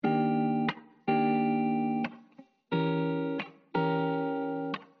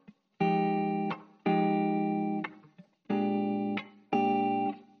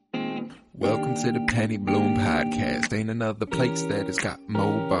Welcome to the Penny Bloom Podcast. Ain't another place that has got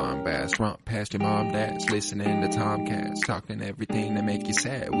more bombast. Romp past your mom, dad's listening to Tomcats, talking everything that make you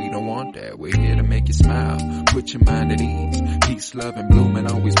sad. We don't want that. We're here to make you smile. Put your mind at ease. Peace, love, and bloom,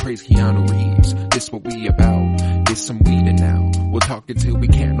 and always praise Keanu Reeves. This what we about. This some weeding now. We'll talk until we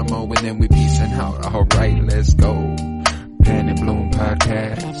can't no more, and then we peacing out. Alright, let's go. Penny Bloom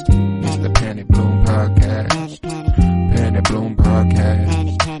Podcast. It's the Penny Bloom Podcast. Penny Bloom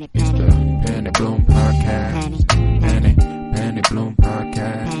Podcast. It's the Penny Bloom Podcast. Penny Bloom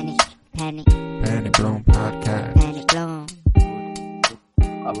Podcast. Penny Bloom Podcast.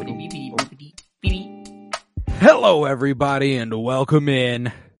 Hello, everybody, and welcome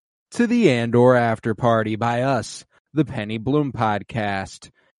in to the Andor After Party by us, the Penny Bloom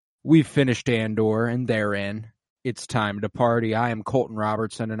Podcast. We've finished Andor, and therein, it's time to party. I am Colton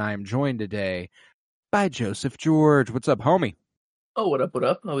Robertson, and I am joined today by Joseph George. What's up, homie? Oh, what up, what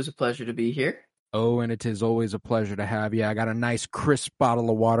up? Always a pleasure to be here. Oh, and it is always a pleasure to have you. I got a nice crisp bottle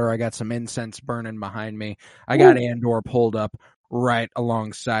of water. I got some incense burning behind me. I got Andor pulled up right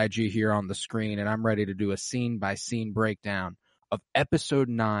alongside you here on the screen, and I'm ready to do a scene-by-scene breakdown of Episode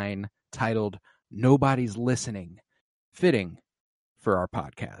 9, titled Nobody's Listening, fitting for our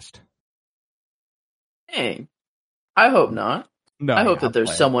podcast. Hey, I hope not. No, I hope that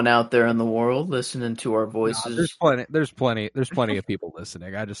there's someone out there in the world listening to our voices. No, there's plenty of people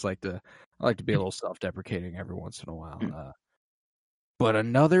listening. I just like to be a little self-deprecating every once in a while. But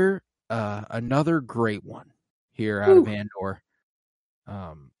another great one here out of Andor.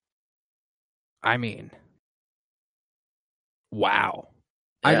 I mean, wow.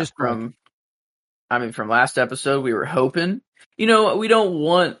 Yeah, from last episode, we were hoping. You know, we don't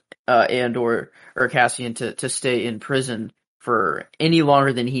want Andor or Cassian to stay in prison for any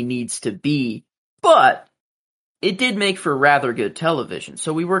longer than he needs to be, but it did make for rather good television.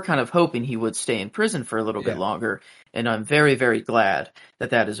 So we were kind of hoping he would stay in prison for a little bit longer, and I'm very, very glad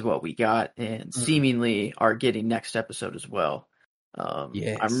that is what we got, and seemingly are getting next episode as well. I'm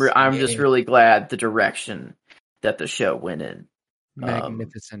just really glad the direction that the show went in.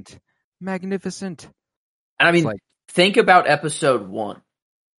 Magnificent. And I mean, think about episode 1.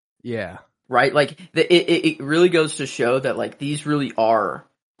 Yeah. Right? Like, it really goes to show that, like, these really are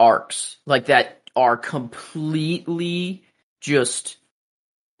arcs. Like, that are completely just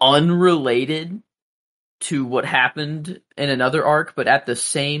unrelated to what happened in another arc, but at the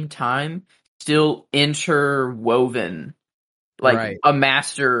same time, still interwoven. Like, a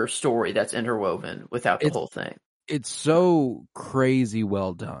master story that's interwoven without the whole thing. It's so crazy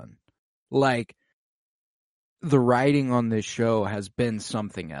well done. Like, the writing on this show has been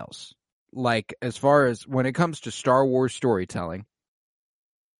something else. Like, as far as when it comes to Star Wars storytelling,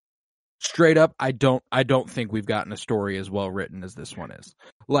 straight up, I don't think we've gotten a story as well written as this one is.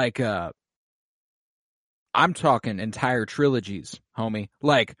 Like, I'm talking entire trilogies, homie.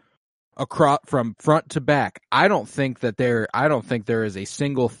 Like, across from front to back. I don't think there is a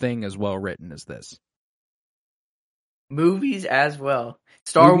single thing as well written as this. Movies as well.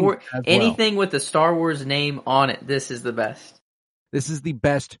 Star Wars, anything with the Star Wars name on it, this is the best. This is the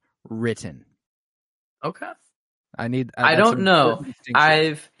best written. Okay. I don't know.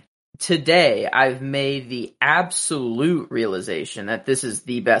 I've made the absolute realization that this is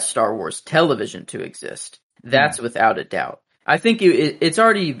the best Star Wars television to exist. That's without a doubt. I think it's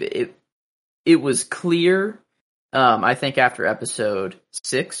already it was clear. I think after episode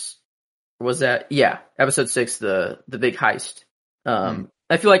 6, was that? Yeah, episode 6, the big heist. I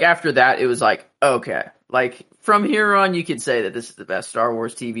feel like after that, it was like, okay, like from here on, you could say that this is the best Star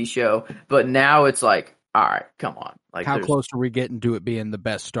Wars TV show. But now it's like, all right, come on. Like, how close are we getting to it being the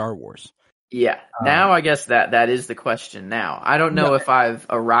best Star Wars? Yeah, now I guess that is the question. Now I don't know if I've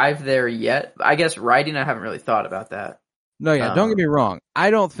arrived there yet. I guess writing, I haven't really thought about that. No, yeah, don't get me wrong.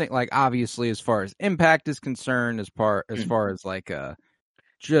 I don't think, like, obviously, as far as impact is concerned, as far as like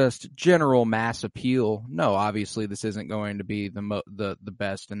just general mass appeal, no, obviously this isn't going to be the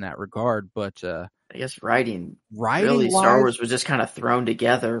best in that regard. But I guess writing really, Star Wars was just kind of thrown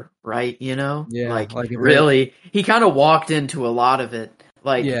together, right? You know, yeah, like really, he kind of walked into a lot of it,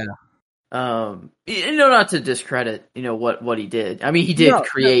 like, yeah. You know, not to discredit, you know, what he did. I mean, he did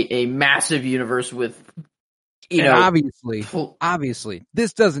create a massive universe with. You know, obviously,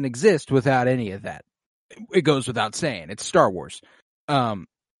 this doesn't exist without any of that. It goes without saying. It's Star Wars. But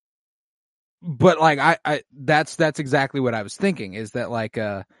like that's exactly what I was thinking, is that, like,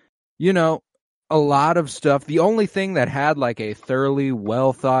 you know, a lot of stuff, the only thing that had like a thoroughly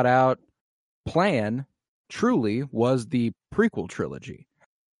well thought out plan truly was the prequel trilogy.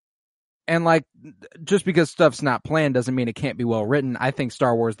 And like, just because stuff's not planned doesn't mean it can't be well written. I think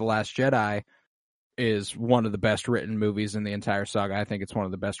Star Wars The Last Jedi is one of the best written movies in the entire saga. I think it's one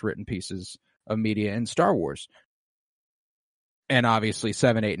of the best written pieces of media in Star Wars. And obviously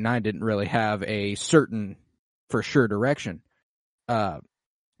 7, 8, and 9 didn't really have a certain for sure direction. But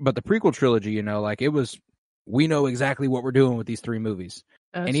the prequel trilogy, you know, like, it was, we know exactly what we're doing with these 3 movies.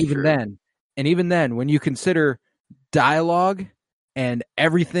 That's And even true. then, when you consider dialogue and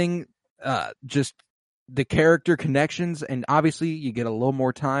everything, just the character connections, and obviously you get a little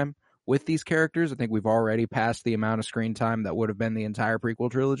more time with these characters. I think we've already passed the amount of screen time that would have been the entire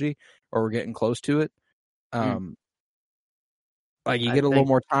prequel trilogy, or we're getting close to it. Like, you I get a little think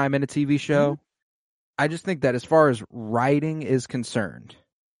more time in a TV show. I just think that as far as writing is concerned,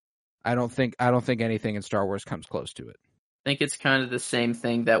 I don't think anything in Star Wars comes close to it. I think it's kind of the same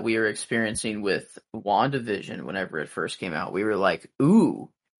thing that we were experiencing with WandaVision whenever it first came out. We were like, ooh,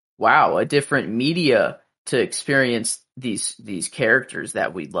 wow, a different media to experience these characters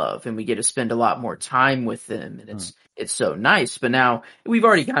that we love, and we get to spend a lot more time with them, and it's so nice. But now we've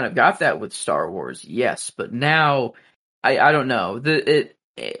already kind of got that with Star Wars, yes, but now I don't know.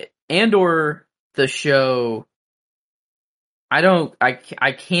 Andor, the show, I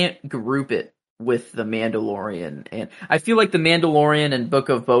can't group it with The Mandalorian, and I feel like The Mandalorian and Book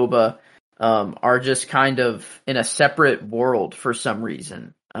of Boba are just kind of in a separate world for some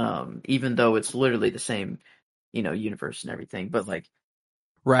reason, even though it's literally the same, you know, universe and everything. But like,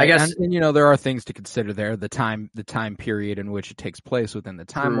 right, I guess, and you know, there are things to consider there. The time period in which it takes place within the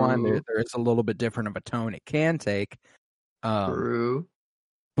timeline, true, there is a little bit different of a tone it can take. true.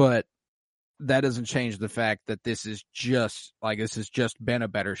 But that doesn't change the fact that this has just been a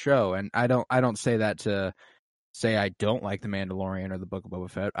better show. And I don't say that to say I don't like The Mandalorian or the Book of Boba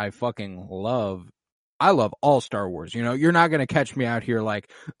Fett. I love all Star Wars. You know, you're not going to catch me out here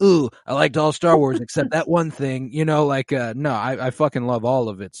like, ooh, I liked all Star Wars except that one thing, you know, like, no, I fucking love all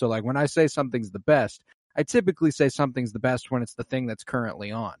of it. So like, when I say something's the best, I typically say something's the best when it's the thing that's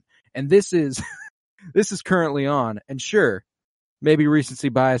currently on. And this is, this is currently on. And sure, maybe recency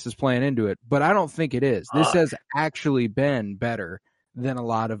bias is playing into it, but I don't think it is. This has actually been better than a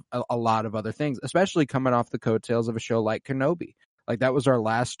lot of other things, especially coming off the coattails of a show like Kenobi. Like, that was our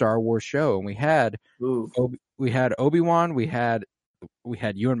last Star Wars show, and we had Obi-Wan, we had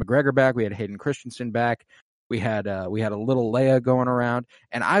Ewan McGregor back, we had Hayden Christensen back, we had a little Leia going around,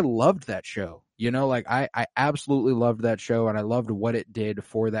 and I loved that show. You know, like, I absolutely loved that show, and I loved what it did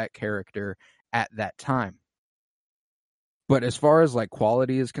for that character at that time. But as far as like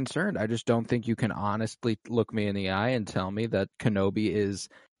quality is concerned, I just don't think you can honestly look me in the eye and tell me that Kenobi is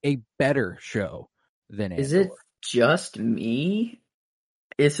a better show than Andor. Is it just me?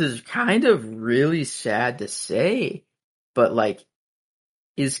 This is kind of really sad to say, but like,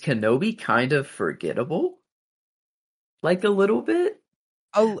 is Kenobi kind of forgettable? Like, a little bit?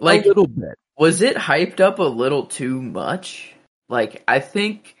 A little bit. Was it hyped up a little too much? Like, I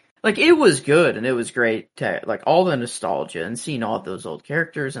think, like, it was good and it was great to, like, all the nostalgia and seeing all of those old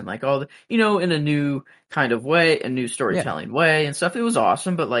characters and like all the, you know, in a new kind of way, a new storytelling way and stuff. It was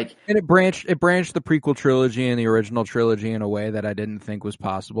awesome, but like, and it branched the prequel trilogy and the original trilogy in a way that I didn't think was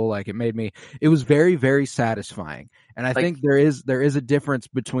possible. Like, it was very, very satisfying. And I think there is a difference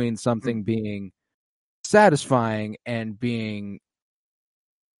between something being satisfying and being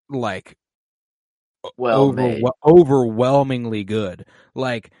like overwhelmingly good.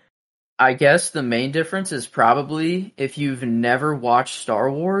 Like, I guess the main difference is probably if you've never watched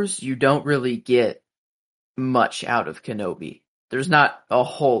Star Wars, you don't really get much out of Kenobi. There's not a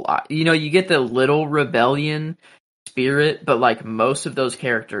whole lot. You know, you get the little rebellion spirit, but like most of those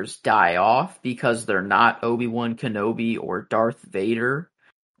characters die off because they're not Obi-Wan Kenobi or Darth Vader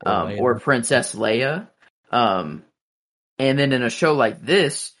or Princess Leia. And then in a show like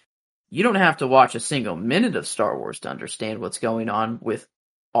this, you don't have to watch a single minute of Star Wars to understand what's going on with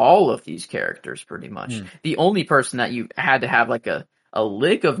all of these characters, pretty much. The only person that you had to have like a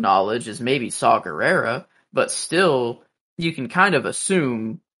lick of knowledge is maybe Saw Gerrera, but still, you can kind of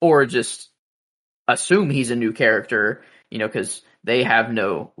assume, or just assume he's a new character, you know, because they have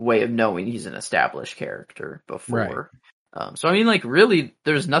no way of knowing he's an established character before. Right. So, I mean, like, really,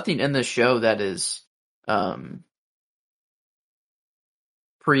 there's nothing in this show that is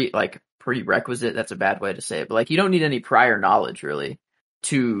prerequisite. That's a bad way to say it, but like, you don't need any prior knowledge really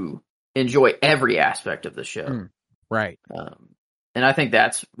to enjoy every aspect of the show. Right. And I think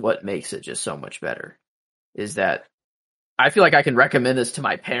that's what makes it just so much better, is that I feel like I can recommend this to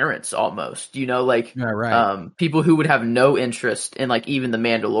my parents almost, you know, like, people who would have no interest in like even The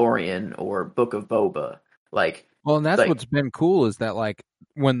Mandalorian or Book of Boba. Like, well, and that's like, what's been cool is that like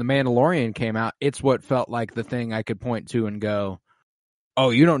when The Mandalorian came out, it's what felt like the thing I could point to and go, oh,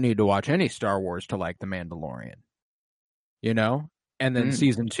 you don't need to watch any Star Wars to like The Mandalorian. You know? And then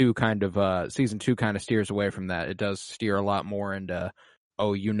season two kind of steers away from that. It does steer a lot more into,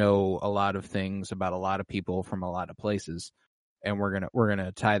 oh, you know a lot of things about a lot of people from a lot of places, and we're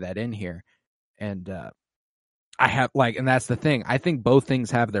gonna tie that in here. And and that's the thing. I think both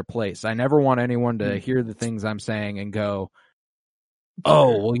things have their place. I never want anyone to hear the things I'm saying and go,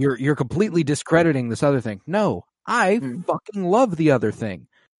 oh, well, you're completely discrediting this other thing. No, I fucking love the other thing.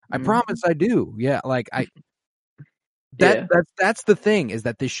 I promise I do. Yeah, that's the thing, is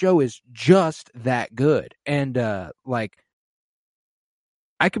that this show is just that good. And I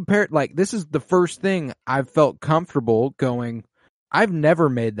compare it, this is the first thing I've felt comfortable going, I've never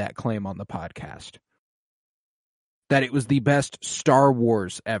made that claim on the podcast, that it was the best Star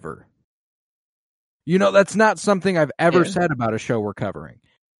Wars ever. You know, that's not something I've ever said about a show we're covering.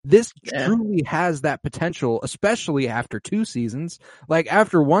 This truly has that potential, especially after 2 seasons.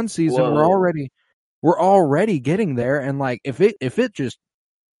 After 1 season, we're already getting there, and if it just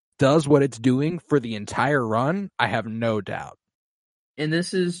does what it's doing for the entire run, I have no doubt. And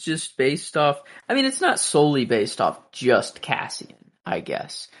this is just based off, I mean, it's not solely based off just Cassian, I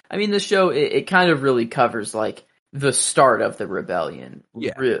guess. I mean, the show, it kind of really covers, the start of the rebellion.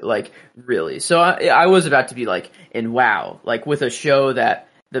 Yeah. Really. So I was about to be and wow, with a show that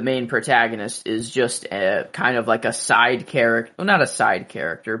the main protagonist is just kind of like a side character, well, not a side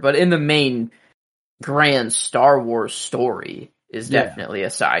character, but in the main grand Star Wars story is definitely a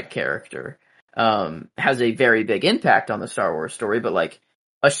side character. Has a very big impact on the Star Wars story, but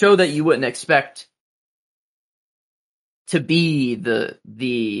a show that you wouldn't expect to be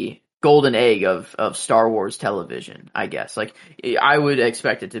the golden egg of Star Wars television, I guess. I would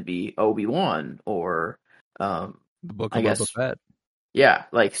expect it to be Obi-Wan or the Book of Boba Fett. Yeah,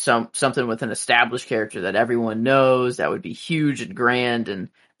 something with an established character that everyone knows, that would be huge and grand,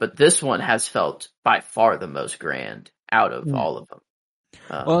 but this one has felt by far the most grand out of all of them.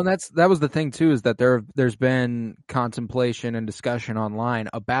 Well, and that was the thing too, is that there's been contemplation and discussion online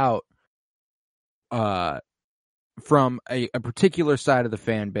about from a particular side of the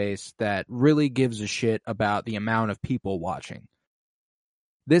fan base that really gives a shit about the amount of people watching.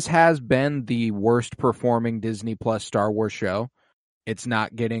 This has been the worst performing Disney Plus Star Wars show. It's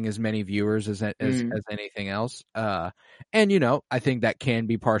not getting as many viewers as anything else. And, I think that can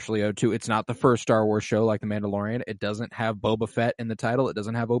be partially owed to, it's not the first Star Wars show like The Mandalorian. It doesn't have Boba Fett in the title. It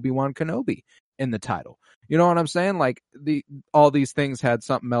doesn't have Obi-Wan Kenobi in the title. You know what I'm saying? All these things had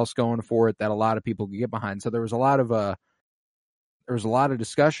something else going for it that a lot of people could get behind. So there was a lot of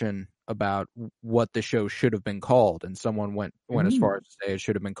discussion about what the show should have been called. And someone went as far as to say it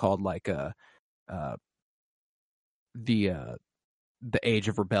should have been called the Age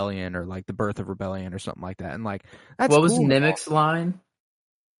of Rebellion, or the Birth of Rebellion, or something like that. And that's what was cool. Nemik's line?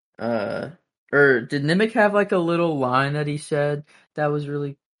 Or did Nemik have a little line that he said that was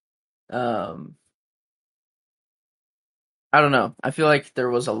really, I don't know. I feel like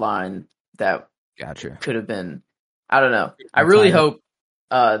there was a line that could have been, I don't know. I really hope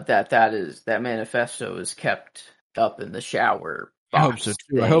that manifesto is kept up in the shower box. I hope so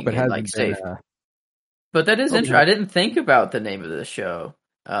too. I hope it hasn't been safe. But that is interesting. I didn't think about the name of the show.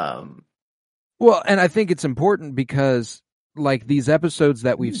 Well, and I think it's important because, these episodes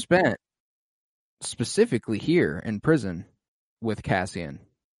that we've spent specifically here in prison with Cassian,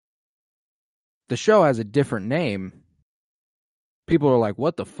 the show has a different name. People are like,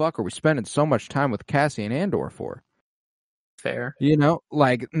 what the fuck are we spending so much time with Cassian Andor for? Fair. And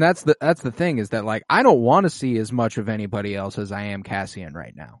that's the thing, is that I don't want to see as much of anybody else as I am Cassian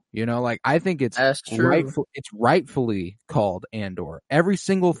right now. I think it's rightfully called Andor. Every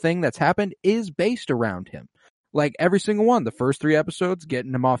single thing that's happened is based around him. Every single one. The first 3 episodes,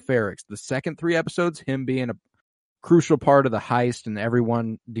 getting him off Ferrix. The second 3 episodes, him being a crucial part of the heist and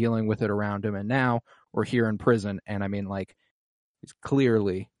everyone dealing with it around him. And now we're here in prison, and I mean, he's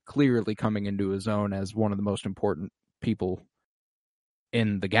clearly coming into his own as one of the most important people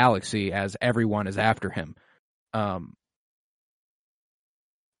in the galaxy, as everyone is after him.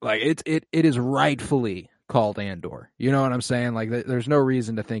 It is rightfully called Andor. You know what I'm saying? There's no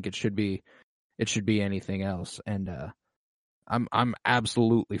reason to think it should be anything else. And I'm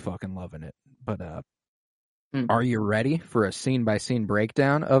absolutely fucking loving it. But are you ready for a scene by scene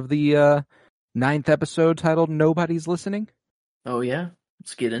breakdown of the 9th episode titled Nobody's Listening? Oh yeah,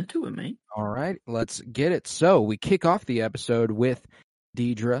 let's get into it, mate. All right, let's get it. So we kick off the episode with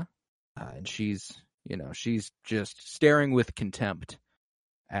Dedra, and she's just staring with contempt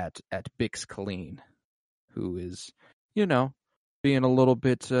at Bix Caleen, who is, being a little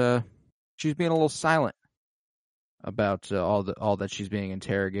bit, she's being a little silent about all that she's being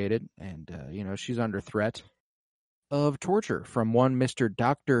interrogated, and she's under threat of torture from one Mr.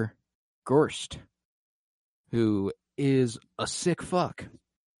 Dr. Gorst, who is a sick fuck.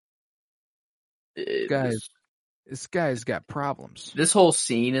 This guy's got problems. This whole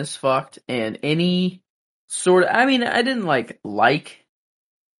scene is fucked, and any sort of, I didn't like,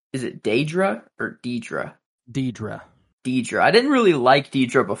 is it Daedra or Deidre? Deidre. I didn't really like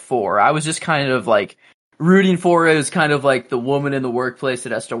Deidre before. I was just kind of like rooting for her as kind of like the woman in the workplace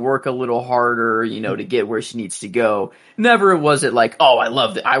that has to work a little harder, to get where she needs to go. Never was it like, oh, I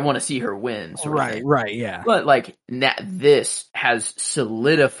love it, I want to see her win. Right, yeah. But like, this has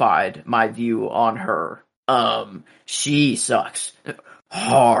solidified my view on her. She sucks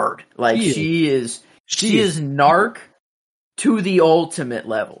hard. Like, she is narc to the ultimate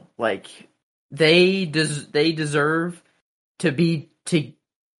level. Like, they deserve to be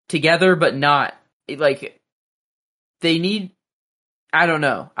together, but not, like, they need, I don't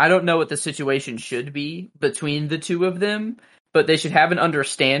know what the situation should be between the two of them, but they should have an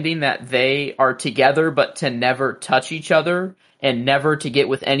understanding that they are together, but to never touch each other and never to get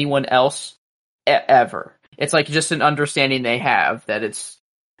with anyone else ever. It's like just an understanding they have that it's,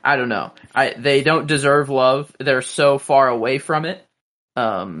 I don't know. They don't deserve love. They're so far away from it.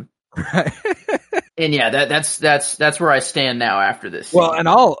 Right. And yeah, that's where I stand now after this. Well, and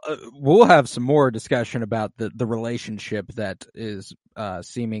we'll have some more discussion about the relationship that is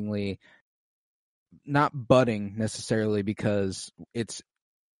seemingly not budding necessarily, because it's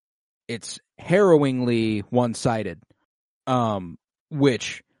harrowingly one-sided,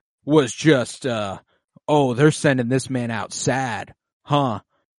 which was just they're sending this man out sad, huh?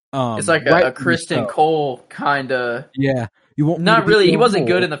 It's like a Kristen Cole kind of. Yeah, you won't. Not really. He wasn't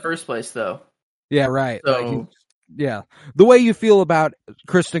good in the first place, though. Yeah, right. So, yeah, the way you feel about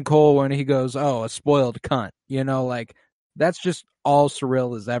Kristen Cole when he goes, "Oh, a spoiled cunt," like that's just all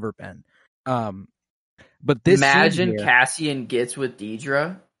Surreal has ever been. But this, imagine Cassian gets with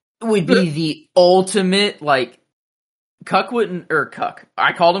Deidre, it would be the ultimate, like, Cuck wouldn't, or Cuck.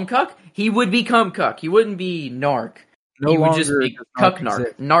 I called him Cuck. He would become Cuck. He wouldn't be Narc. He would just be Cuck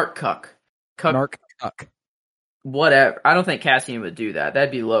Narc. Narc Cuck. Narc Cuck. Whatever. I don't think Cassian would do that.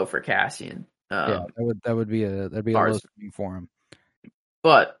 That'd be low for Cassian. Yeah, that'd be a low thing for him.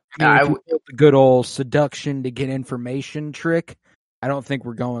 But the good old seduction to get information trick, I don't think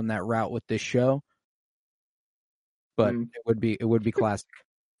we're going that route with this show. But it would be classic.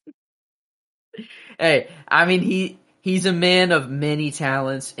 Hey, he's a man of many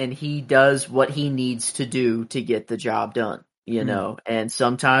talents, and he does what he needs to do to get the job done, and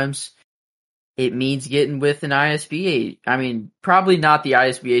sometimes it means getting with an ISB agent. Probably not the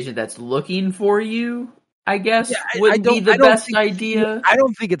ISB agent that's looking for you, I guess, wouldn't be the best idea. I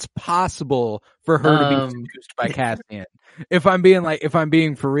don't think it's possible for her to be seduced by Cassian. If I'm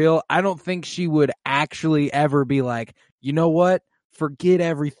being for real, I don't think she would actually ever be like, you know what? Forget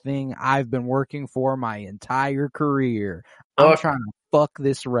everything I've been working for my entire career. I'm trying to fuck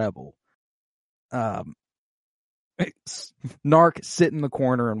this rebel. Narc, sit in the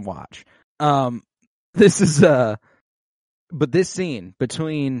corner and watch. This is but this scene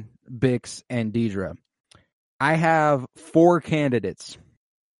between Bix and Deidre, I have 4 candidates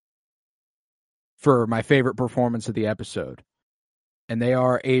for my favorite performance of the episode, and they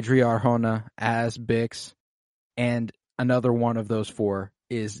are Adria Arjona as Bix, and another one of those 4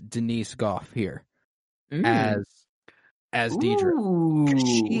 is Denise Gough here as Deidre.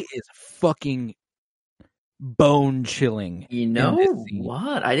 She is fucking bone chilling. You know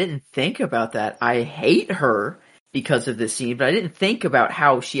what? I didn't think about that. I hate her because of this scene, but I didn't think about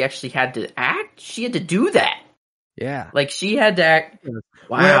how she actually had to act. She had to do that. Yeah. Like, she had to act.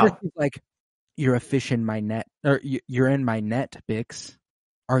 Wow. Whenever she's like, you're a fish in my net, or you're in my net, Bix.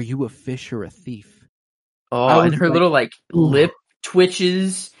 Are you a fish or a thief? Oh, and her little, like, lip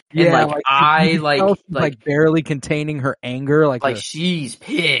twitches. And, like, barely containing her anger. Like she's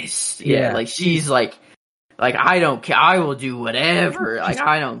pissed. Yeah. Like, she's like, I don't care. I will do whatever. Like,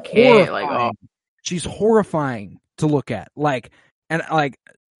 I don't care. Like, she's horrifying to look at.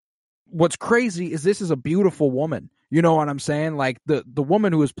 What's crazy is this is a beautiful woman. You know what I'm saying? Like, the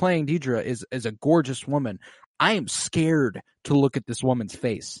woman who is playing Deidre is a gorgeous woman. I am scared to look at this woman's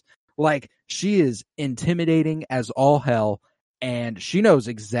face. Like, she is intimidating as all hell, and she knows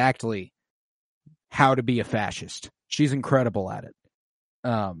exactly how to be a fascist. She's incredible at it.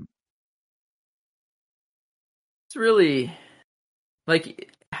 It's really, like,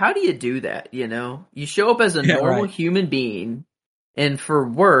 how do you do that, You show up as a normal human being, and for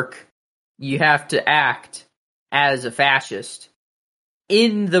work, you have to act as a fascist.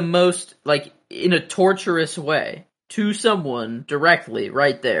 in the most, like, in a torturous way to someone directly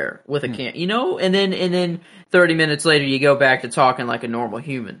right there with a can, you know, and then 30 minutes later you go back to talking like a normal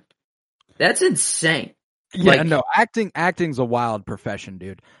human. That's insane. Yeah, Like, no, acting's a wild profession,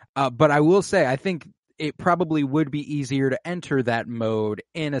 dude. But I will say, I think it probably would be easier to enter that mode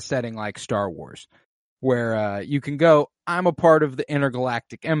in a setting like Star Wars, where you can go, I'm a part of the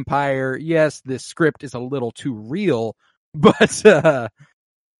intergalactic empire. Yes, this script is a little too real, but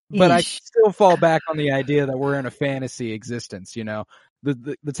I still fall back on the idea that we're in a fantasy existence, you know?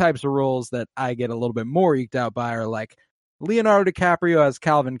 The types of roles that I get a little bit more eked out by are like Leonardo DiCaprio as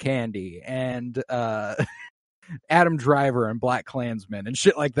Calvin Candy and Adam Driver and Black Klansman and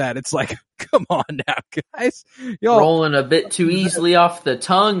shit like that. It's like, come on now, guys. Y'all rolling a bit too easily off the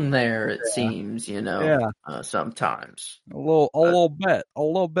tongue there, it seems, you know, sometimes. A little bit.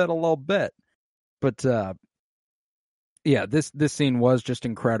 But, yeah, this scene was just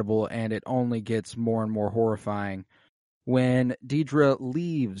incredible, and it only gets more and more horrifying when Deidre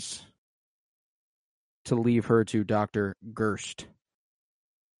leaves to leave her to Dr. Gerst.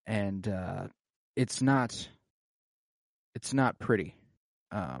 And it's not pretty.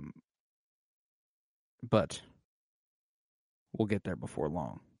 But we'll get there before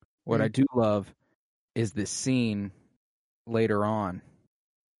long. What I do love is this scene later on.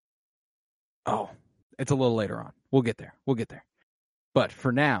 Oh, it's a little later on. We'll get there. But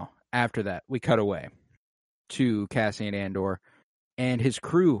for now, after that, we cut away to Cassian Andor and his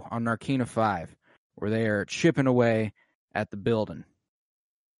crew on Narkina 5, where they are chipping away at the building.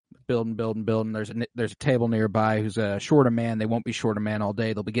 Building. There's a table nearby who's short a man. They won't be short a man all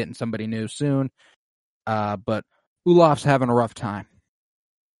day. They'll be getting somebody new soon. But Ulaf's having a rough time.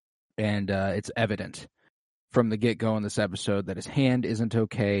 And it's evident from the get-go in this episode that his hand isn't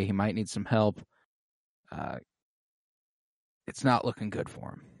okay. He might need some help. It's not looking good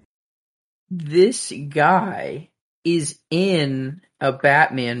for him. This guy is in a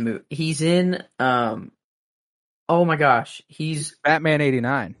Batman movie. He's in, oh my gosh, he's Batman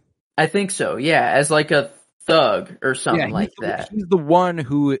 89. I think so, yeah, as like a thug or something like that. He's the one he's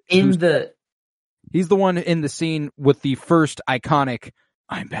the one in the scene with the first iconic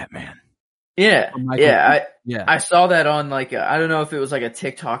 "I'm Batman." Yeah, I saw that on like I don't know if it was like a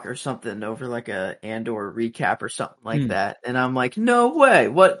TikTok or something over like a Andor recap or something like that, and I'm like, no way,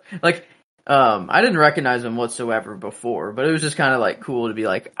 what? Like, I didn't recognize him whatsoever before, but it was just kind of like cool to be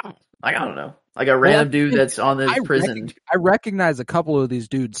like I don't know, like a random dude that's on this prison. I recognize a couple of these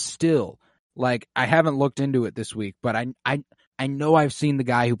dudes still. Like, I haven't looked into it this week, but I know I've seen the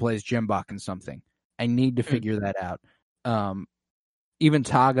guy who plays Jembok in something. I need to figure that out. Even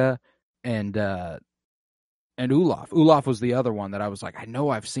Taga and Ulaf. Ulaf was the other one that I was like, I know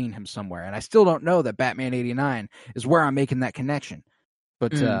I've seen him somewhere, and I still don't know that Batman 89 is where I'm making that connection.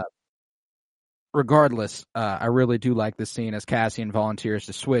 But regardless, I really do like this scene as Cassian volunteers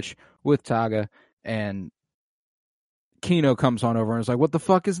to switch with Taga, and Kino comes on over and is like, what the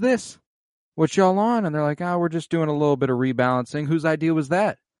fuck is this? What y'all on? And they're like, we're just doing a little bit of rebalancing. Whose idea was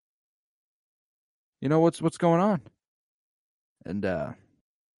that? You know, what's going on? And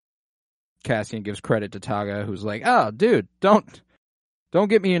Cassian gives credit to Taga, who's like, oh, dude, don't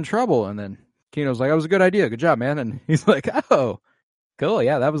get me in trouble. And then Kino's like, that was a good idea. Good job, man. And he's like, oh, cool.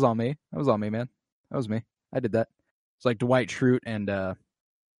 Yeah, that was all me. That was all me, man. That was me. I did that. It's like Dwight Schrute and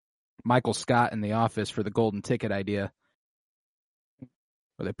Michael Scott in The Office for the golden ticket idea.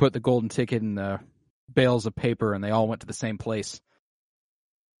 Where they put the golden ticket in the bales of paper and they all went to the same place.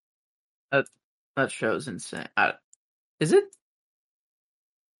 That show's insane. Is it?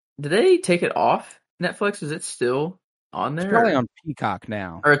 Did they take it off Netflix? Is it still on there? It's probably on Peacock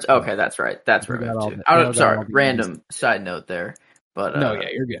now. Or it's okay. That's right. That's right. Sorry. Random side note there. But no, yeah,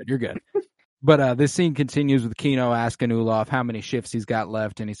 you're good. But this scene continues with Kino asking Ulaf how many shifts he's got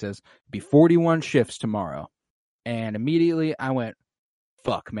left, and he says, "Be 41 shifts tomorrow." And immediately I went,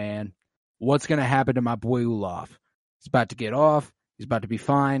 "Fuck, man, what's gonna happen to my boy Ulaf? He's about to get off. He's about to be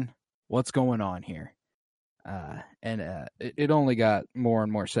fine. What's going on here?" And it only got more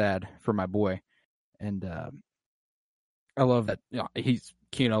and more sad for my boy. And I love that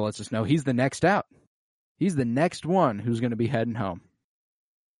Kino lets us know he's the next out. He's the next one who's going to be heading home.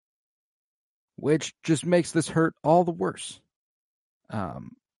 Which just makes this hurt all the worse.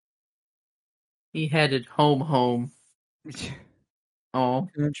 He headed home. Oh.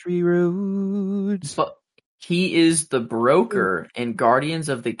 Country roads. But he is the broker in Guardians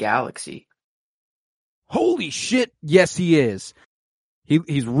of the Galaxy. Holy shit, yes he is.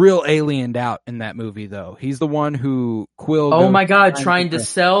 He's real aliened out in that movie, though. He's the one who Quill. Oh goes my god, trying to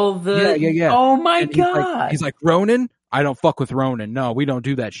sell the. Yeah. Oh my And god. he's like, Ronan? I don't fuck with Ronan. No, we don't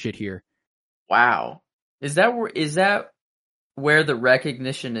do that shit here. Wow. Is that where the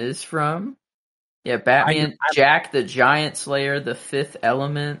recognition is from? Yeah, Batman, Jack the Giant Slayer, the Fifth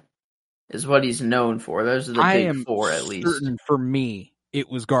Element is what he's known for. Those are the big four, at least. Certain for me, it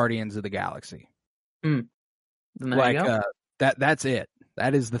was Guardians of the Galaxy. Then there you go. That's it.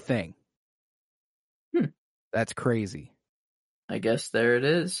 That is the thing. That's crazy. I guess there it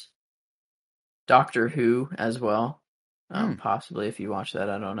is. Doctor Who as well. Possibly if you watch that,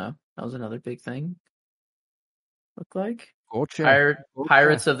 I don't know. That was another big thing. Look like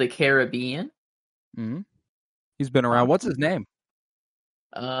Pirates of the Caribbean. Mm-hmm. He's been around. What's his name?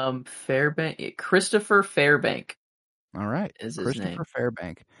 Fairbank. Christopher Fairbank. All right, is his Christopher name.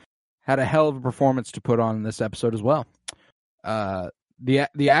 Fairbank had a hell of a performance to put on in this episode as well.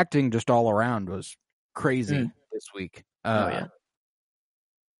 The acting just all around was crazy this week. Yeah.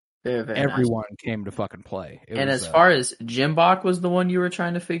 Very, very everyone came to fucking play. As far as Jimbok was the one you were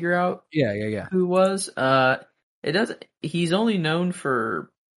trying to figure out, yeah, who was? He's only known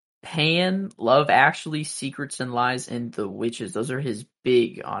for Pan, Love Actually, Secrets and Lies, and The Witches. Those are his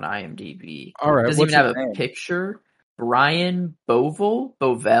big on IMDb. All right, doesn't even have a picture. Brian Bovell,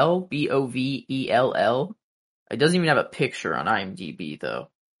 Bovell, Bovell. It doesn't even have a picture on IMDb though.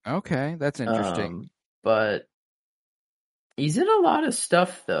 Okay, that's interesting. But he's in a lot of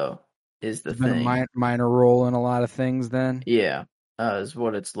stuff though. Is the thing a minor role in a lot of things? Then is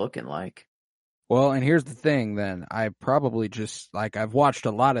what it's looking like. Well, and here's the thing. Then I probably just I've watched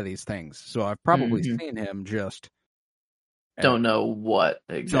a lot of these things, so I've probably seen him. Just don't know what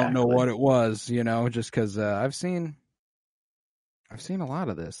exactly. Don't know what it was. Just because I've seen a lot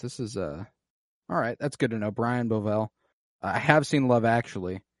of this. This is all right. That's good to know. Brian Bovell. I have seen Love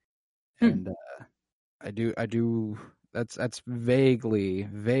Actually, and I do. That's vaguely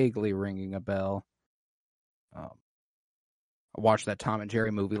ringing a bell. I watched that Tom and Jerry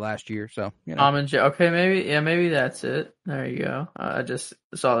movie last year, so Tom and Jerry. Okay, maybe that's it. There you go. I just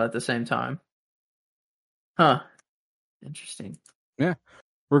saw that at the same time. Huh. Interesting. Yeah.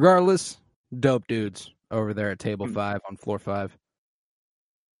 Regardless, dope dudes over there at table 5 on floor 5.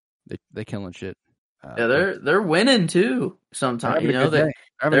 They killing shit. They're winning too. Sometimes they're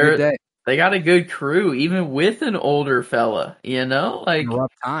having a good day. They got a good crew, even with an older fella. Like a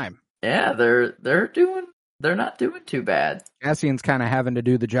rough time. Yeah, they're not doing too bad. Cassian's kind of having to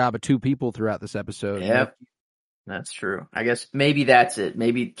do the job of 2 people throughout this episode. Yep, that's true. I guess maybe that's it.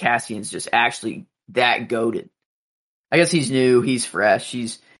 Maybe Cassian's just actually that goated. I guess he's new. He's fresh.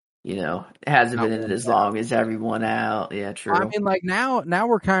 He's hasn't been in it as long as everyone out. Yeah, true. I mean, now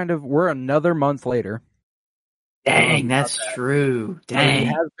we're another month later. Dang, that's true. Dang. He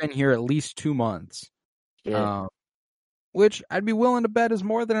has been here at least 2 months. Yeah. Which I'd be willing to bet is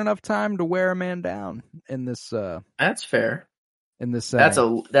more than enough time to wear a man down in this. That's fair. In this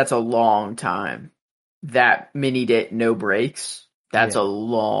setting. That's a long time. That many no breaks. That's a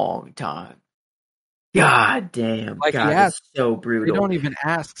long time. God damn! That's so brutal. They don't even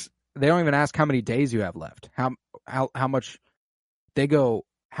ask how many days you have left. How much? They go.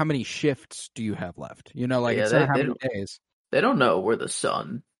 How many shifts do you have left? It's not how many days. They don't know where the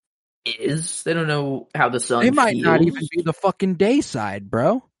sun is. They don't know how the sun. They might not even be the fucking day side,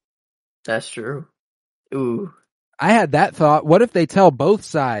 bro. That's true. Ooh, I had that thought. What if they tell both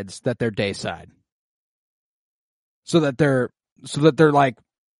sides that they're day side, so that they're like,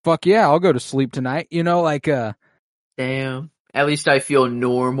 fuck yeah, I'll go to sleep tonight. Damn. At least I feel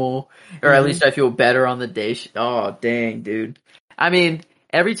normal, or at least I feel better on the day. Oh, dang, dude. I mean,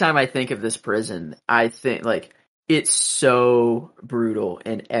 every time I think of this prison, I think it's so brutal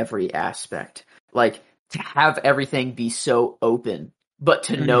in every aspect. To have everything be so open, but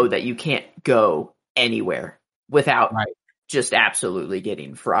to know that you can't go anywhere without just absolutely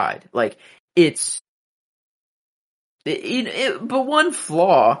getting fried. But one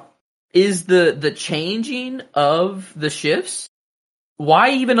flaw is the changing of the shifts.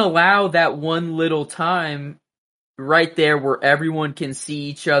 Why even allow that one little time right there where everyone can see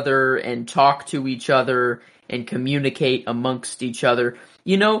each other and talk to each other and communicate amongst each other?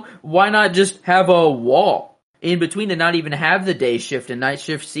 Why not just have a wall in between and not even have the day shift and night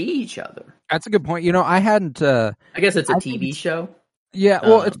shift see each other? That's a good point. I hadn't... I guess it's a TV show. Yeah,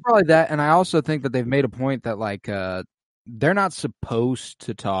 well, it's probably that, and I also think that they've made a point that, they're not supposed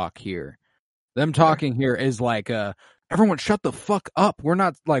to talk here. Them talking here is everyone shut the fuck up. We're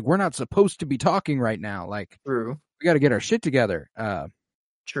not supposed to be talking right now. True. We got to get our shit together.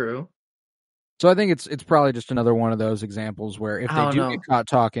 True. So I think it's probably just another one of those examples where if I they don't do know. get caught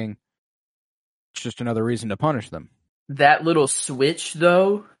talking, it's just another reason to punish them. That little switch,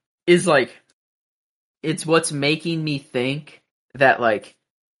 though, is like, it's what's making me think that, like,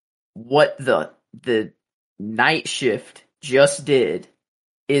 what the night shift just did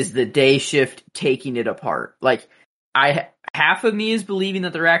is the day shift taking it apart. Like, half of me is believing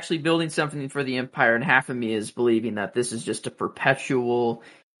that they're actually building something for the Empire, and half of me is believing that this is just a perpetual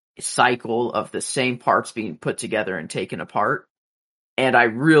cycle of the same parts being put together and taken apart. And I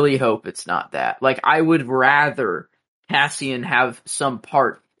really hope it's not that. Like, I would rather Cassian have some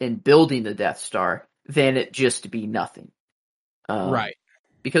part in building the Death Star than it just be nothing. Right.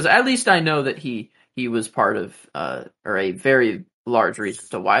 Because at least I know that he was part of, or a very large reason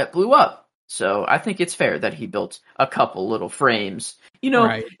to why it blew up. So I think it's fair that he built a couple little frames,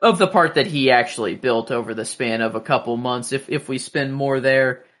 Right. of the part that he actually built over the span of a couple months. If we spend more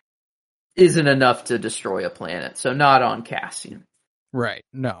there, isn't enough to destroy a planet. So not on Cassian. Right.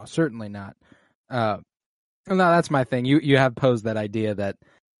 No, certainly not. No, that's my thing. You have posed that idea that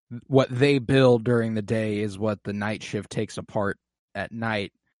what they build during the day is what the night shift takes apart at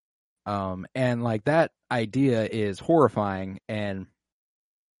night. And like that idea is horrifying. And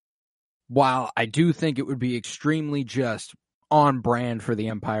while I do think it would be extremely just on brand for the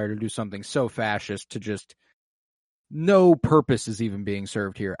Empire to do something so fascist to just no purpose is even being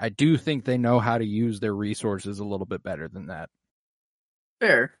served here, I do think they know how to use their resources a little bit better than that.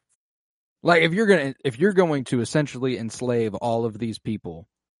 Fair. Like if you're going to essentially enslave all of these people,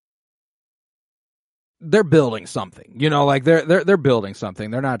 they're building something. Like they're building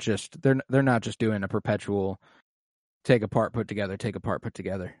something. They're not just doing a perpetual take apart, put together, take apart, put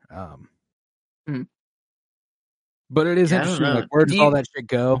together. But it is interesting. Like, where does all that shit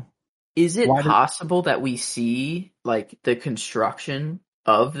go? Is it possible that we see like the construction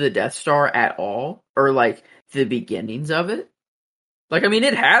of the Death Star at all, or like the beginnings of it? Like, I mean,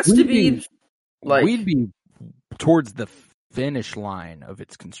 it has to be. Like, we'd be towards the finish line of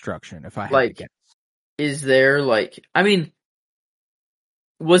its construction, if I had to guess. Is there like? I mean,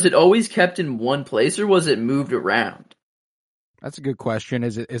 was it always kept in one place, or was it moved around? That's a good question.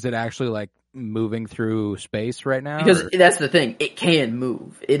 Is it actually like moving through space right now? Because that's the thing. It can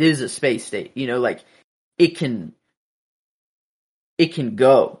move. It is a space state. Like it can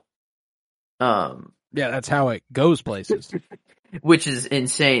go. Yeah, that's how it goes places. Which is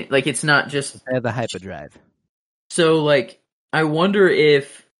insane. Like, it's not just the hyperdrive. So like, I wonder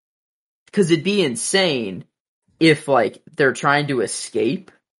if, because it'd be insane if like they're trying to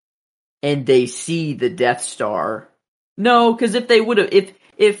escape and they see the Death Star. No, because if they would have,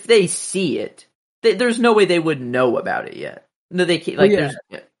 if they see it, there's no way they would know about it yet. No, they can't. Like,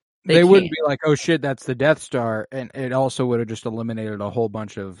 they wouldn't be like, "Oh shit, that's the Death Star," and it also would have just eliminated a whole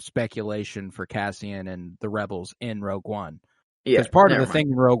bunch of speculation for Cassian and the rebels in Rogue One. Because part of the thing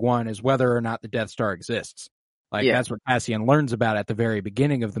in Rogue One is whether or not the Death Star exists. Like that's what Cassian learns about at the very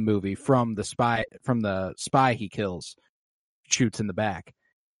beginning of the movie from the spy he kills, shoots in the back.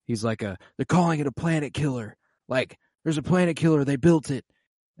 He's like, they're calling it a planet killer. Like, there's a planet killer, they built it.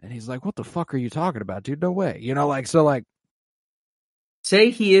 And he's like, what the fuck are you talking about, dude? No way.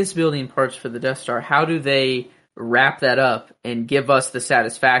 Say he is building parts for the Death Star, how do they wrap that up and give us the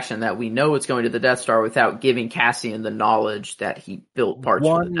satisfaction that we know it's going to the Death Star without giving Cassian the knowledge that he built parts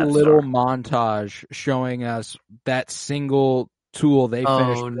for the Death Star? One little montage showing us that single tool they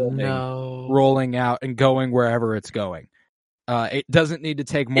finished building, rolling out and going wherever it's going. It doesn't need to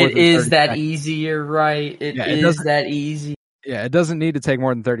take more than 30 seconds. It is that easy, you're right. It is that easy. Yeah, it doesn't need to take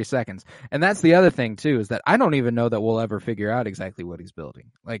more than 30 seconds. And that's the other thing, too, is that I don't even know that we'll ever figure out exactly what he's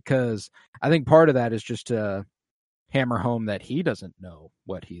building. Like, because I think part of that is just to hammer home that he doesn't know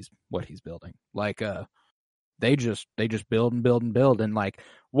what he's building. Like, they just build and build and build. And, like,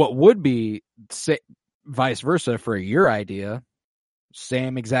 what would be vice versa for your idea,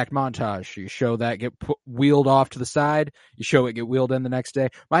 same exact montage. You show that get wheeled off to the side. You show it get wheeled in the next day.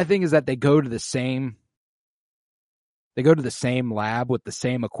 My thing is that they go to the same lab with the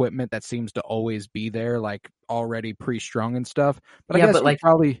same equipment that seems to always be there, like already pre-strung and stuff. But I guess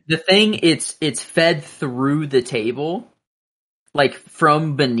probably the thing, it's fed through the table, like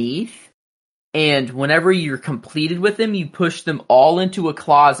from beneath. And whenever you're completed with them, you push them all into a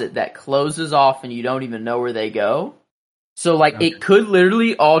closet that closes off and you don't even know where they go. So like it could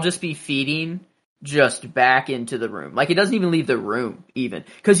literally all just be feeding just back into the room. Like, it doesn't even leave the room, even.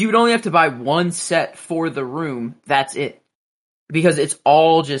 Because you would only have to buy one set for the room. That's it. Because it's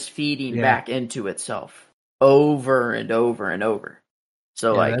all just feeding back into itself. Over and over and over.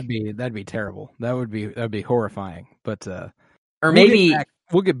 So, like... That'd be terrible. That'd be horrifying. But, or maybe...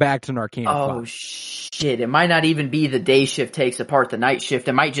 We'll get back to Narkina. Oh, 5. shit. It might not even be the day shift takes apart the night shift.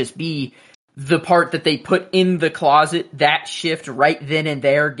 It might just be the part that they put in the closet. That shift right then and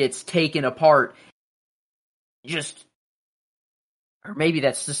there gets taken apart. Or maybe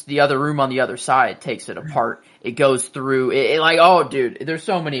that's just the other room on the other side takes it apart. It goes through. Oh, dude, there's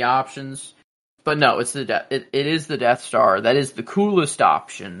so many options. But no, it's it is the Death Star. That is the coolest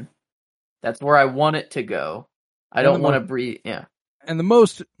option. That's where I want it to go. I don't want to breathe. Yeah. And the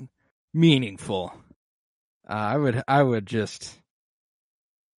most meaningful, I would just.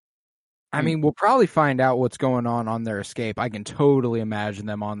 I mean, we'll probably find out what's going on their escape. I can totally imagine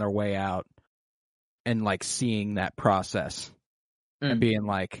them on their way out and like seeing that process and being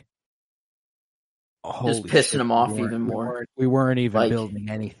like, just pissing them off even more. We weren't even building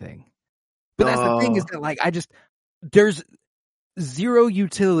anything. But that's the thing is that like there's zero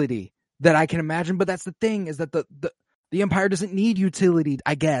utility that I can imagine. But that's the thing is that the Empire doesn't need utility.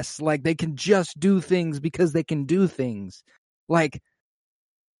 I guess like they can just do things because they can do things. Like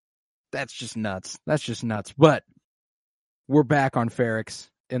that's just nuts. That's just nuts. But we're back on Ferrix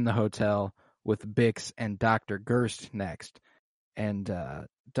in the hotel with Bix and Dr. Gerst next. And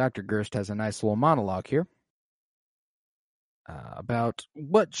Dr. Gerst has a nice little monologue here about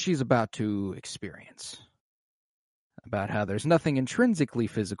what she's about to experience. About how there's nothing intrinsically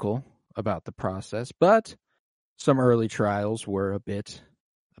physical about the process, but some early trials were a bit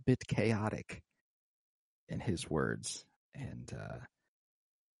chaotic, in his words. And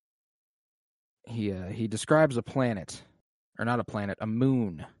he describes a planet, or not a planet, a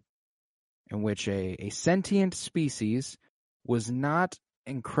moon, in which a sentient species was not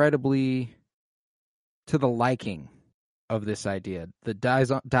incredibly to the liking of this idea, the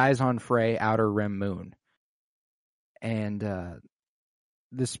Dizon Frey Outer Rim Moon. And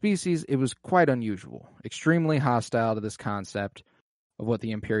the species, it was quite unusual, extremely hostile to this concept of what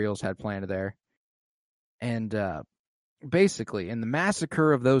the Imperials had planned there. And basically, in the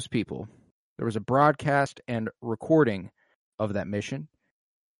massacre of those people, there was a broadcast and recording of that mission.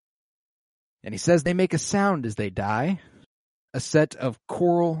 And he says they make a sound as they die, a set of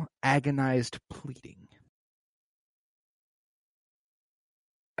choral, agonized pleading.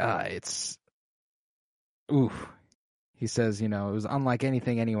 He says, it was unlike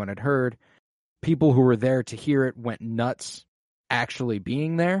anything anyone had heard. People who were there to hear it went nuts actually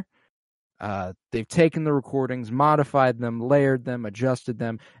being there. They've taken the recordings, modified them, layered them, adjusted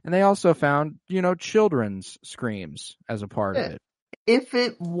them, and they also found, children's screams as a part of it. If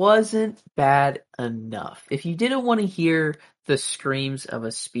it wasn't bad enough, if you didn't want to hear the screams of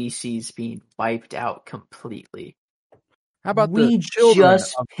a species being wiped out completely, how about we the children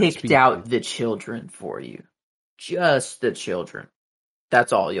just picked out the children for you. Just the children.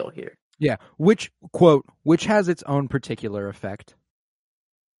 That's all you'll hear. Yeah, which has its own particular effect.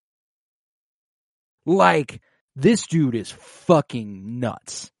 Like, this dude is fucking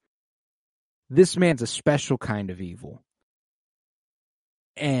nuts. This man's a special kind of evil.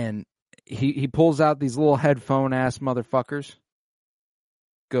 And he pulls out these little headphone-ass motherfuckers.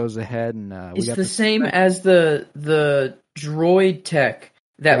 Goes ahead and... it's the same as the droid tech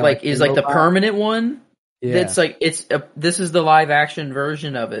that is like the permanent one. Yeah. That's like, this is the live-action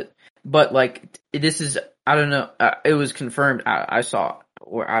version of it. But this is... I don't know. It was confirmed. I saw...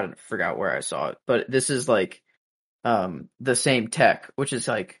 Or I forgot where I saw it, but this is the same tech, which is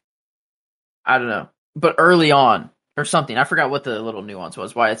I don't know, but early on or something. I forgot what the little nuance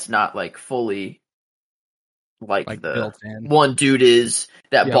was. Why it's not fully the one dude is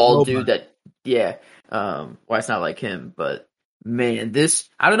that bald dude that why it's not like him. But man,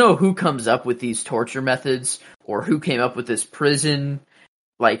 I don't know who comes up with these torture methods or who came up with this prison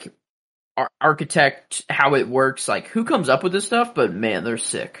architect, how it works, who comes up with this stuff, but man, they're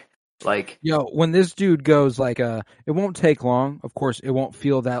sick. When this dude goes it won't take long, of course it won't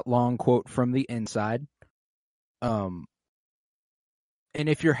feel that long, quote, from the inside. And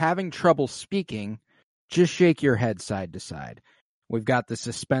if you're having trouble speaking, just shake your head side to side. We've got the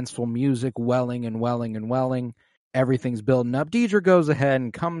suspenseful music welling and welling and welling. Everything's building up. Deidre goes ahead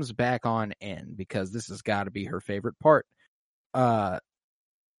and comes back on in because this has got to be her favorite part.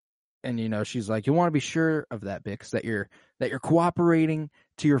 And she's like, you want to be sure of that, Bix, that you're cooperating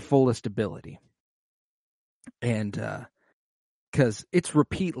to your fullest ability. And because it's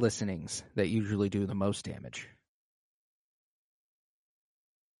repeat listenings that usually do the most damage.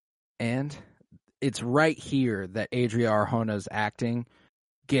 And it's right here that Adria Arjona's acting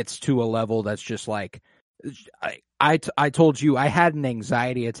gets to a level that's just I told you I had an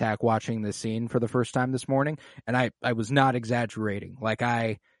anxiety attack watching this scene for the first time this morning, and I was not exaggerating.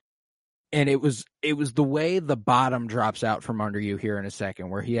 And it was the way the bottom drops out from under you here in a second,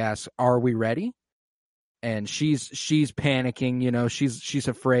 where he asks, "Are we ready?" And she's panicking, you know, she's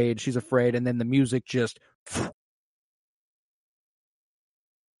afraid, and then the music just,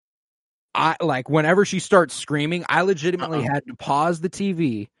 I like whenever she starts screaming, I legitimately had to pause the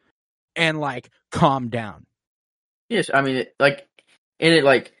TV and like calm down. Yes, I mean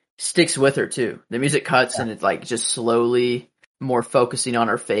it sticks with her too. The music cuts and it's like just slowly more focusing on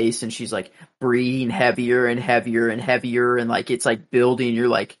her face, and she's like breathing heavier and heavier and heavier, and like it's like building. You're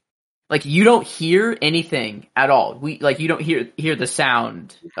like you don't hear anything at all. You don't hear the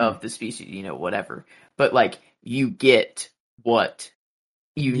sound of the species, you know, whatever. But like you get what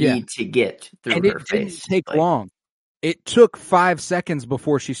you need to get through and her it face. Didn't take long. It took 5 seconds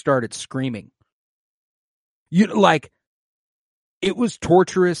before she started screaming. You like, it was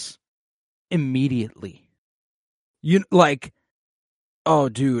torturous immediately. You like, oh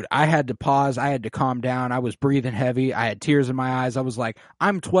dude, I had to pause. I had to calm down. I was breathing heavy. I had tears in my eyes. I was like,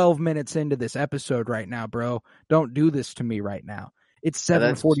 I'm 12 minutes into this episode right now, bro. Don't do this to me right now. It's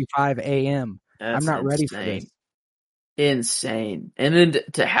 7:45 a.m. I'm not ready for this. Insane. And then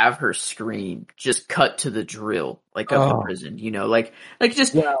to have her scream, just cut to the drill, like of the prison, you know, like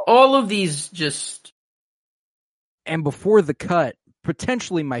just all of these just. And before the cut,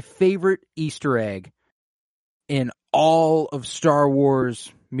 potentially my favorite Easter egg in all of Star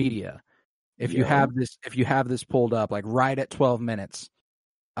Wars media. If you have this pulled up, like right at 12 minutes,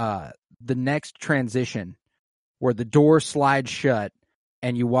 the next transition where the door slides shut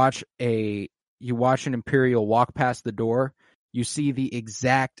and you watch an Imperial walk past the door, you see the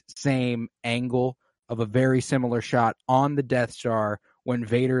exact same angle of a very similar shot on the Death Star when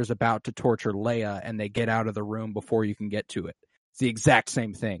Vader is about to torture Leia and they get out of the room before you can get to it. It's the exact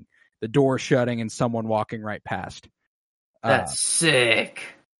same thing. The door shutting and someone walking right past. That's sick.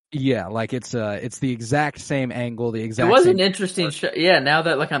 Yeah, like it's the exact same angle, the exact. It was same an interesting shot. Yeah, now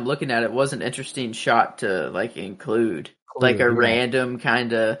that like I'm looking at it, was an interesting shot to like include like a random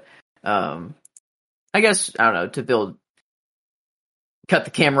kind of, I guess I don't know, to cut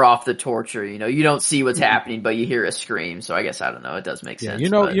the camera off the torture. You know, you don't see what's happening, but you hear a scream. So I guess I don't know. It does make sense. You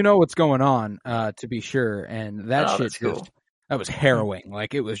know what's going on, to be sure, and that shit cool. That was harrowing.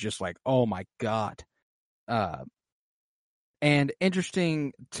 Like it was just like, oh my god. And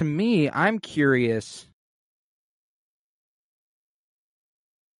interesting to me, I'm curious,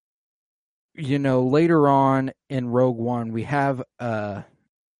 you know, later on in Rogue One, we have an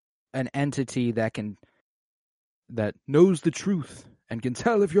entity that knows the truth and can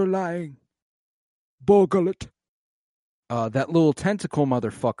tell if you're lying. Boggle-it. That little tentacle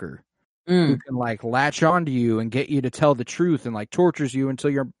motherfucker who can like latch onto you and get you to tell the truth and like tortures you until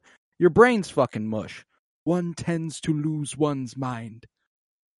your brain's fucking mush. One tends to lose one's mind.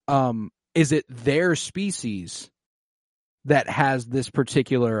 Is it their species that has this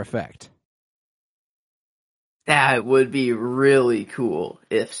particular effect? That would be really cool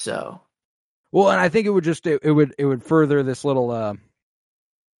if so. Well, and I think it would just it would further this little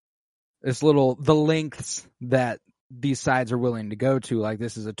the lengths that these sides are willing to go to. Like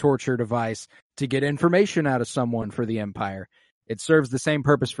this is a torture device to get information out of someone for the Empire. It serves the same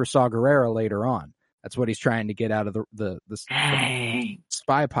purpose for Saw Gerrera later on. That's what he's trying to get out of the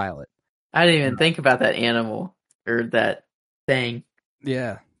spy pilot. I didn't even think about that animal or that thing.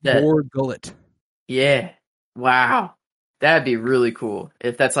 Yeah, Boggle-it. Yeah, wow, that'd be really cool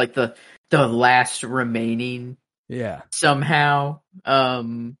if that's like the last remaining. Yeah, somehow.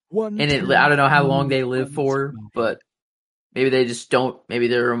 And I don't know how long they live for, but maybe they just don't. Maybe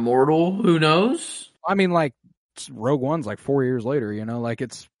they're immortal. Who knows? I mean, like Rogue One's like 4 years later. You know, like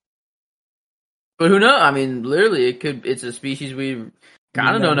it's. But who knows? I mean, literally, it's a species we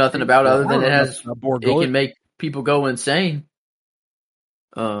kind of know nothing about, other than it can make people go insane.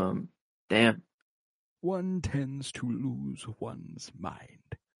 Damn. One tends to lose one's mind.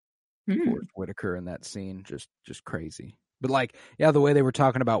 Forrest Whitaker in that scene, just crazy. But like, yeah, the way they were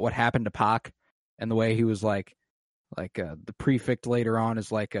talking about what happened to Pac, and the way he was like the prefect later on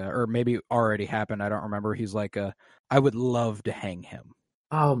is like, or maybe already happened. I don't remember. He's like, I would love to hang him.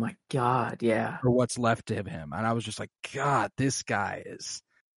 Oh my god, yeah. Or what's left of him. And I was just like, God, this guy is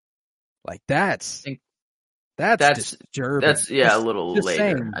like, that's disturbing. That's a little just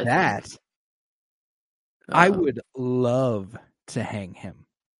later. Saying that, I would love to hang him.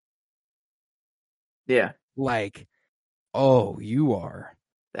 Yeah. Like, oh, you are.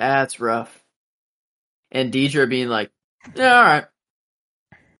 That's rough. And Deidre being like, yeah, all right.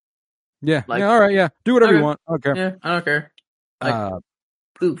 Yeah, like, yeah, all right, yeah. Do whatever you want. I don't care. Yeah, I don't care. Like,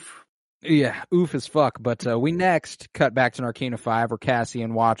 poof. Yeah, oof as fuck. But we next cut back to Narkina 5, where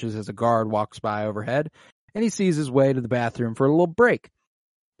Cassian watches as a guard walks by overhead, and he sees his way to the bathroom for a little break.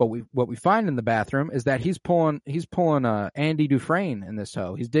 But what we find in the bathroom is that he's pulling Andy Dufresne in this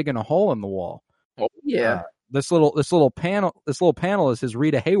hoe. He's digging a hole in the wall. Oh yeah. This little panel is his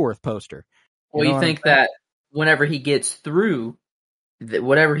Rita Hayworth poster. Well, you think that whenever he gets through,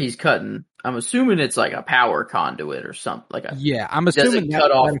 whatever he's cutting, I'm assuming it's like a power conduit or something. I'm assuming that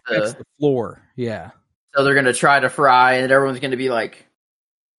cut off affects the floor. Yeah. So they're gonna try to fry, and everyone's gonna be like,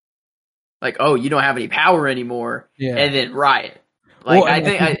 oh, you don't have any power anymore, and then riot. I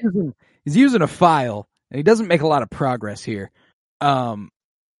think he's using a file, and he doesn't make a lot of progress here.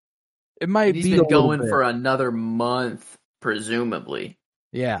 It might he's be been going for another month, presumably.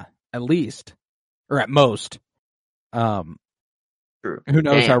 Yeah, at least, or at most. True. Who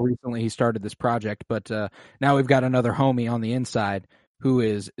knows how recently he started this project? But now we've got another homie on the inside who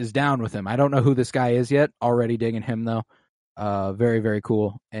is down with him. I don't know who this guy is yet. Already digging him though. Very, very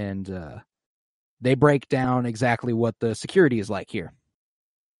cool. And they break down exactly what the security is like here.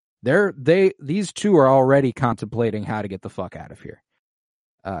 These two are already contemplating how to get the fuck out of here.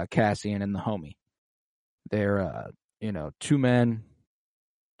 Cassian and the homie. They're two men,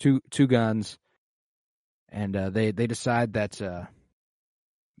 two guns, and they decide that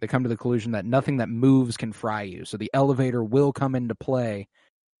they come to the conclusion that nothing that moves can fry you. So the elevator will come into play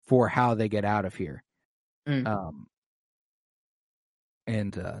for how they get out of here.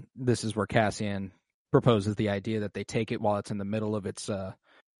 And this is where Cassian proposes the idea that they take it while it's in the middle of its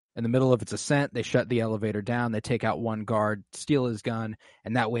ascent. They shut the elevator down. They take out one guard, steal his gun,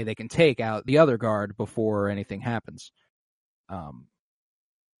 and that way they can take out the other guard before anything happens. And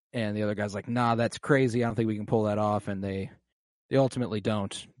the other guy's like, "Nah, that's crazy. I don't think we can pull that off." And they ultimately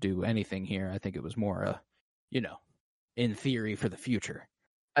don't do anything here. I think it was more in theory for the future.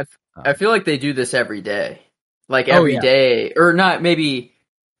 I feel like they do this every day. Like every day, or not maybe,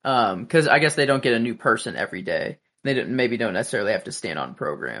 because I guess they don't get a new person every day. They don't necessarily have to stand on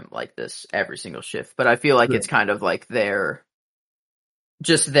program like this every single shift. But I feel like it's kind of like their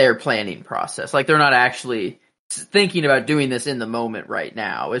planning process. Like they're not actually thinking about doing this in the moment right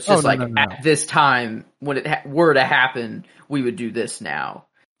now. It's just at this time when it were to happen, we would do this now,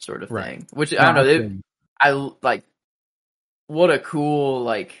 sort of thing. Which I don't know. I like what a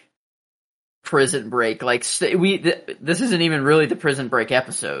cool Prison Break. This isn't even really the Prison Break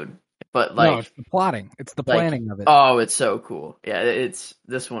episode, but it's the plotting. It's the planning of it. Oh, it's so cool. Yeah,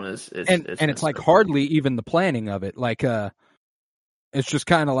 this one is. It's like hardly even the planning of it. It's just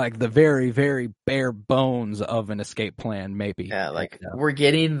kind of like the very, very bare bones of an escape plan, maybe. Yeah, we're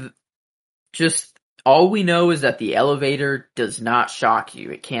getting just all we know is that the elevator does not shock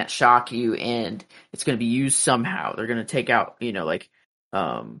you. It can't shock you, and it's going to be used somehow. They're going to take out,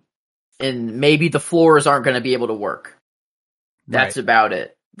 and maybe the floors aren't going to be able to work. That's about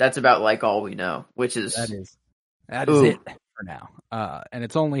it. That's about all we know, which is that is it for now. And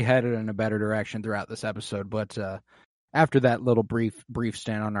it's only headed in a better direction throughout this episode. But after that little brief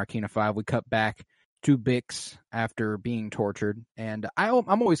stand on Narkina 5, we cut back to Bix after being tortured. And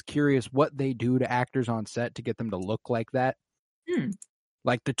I'm always curious what they do to actors on set to get them to look like that.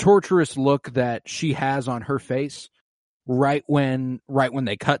 Like the torturous look that she has on her face right when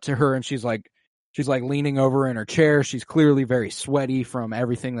they cut to her, and she's leaning over in her chair. She's clearly very sweaty from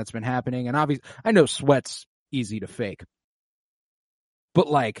everything that's been happening. And obviously, I know sweat's easy to fake, but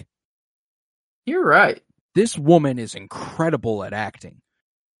you're right. This woman is incredible at acting.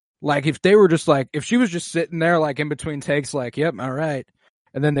 If they were just if she was just sitting there in between takes, yep, all right,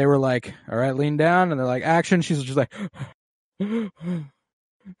 and then they were all right, lean down, and they're action. She's just you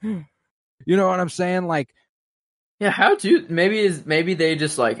know what I'm saying? Yeah, maybe they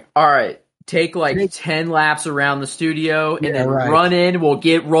just all right, take 10 laps around the studio and then run in. We'll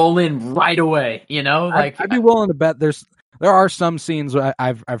get rolling right away. I'd be willing to bet there are some scenes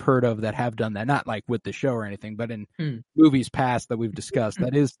I've heard of that have done that, not with the show or anything, but in movies past that we've discussed.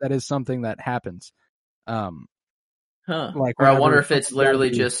 That is something that happens. Or I wonder if it's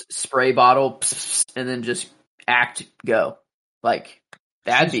literally just spray bottle and then just act go.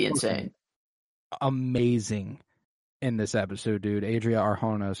 That'd be insane. Amazing in this episode, dude. Adria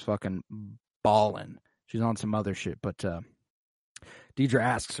Arjona is fucking ballin'. She's on some other shit. But Deidre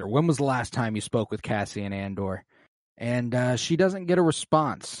asks her, when was the last time you spoke with Cassian Andor? And she doesn't get a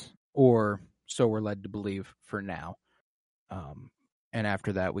response, or so we're led to believe for now. And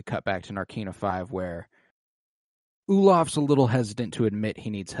after that, we cut back to Narkina 5, where Ulaf's a little hesitant to admit he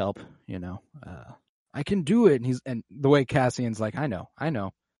needs help. I can do it. And the way Cassian's I know.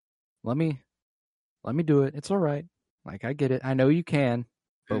 Let me do it. It's all right. I get it. I know you can.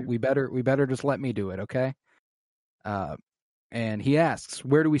 but we better just let me do it, okay? And he asks,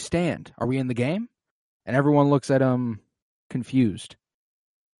 where do we stand? Are we in the game? And everyone looks at him confused.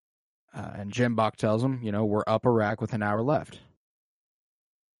 And Jimbok tells him, we're up Iraq with an hour left.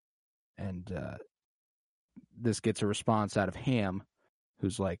 And this gets a response out of Ham,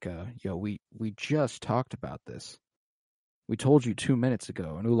 who's like, we just talked about this. We told you 2 minutes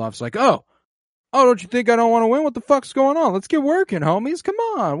ago. And Ulaf's like, oh, don't you think I don't want to win? What the fuck's going on? Let's get working, homies. Come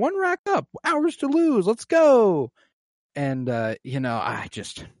on. 1 rack up. Hours to lose. Let's go. And, I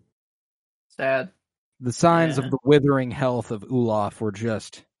just... Sad. The signs of the withering health of Ulaf were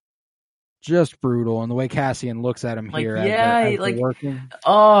just brutal. And the way Cassian looks at him here as they're working.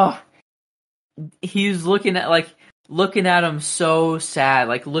 Oh, he's looking at him so sad,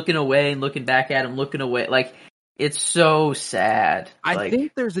 like looking away and looking back at him, looking away. Like, it's so sad. I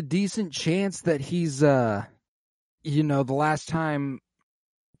think there's a decent chance that he's, the last time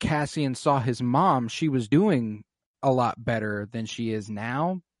Cassian saw his mom, she was doing a lot better than she is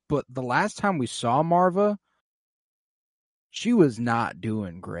now. But the last time we saw Marva, she was not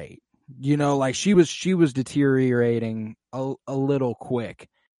doing great. She was deteriorating a little quick.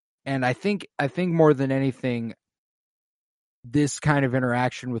 And I think more than anything, this kind of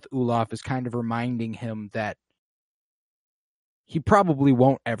interaction with Ulaf is kind of reminding him that he probably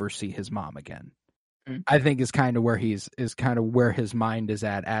won't ever see his mom again. Mm-hmm. I think is kind of where where his mind is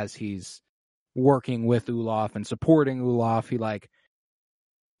at as he's working with Ulaf and supporting Ulaf.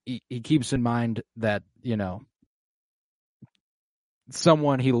 He keeps in mind that,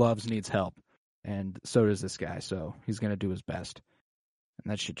 someone he loves needs help, and so does this guy. So he's going to do his best.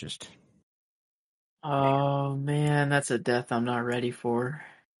 And that should just... Oh, man, that's a death I'm not ready for.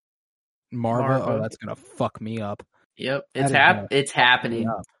 Marva? Oh, that's going to fuck me up. Yep, it's happening.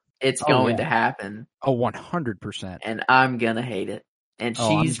 It's going to happen. Oh, 100%. And I'm going to hate it. And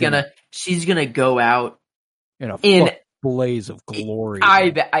she's gonna go out in a blaze of glory.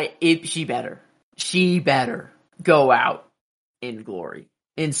 She better go out in glory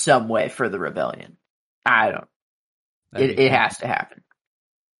in some way for the rebellion. It has to happen.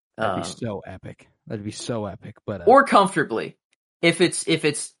 That'd be so epic. That'd be so epic. But or comfortably, if it's for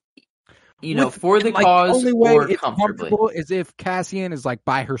the cause. The only way or it's comfortably comfortable is if Cassian is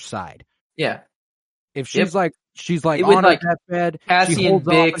by her side. Yeah. If she's she's on her deathbed, Cassian,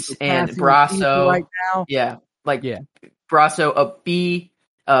 Bix, and Brasso right now. Yeah, Brasso,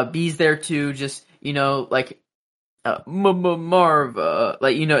 B's there too. Just Marva,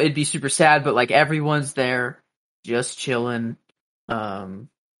 it'd be super sad, but everyone's there, just chilling. I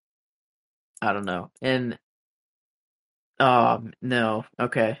don't know, and no,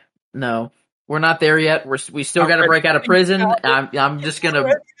 okay, no, we're not there yet. We still got to break out of prison. I'm just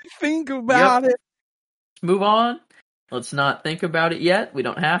gonna think about it. Move on. Let's not think about it yet. We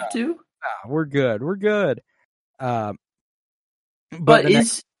don't have to. We're good. But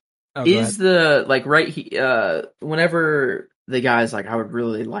is whenever the guy's I would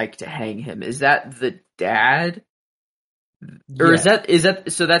really like to hang him, is that the dad? Or is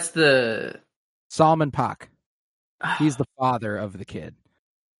that so that's the Salman Pak. He's the father of the kid.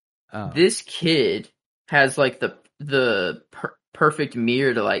 This kid has the perfect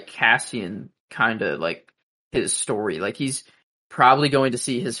mirror to Cassian, kind of his story. He's probably going to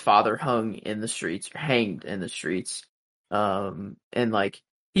see his father hanged in the streets. And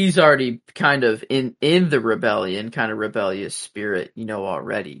he's already kind of in the rebellion, kind of rebellious spirit,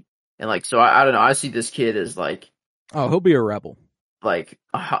 already. And so I don't know. I see this kid as he'll be a rebel. I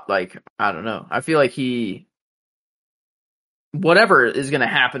don't know. I feel whatever is going to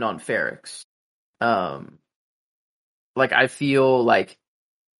happen on Ferrix, I feel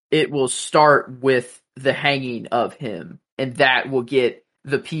it will start with the hanging of him, and that will get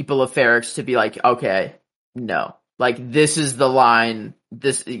the people of Ferrix to be okay, no, this is the line.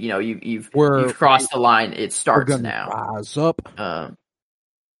 This, you've crossed the line. It starts now. Rise up.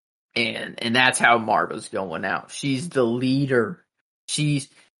 And that's how Marva's going out. She's the leader. She's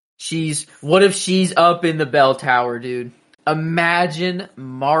what if she's up in the bell tower, dude? Imagine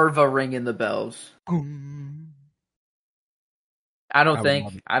Marva ringing the bells. I don't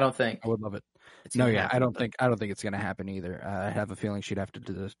think. I would love it. I don't think it's going to happen either. I have a feeling she'd have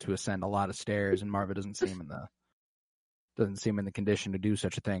to ascend a lot of stairs, and Marva doesn't seem in the condition to do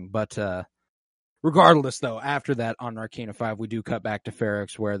such a thing. But regardless, though, after that on Arcana 5, we do cut back to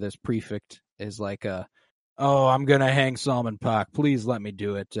Ferrix, where this prefect is I'm going to hang Salman Pak. Please let me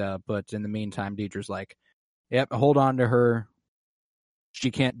do it. But in the meantime, Deidre's yep, hold on to her.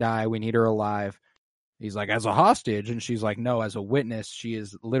 She can't die. We need her alive. He's as a hostage. And she's no, as a witness. She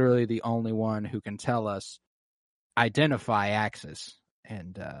is literally the only one who can tell us, identify Axis.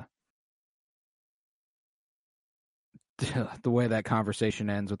 And the way that conversation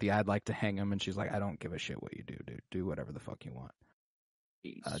ends with the "I'd like to hang him," and she's like, "I don't give a shit what you do, dude. Do whatever the fuck you want."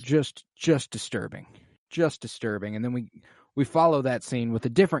 Just disturbing, just disturbing. And then we follow that scene with a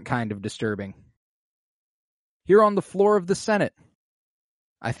different kind of disturbing. Here on the floor of the Senate,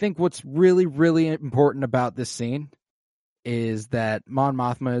 I think what's really, really important about this scene is that Mon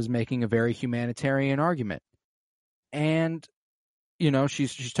Mothma is making a very humanitarian argument. And, you know,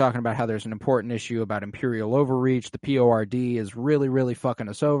 she's talking about how there's an important issue about imperial overreach. The PORD is really, really fucking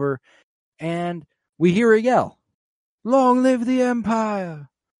us over. And we hear a yell, "Long live the Empire!"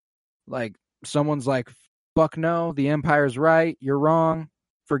 Like, someone's like, "Fuck no, the Empire's right, you're wrong,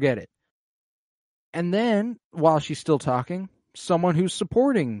 forget it." And then, while she's still talking, someone who's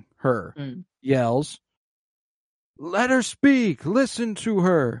supporting her yells, "Let her speak, listen to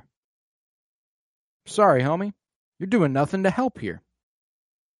her." Sorry, homie, you're doing nothing to help here.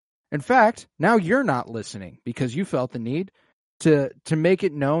 In fact, now you're not listening because you felt the need to make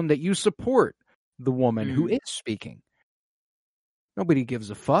it known that you support the woman who is speaking. Nobody gives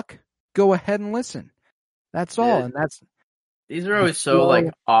a fuck. Go ahead and listen. That's all. And these are always so like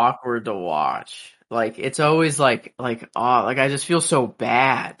awkward to watch. Like it's always like I just feel so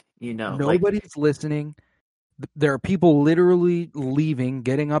bad, you know. Nobody's listening. There are people literally leaving,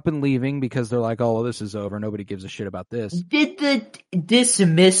 getting up and leaving because they're like, "Oh, well, this is over. Nobody gives a shit about this." Did the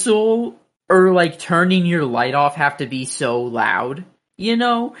dismissal or like turning your light off have to be so loud? You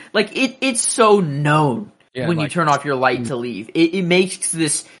know, like it's so known when you turn off your light to leave. It makes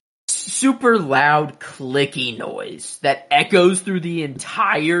this super loud clicky noise that echoes through the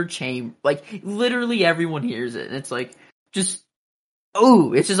entire chamber. Like literally everyone hears it, and it's like just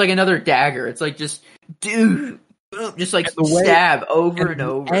it's just like another dagger. It's like just dude, just like stab over and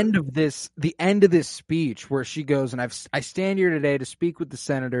over. The end of this speech where she goes, "And I stand here today to speak with the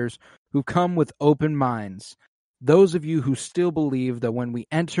senators who come with open minds. Those of you who still believe that when we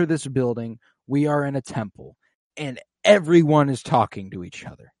enter this building, we are in a temple, and everyone is talking to each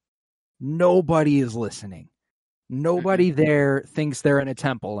other. Nobody is listening. Nobody there thinks they're in a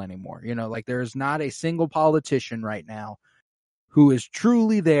temple anymore. You know, like there is not a single politician right now who is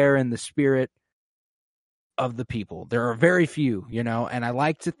truly there in the spirit of the people. There are very few, you know, and I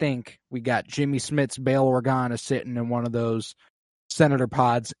like to think we got Jimmy Smith's Bail Organa sitting in one of those senator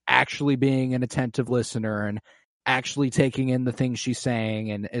pods, actually being an attentive listener and actually taking in the things she's saying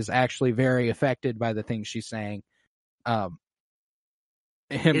and is actually very affected by the things she's saying.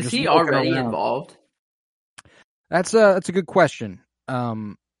 Is he already involved? That's a good question.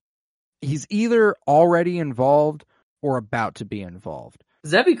 He's either already involved or about to be involved.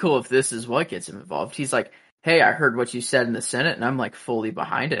 That'd be cool if this is what gets him involved. He's like, "Hey, I heard what you said in the Senate, and I'm like fully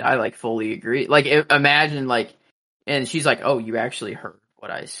behind it. I like fully agree." Like, imagine like, and she's like, "Oh, you actually heard what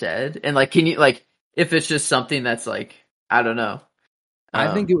I said?" And like, can you like, if it's just something that's like, I don't know.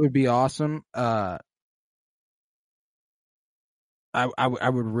 I think it would be awesome. I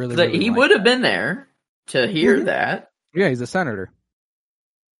would really he would have been there to hear that. Yeah, he's a senator.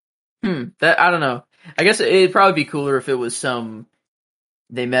 That I don't know. I guess it'd probably be cooler if it was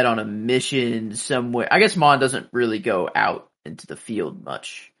they met on a mission somewhere. I guess Mon doesn't really go out into the field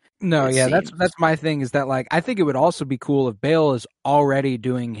much. No, yeah, seems. that's my thing is that like I think it would also be cool if Bail is already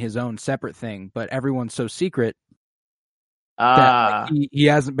doing his own separate thing, but everyone's so secret that like, he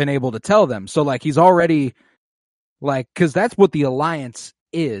hasn't been able to tell them. So like he's already like, because that's what the alliance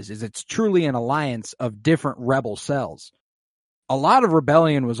is it's truly an alliance of different rebel cells. A lot of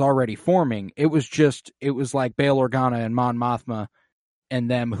rebellion was already forming. It was like Bail Organa and Mon Mothma and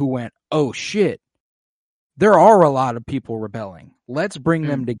them who went, "Oh shit, there are a lot of people rebelling. Let's bring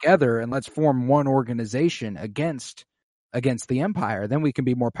them together and let's form one organization against the Empire. Then we can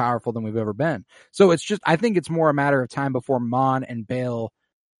be more powerful than we've ever been." So I think it's more a matter of time before Mon and Bail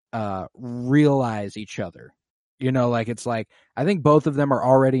realize each other. You know, like it's like I think both of them are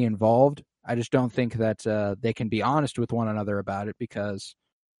already involved. I just don't think that they can be honest with one another about it because,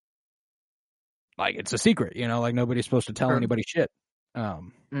 like, it's a secret. You know, like nobody's supposed to tell anybody shit. At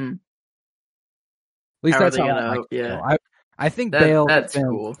least that's how I like it. I think Bail. That's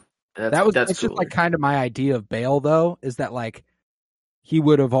cool. That's just like kind of my idea of Bail, though, is that like he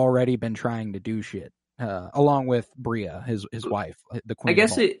would have already been trying to do shit along with Bria, his wife, the queen. I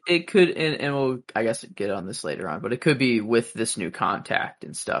guess it could, and we'll I guess get on this later on, but it could be with this new contact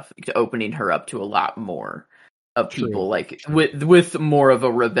and stuff, opening her up to a lot more of people, like with more of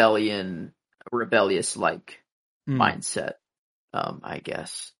a rebellious like mindset. I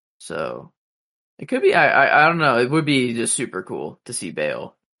guess so. It could be. I don't know. It would be just super cool to see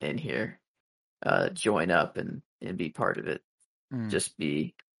Bail in here, join up and be part of it. just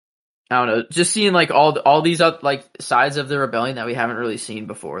be, I don't know, just seeing like all these like sides of the rebellion that we haven't really seen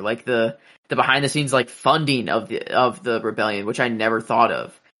before, like the behind the scenes like funding of the rebellion, which I never thought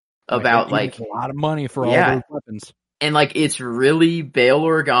of about He gets like a lot of money for all yeah, those weapons. and like it's really Bail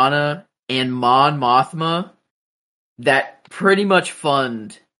Organa and Mon Mothma that pretty much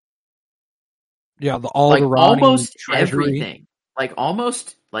fund Yeah, the like Alderani almost treasury. everything, like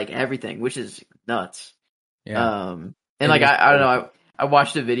almost like everything, which is nuts. Yeah, And it like is I don't crazy. know, I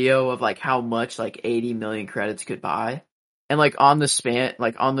watched a video of like how much like 80 million credits could buy, and like on the span,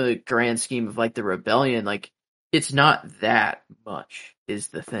 like on the grand scheme of like the rebellion, like it's not that much is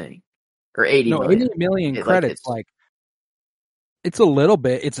the thing, or 80 No, 80 million. million Like credits, like it's a little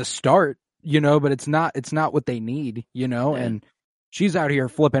bit. It's a start, but it's not what they need, yeah, and she's out here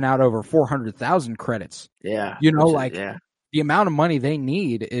flipping out over 400,000 credits. yeah, which is Like the amount of money they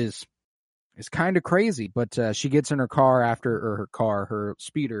need is kind of crazy, but she gets in her car her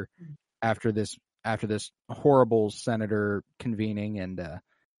speeder after this horrible senator convening, and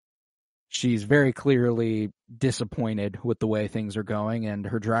she's very clearly disappointed with the way things are going, and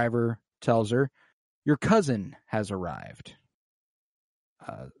her driver tells her, "Your cousin has arrived."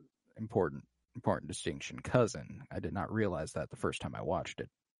 Important distinction. Cousin. I did not realize that the first time I watched it.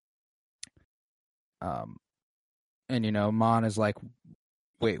 And Mon is like,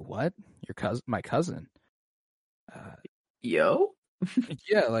 "Wait, what? Your cousin? My cousin?" yo,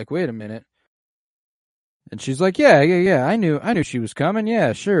 Yeah, like, wait a minute. And she's like, "Yeah. I knew she was coming.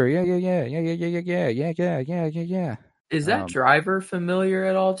 Yeah, sure. Yeah. is that driver familiar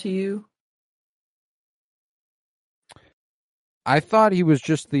at all to you? I thought he was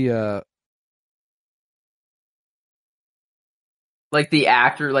just the Like the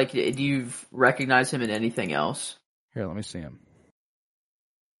actor, like do you recognize him in anything else? Here, let me see him.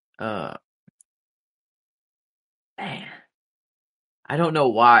 Man, I don't know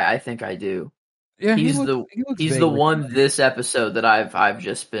why. I think I do. Yeah, He's he looks the vaguely one familiar. this episode that I've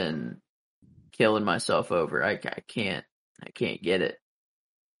just been killing myself over. I can't get it.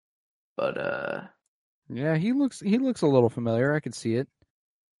 But Yeah, he looks a little familiar. I could see it.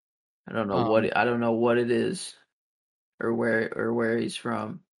 I don't know what it is or where he's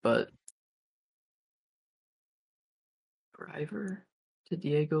from, but driver to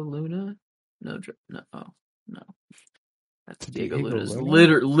Diego Luna? No, no. That's Diego Luna's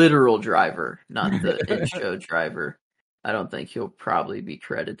literal driver, not the in-show driver. I don't think he'll probably be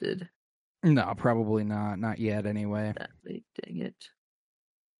credited. No, probably not. Not yet, anyway. Dang it.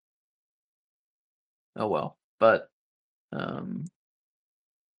 Oh well, but I don't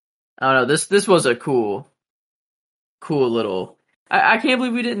know. This was a cool little. I can't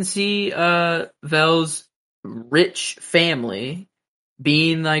believe we didn't see Vel's rich family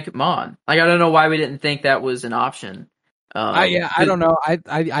being like Mon. Like I don't know why we didn't think that was an option. I don't know.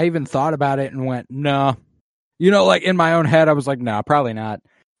 I even thought about it and went, no. Like in my own head, I was like, no, probably not.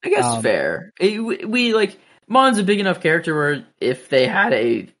 I guess fair. We like Mon's a big enough character where if they had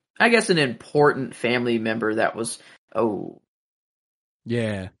an important family member that was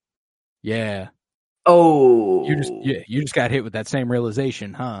yeah. Oh, you just got hit with that same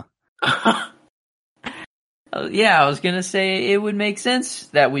realization, huh? Yeah, I was gonna say it would make sense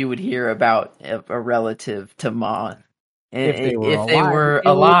that we would hear about a relative to Mon If they were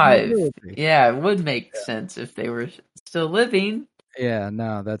alive. Yeah, it would make sense if they were still living. Yeah,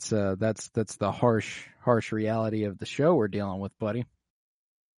 no, that's the harsh reality of the show we're dealing with, buddy.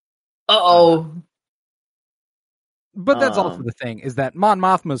 Uh-oh. But that's also the thing, is that Mon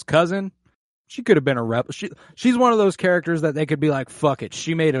Mothma's cousin, she could have been a rebel. She's one of those characters that they could be like, fuck it,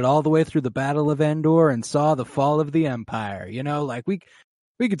 she made it all the way through the Battle of Endor and saw the fall of the Empire. Like we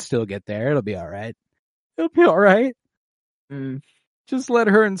could still get there. It'll be all right. Just let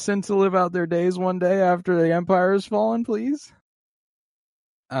her and Cinta live out their days one day after the Empire has fallen, please.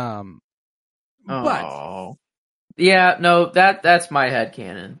 But yeah, no, that's my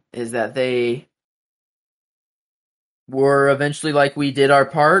headcanon, is that they were eventually like, we did our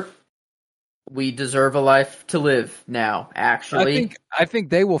part. We deserve a life to live now, actually. I think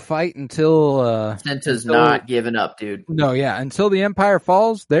they will fight until Cinta's not giving up, dude. No, yeah, until the Empire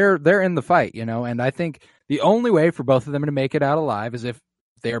falls, they're in the fight, and I think the only way for both of them to make it out alive is if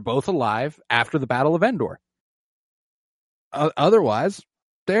they are both alive after the Battle of Endor. Otherwise,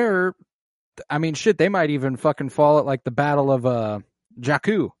 they might even fucking fall at like the Battle of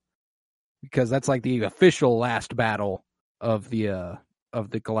Jakku, because that's like the official last battle of the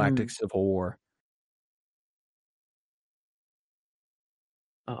Galactic Civil War.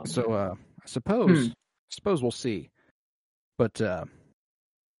 So I suppose we'll see. But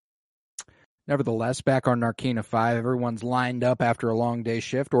Nevertheless, back on Narkina 5, everyone's lined up after a long day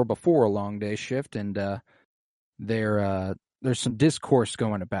shift or before a long day shift, and there's some discourse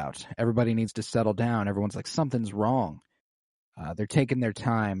going about. Everybody needs to settle down. Everyone's like, something's wrong. They're taking their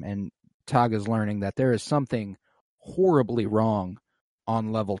time, and Taga's learning that there is something horribly wrong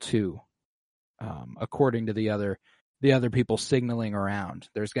on level 2. According to the other people signaling around,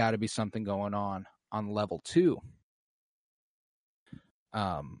 there's got to be something going on level 2.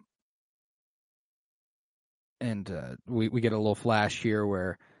 And we get a little flash here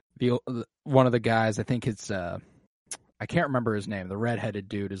where one of the guys, I think it's I can't remember his name, the redheaded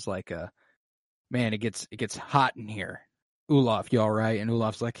dude is like, man, it gets hot in here. Olaf, you all right? And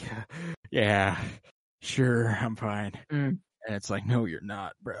Olaf's like, yeah, sure, I'm fine. And it's like, no, you're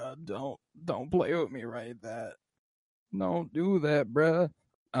not, bro. Don't play with me like that. Don't do that, bro.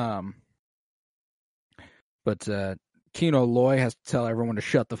 But Kino Loy has to tell everyone to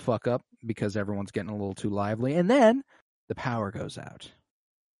shut the fuck up because everyone's getting a little too lively. And then the power goes out.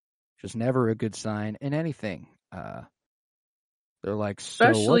 Which is never a good sign in anything. They're like,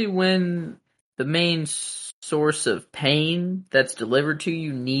 especially when the main source of pain that's delivered to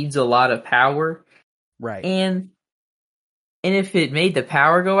you needs a lot of power. Right. And if it made the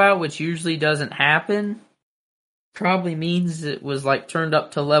power go out, which usually doesn't happen, probably means it was like turned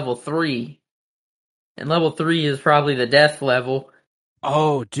up to level 3. And level 3 is probably the death level.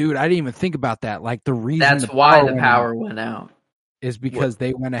 Oh, dude, I didn't even think about that. Like the reason that's why the power went out is because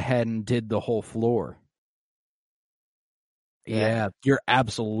they went ahead and did the whole floor. Yeah, you're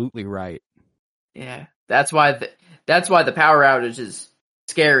absolutely right. Yeah, that's why the power outage is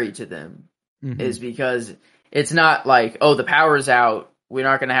scary to them. Is because it's not like, oh, the power's out, we're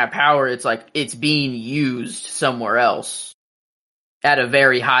not going to have power. It's like it's being used somewhere else at a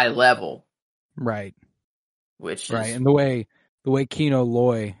very high level. Right. Which right, is... and the way Kino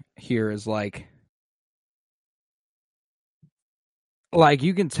Loy here is like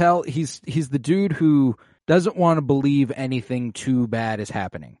you can tell he's the dude who doesn't want to believe anything too bad is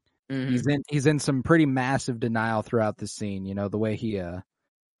happening. He's in some pretty massive denial throughout the scene. You know, the way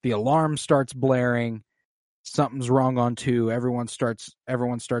the alarm starts blaring, something's wrong on 2. Everyone starts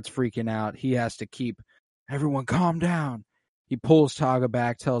freaking out. He has to keep everyone calm down. He pulls Taga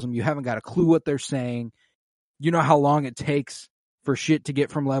back, tells him, you haven't got a clue what they're saying. You know how long it takes for shit to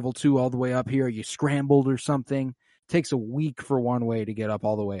get from level 2 all the way up here? You scrambled or something. It takes a week for one way to get up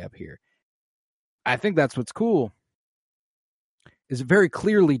all the way up here. I think that's what's cool. Is it very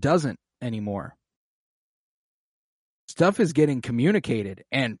clearly doesn't anymore. Stuff is getting communicated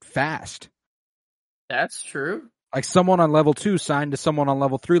and fast. That's true. Like someone on level 2 signed to someone on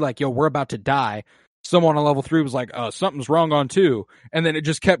level 3 like, yo, we're about to die. Someone on level 3 was like, something's wrong on 2. And then it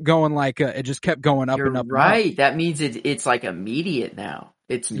just kept going up and up You're and up. right. And up. That means it's like immediate now.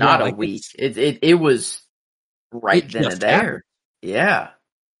 It's not a week. It was right then and there. Happened. Yeah.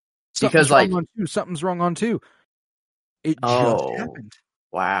 Because something's wrong on 2. It just happened.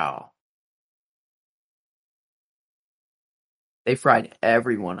 Wow. They fried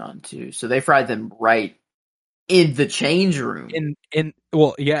everyone on 2. So they fried them right in the change room. In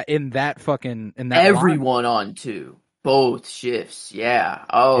that everyone on 2. Both shifts. Yeah.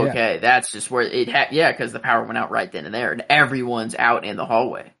 Oh, okay. That's just where it because the power went out right then and there, and everyone's out in the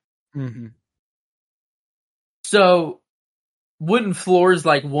hallway. Mm-hmm. So wouldn't floors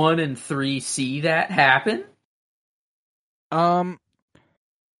like 1 and 3 see that happen?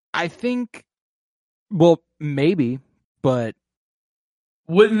 I think, well, maybe, but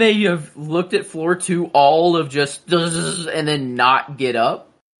wouldn't they have looked at floor 2 all of just and then not get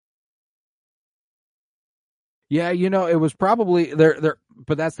up? Yeah, you know, it was probably there,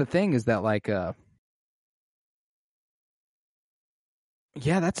 but that's the thing is that like, yeah,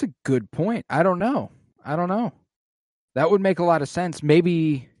 that's a good point. I don't know. That would make a lot of sense.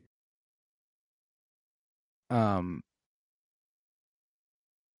 Maybe,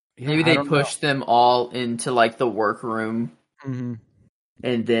 maybe they pushed them all into like the workroom,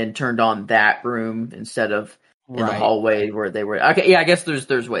 and then turned on that room instead of in the hallway where they were. Okay, yeah, I guess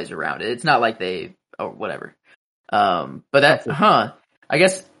there's ways around it. It's not like they whatever. But that, I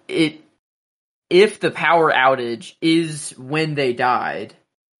guess if the power outage is when they died,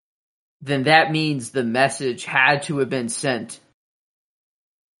 then that means the message had to have been sent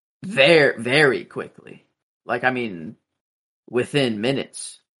very, very quickly. Like, I mean, within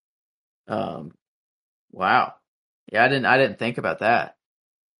minutes. Wow. Yeah, I didn't think about that.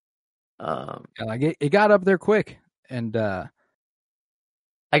 Like it got up there quick, and I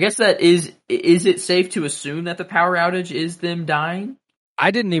guess that is it safe to assume that the power outage is them dying?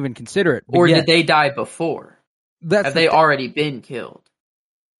 I didn't even consider it. Or did they die before? Have they already been killed?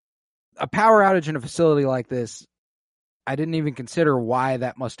 a power outage in a facility like this, I didn't even consider why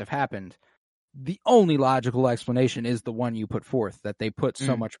that must have happened. The only logical explanation is the one you put forth, that they put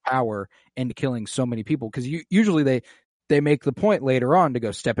so much power into killing so many people. Because usually they make the point later on to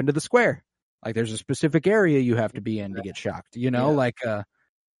go step into the square. Like there's a specific area you have to be in to get shocked,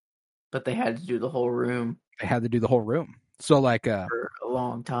 But they had to do the whole room. They had to do the whole room. So for a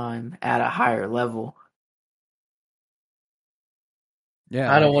long time at a higher level.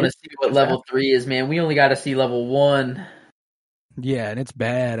 Yeah. I don't want to see what level 3 is, man. We only got to see level 1. Yeah, and it's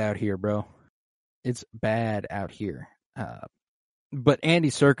bad out here, bro. It's bad out here. But Andy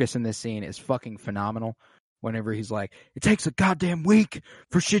Serkis in this scene is fucking phenomenal. Whenever he's like, it takes a goddamn week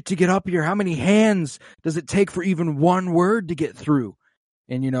for shit to get up here. How many hands does it take for even one word to get through?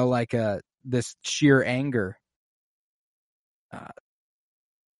 And, this sheer anger.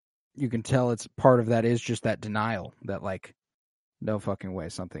 You can tell it's part of that is just that denial that, like, no fucking way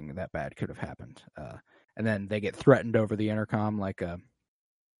something that bad could have happened. And then they get threatened over the intercom, like,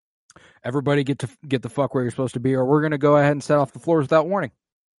 everybody get the fuck where you're supposed to be, or we're going to go ahead and set off the floors without warning.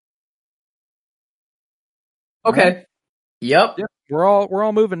 Okay. Right? Yep. We're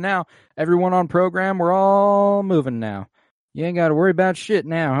all moving now. Everyone on program, we're all moving now. You ain't got to worry about shit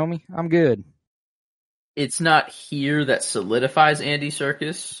now, homie. I'm good. It's not here that solidifies Andy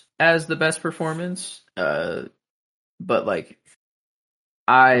Serkis as the best performance. But like,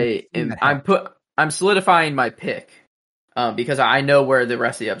 I'm solidifying my pick. Because I know where the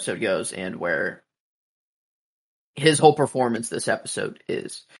rest of the episode goes and where his whole performance this episode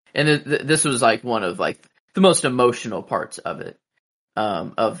is. And this was like one of like the most emotional parts of it.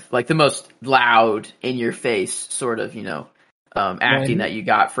 Of like the most loud in your face sort of, acting that you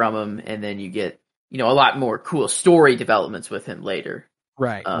got from him. And then you get, a lot more cool story developments with him later.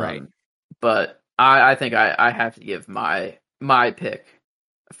 Right. Right. But I think I have to give my pick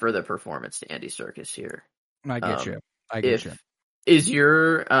for the performance to Andy Serkis here. I get you. I get you. Is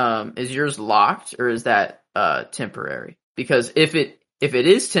yours locked, or is that temporary? Because if it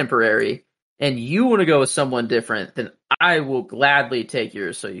is temporary and you want to go with someone different, then I will gladly take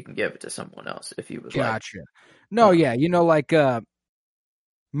yours so you can give it to someone else if you would like. Gotcha. No, yeah,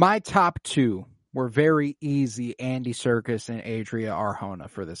 my top two were very easy: Andy Serkis and Adria Arjona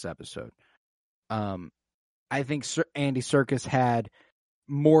for this episode. I think Andy Serkis had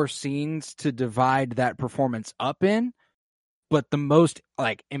more scenes to divide that performance up in, but the most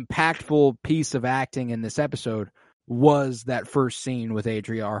like impactful piece of acting in this episode was that first scene with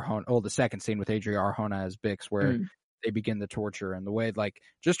Adria Arjona, the second scene with Adria Arjona as Bix, where they begin the torture, and the way, like,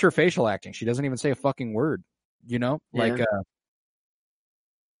 just her facial acting, she doesn't even say a fucking word, her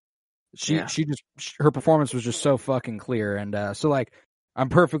performance was just so fucking clear. And so like, I'm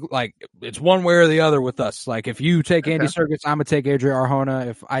perfect. Like, it's one way or the other with us. Like, if you take Andy Serkis, I'm gonna take Adria Arjona.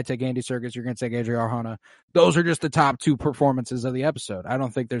 If I take Andy Serkis, you're gonna take Adria Arjona. Those are just the top two performances of the episode. I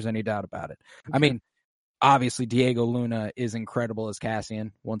don't think there's any doubt about it. I mean, obviously Diego Luna is incredible as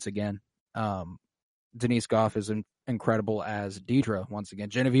Cassian once again. Denise Gough is incredible as Deidre once again.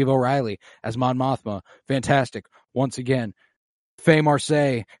 Genevieve O'Reilly as Mon Mothma, fantastic once again. Faye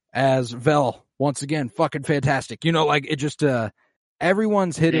Marseille as Vel, once again, fucking fantastic. It just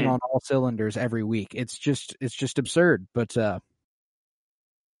everyone's hitting on all cylinders every week. It's just absurd. But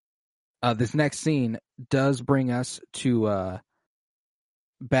this next scene does bring us to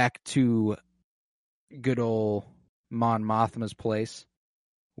back to good old Mon Mothma's place,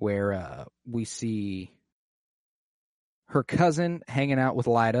 where we see her cousin hanging out with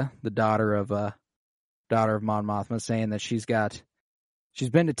Lyda, the daughter of Mon Mothma, saying that she's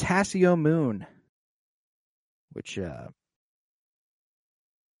been to Tassio Moon, which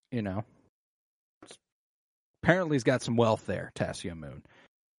apparently he's got some wealth there. Tassio Moon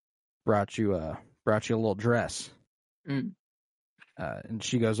brought you a little dress. And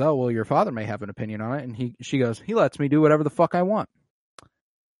she goes, oh, well, your father may have an opinion on it. And she goes, he lets me do whatever the fuck I want.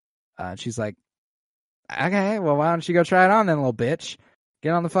 And she's like, okay, well, why don't you go try it on then, little bitch?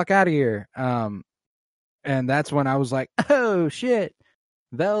 Get on the fuck out of here. And that's when I was like, oh shit,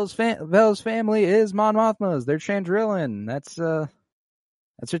 Vel's family is Mon Mothma's. They're Chandrillan. That's her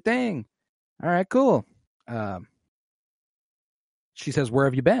thing. All right, cool. She says, where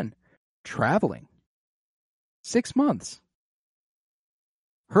have you been? Traveling. 6 months.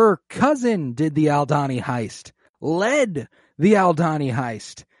 Her cousin did the Aldhani heist. Led the Aldhani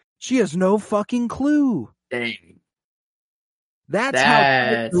heist. She has no fucking clue. Dang. That's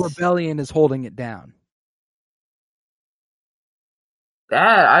how the rebellion is holding it down.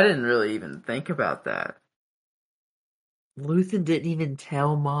 I didn't really even think about that. Luthen didn't even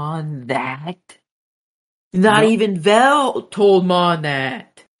tell Mon that. Not even Vel told Mon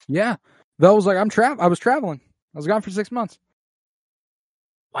that. Yeah. Vel was like, I was traveling. I was gone for 6 months.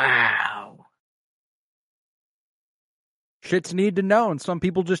 Wow. Shit's need to know, and some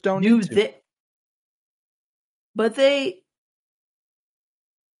people just don't need to. But they...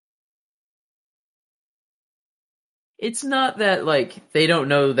 It's not that, like, they don't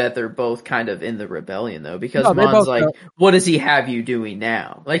know that they're both kind of in the rebellion, though, because No, they Mon's both like, know. what does he have you doing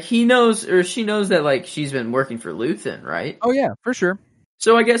now? Like, he knows, or she knows that, like, she's been working for Luthen, right? Oh, yeah, for sure.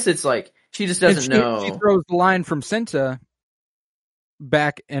 So I guess it's like, she just doesn't know. She throws the line from Cinta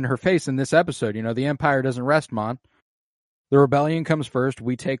back in her face in this episode. You know, the Empire doesn't rest, Mon. The rebellion comes first.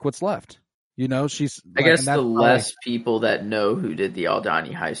 We take what's left. You know, she's... I guess the less people that know who did the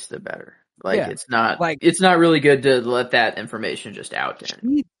Aldhani heist, the better. Like, Yeah, it's not like- it's not really good to let that information just out there.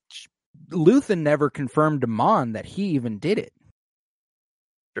 Luthen never confirmed to Mon that he even did it.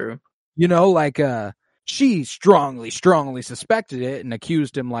 True. You know, like, she strongly suspected it and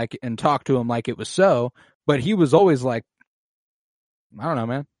accused him and talked to him like it was so, but he was always like, I don't know,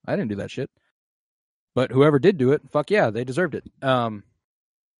 man. I didn't do that shit. But whoever did do it, fuck yeah, they deserved it.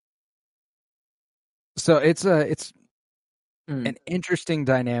 So it's an interesting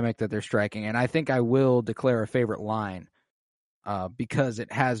dynamic that they're striking, and I think I will declare a favorite line because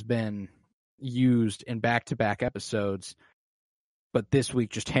it has been used in back-to-back episodes, but this week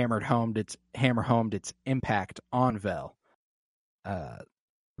just hammer homed its impact on Vel.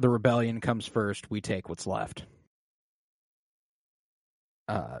 The rebellion comes first. We take what's left.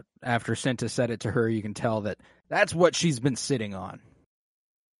 After Cinta said it to her, you can tell that that's what she's been sitting on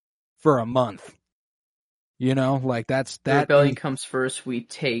for a month. You know, like that. The rebellion comes first. We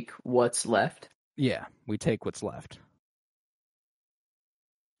take what's left. Yeah, we take what's left.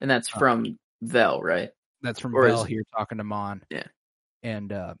 And that's from Vel, right? That's from Vel here talking to Mon. Yeah.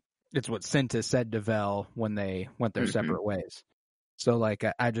 And it's what Cinta said to Vel when they went their separate ways. So, like,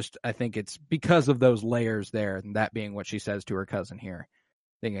 I think it's because of those layers there, and that being what she says to her cousin here.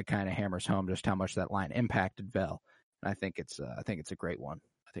 I think it kind of hammers home just how much that line impacted Vel. And I think it's a great one.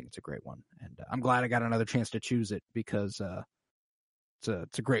 And I'm glad I got another chance to choose it because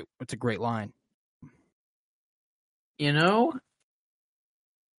it's a great line. You know,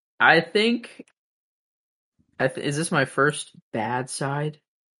 I think is this my first bad side?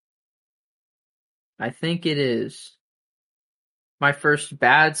 I think it is my first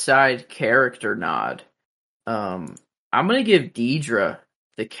bad side character nod. I'm gonna give Deidre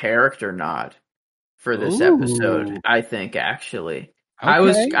the character nod for this episode. I think actually.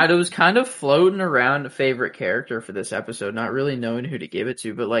 Okay. I was kind of floating around a favorite character for this episode, not really knowing who to give it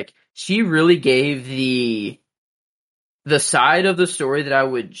to, but like she really gave the side of the story that I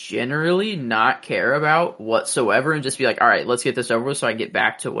would generally not care about whatsoever and just be like, all right, let's get this over with so I get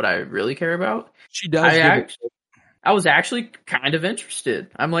back to what I really care about. She does. I was actually kind of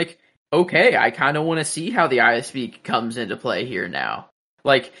interested. I'm like, okay, I kind of want to see how the ISB comes into play here now.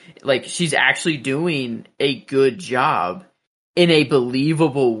 Like she's actually doing a good job in a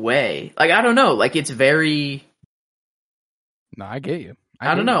believable way. Like, I don't know. Like, it's very... No, I get you.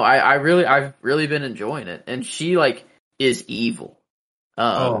 I don't know. I've really been enjoying it. And she, like, is evil.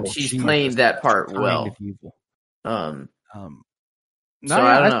 She's playing that part well. Kind of evil. So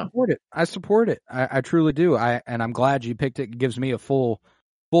I don't know. I support it. I truly do. And I'm glad you picked it. It gives me a full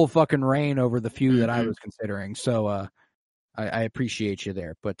fucking reign over the few that I was considering. So I appreciate you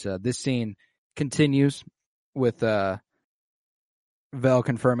there. But this scene continues with Vel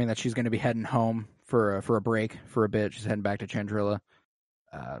confirming that she's going to be heading home for a break for a bit. She's heading back to Chandrila.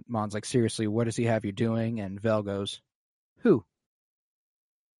 Mon's like, seriously, what does he have you doing? And Vel goes, who?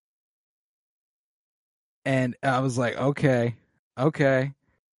 And I was like, okay.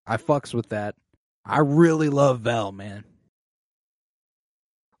 I fucks with that. I really love Vel, man.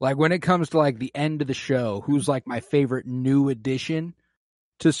 Like, when it comes to, like, the end of the show, who's, like, my favorite new addition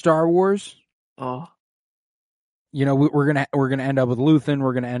to Star Wars? Oh. You know, we're gonna end up with Luthen,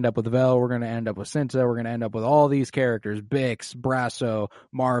 we're gonna end up with Vel, we're gonna end up with Cinta, we're gonna end up with all these characters, Bix, Brasso,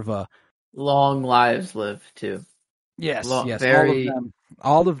 Marva. Long lives live too. Yes,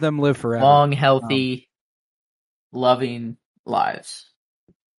 all of them live forever. Long, healthy, loving lives.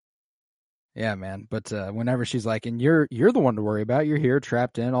 Yeah, man. But whenever she's like, and you're the one to worry about, you're here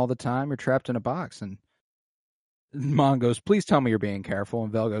trapped in all the time, you're trapped in a box, and Mon goes, please tell me you're being careful,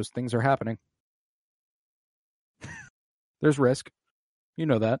 and Vel goes, things are happening. There's risk. You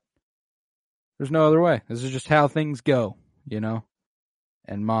know that. There's no other way. This is just how things go, you know?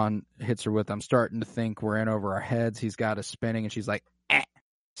 And Mon hits her with, I'm starting to think we're in over our heads. He's got us spinning. And she's like,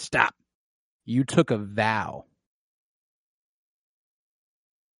 stop. You took a vow.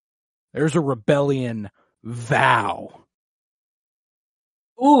 There's a rebellion vow.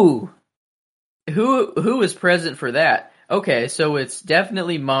 Ooh. who was present for that? Okay, so it's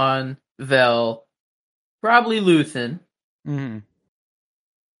definitely Mon, Vel, probably Luthen. Mm-hmm.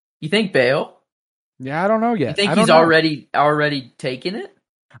 You think Bale? Yeah, I don't know yet. You think he's already taken it?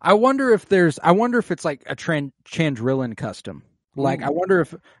 I wonder if it's like a Chandrillan custom. Like, I wonder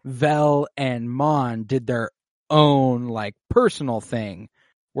if Vel and Mon did their own, like, personal thing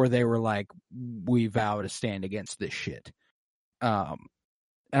where they were like, we vow to stand against this shit.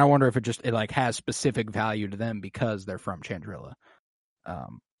 And I wonder if it like has specific value to them because they're from Chandrilla.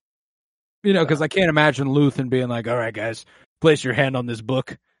 Because I can't imagine Luthen being like, all right, guys, place your hand on this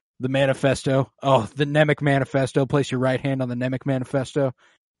book, the Manifesto. Oh, the Nemec Manifesto. Place your right hand on the Nemec Manifesto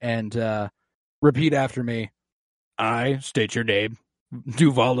and repeat after me. I state your name.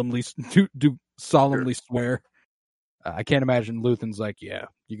 Do solemnly swear. I can't imagine Luthen's like, yeah,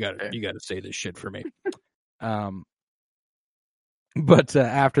 you got to say this shit for me. But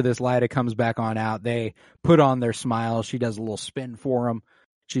after this, Lyda comes back on out. They put on their smiles. She does a little spin for him.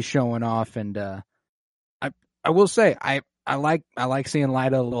 She's showing off, and I will say I like seeing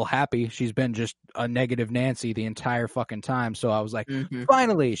Lyda a little happy. She's been just a negative Nancy the entire fucking time. So I was like,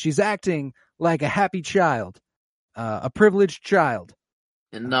 finally, she's acting like a happy child, a privileged child,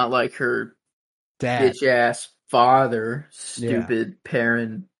 and not like her dad, bitch ass father, stupid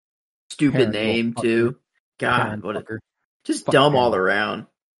parent, stupid name too. God, what a just dumb all around.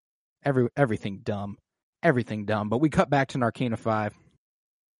 Everything dumb. But we cut back to Narkina 5,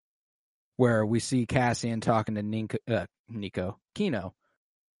 where we see Cassian talking to Kino,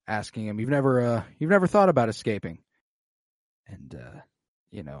 asking him, "You've never thought about escaping?" And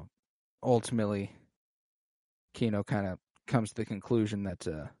ultimately, Kino kind of comes to the conclusion that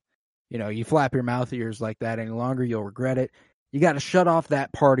you flap your mouth ears like that any longer, you'll regret it. You got to shut off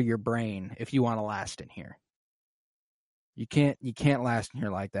that part of your brain if you want to last in here. You can't last in here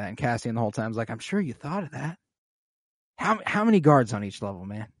like that. And Cassian the whole time is like, I'm sure you thought of that. How many guards on each level,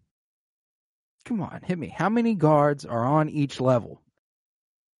 man? Come on, hit me. How many guards are on each level?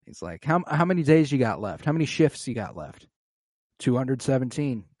 He's like, how many days you got left? How many shifts you got left?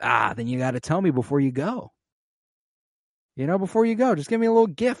 217. Then you got to tell me before you go. Before you go, just give me a little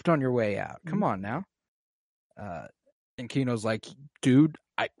gift on your way out. Come on now. And Kino's like, dude,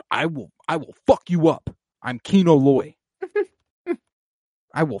 I will fuck you up. I'm Kino Loy.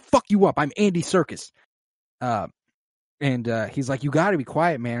 I will fuck you up. I'm Andy Serkis. And he's like, you got to be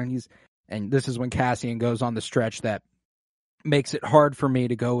quiet, man. And this is when Cassian goes on the stretch that makes it hard for me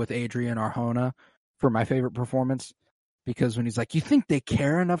to go with Adrian Arjona for my favorite performance. Because when he's like, you think they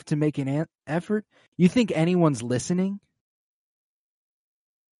care enough to make an effort? You think anyone's listening?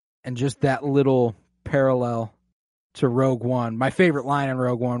 And just that little parallel to Rogue One. My favorite line in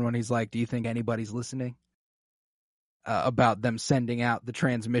Rogue One when he's like, do you think anybody's listening? About them sending out the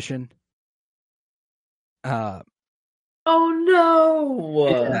transmission. Oh no!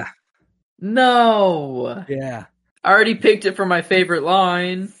 Yeah. No! Yeah. I already picked it for my favorite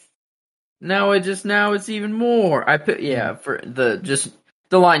line. Now it's even more. For the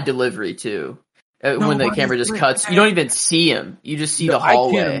line delivery too. When the camera just cuts, you don't even see him. You just see the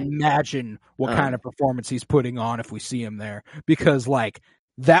hallway. I can't imagine what kind of performance he's putting on if we see him there, because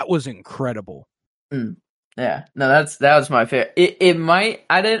that was incredible. Yeah, no, that was my favorite. It might.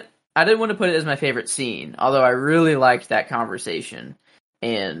 I didn't want to put it as my favorite scene, although I really liked that conversation,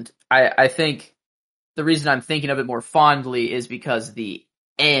 and I think the reason I'm thinking of it more fondly is because the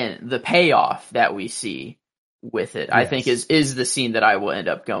payoff that we see with it, yes, I think is the scene that I will end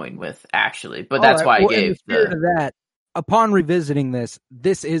up going with, actually. But that's why I gave that. Upon revisiting this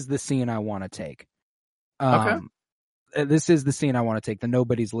is the scene I want to take. Okay. This is the scene I want to take, the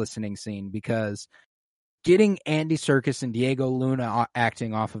nobody's listening scene, because getting Andy Serkis and Diego Luna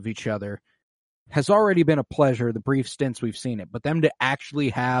acting off of each other has already been a pleasure, the brief stints we've seen it. But them to actually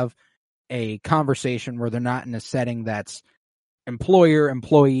have a conversation where they're not in a setting that's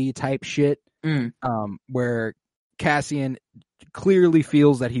employer-employee type shit, where Cassian clearly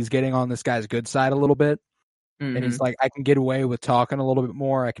feels that he's getting on this guy's good side a little bit. Mm-hmm. And he's like, I can get away with talking a little bit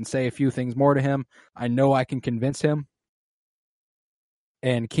more. I can say a few things more to him. I know I can convince him.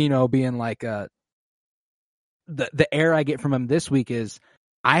 And Kino being like, the air I get from him this week is,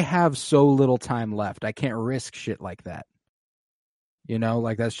 I have so little time left. I can't risk shit like that.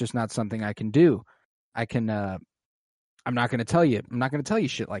 That's just not something I can do. I can, I'm not going to tell you. I'm not going to tell you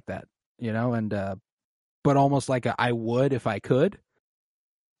shit like that, and, but almost like I would if I could.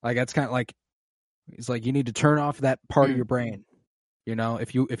 Like, that's kind of like, he's like, you need to turn off that part of your brain,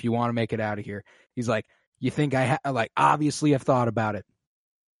 if you want to make it out of here. He's like, you think obviously I've thought about it,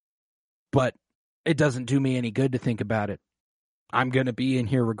 but it doesn't do me any good to think about it. I'm going to be in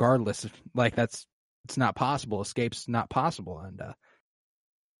here regardless. Like, it's not possible. Escape's not possible.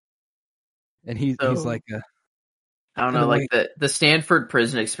 And he's like, I don't know, like the Stanford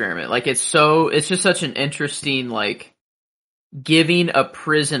prison experiment. Like, it's just such an interesting, like, giving a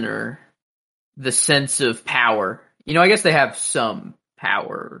prisoner the sense of power. You know, I guess they have some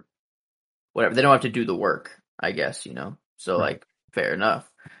power, whatever. They don't have to do the work, I guess, you know? So, right. like, fair enough.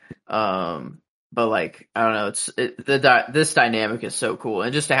 But, like, I don't know, this dynamic is so cool.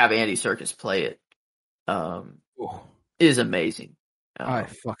 And just to have Andy Serkis play it, is amazing. I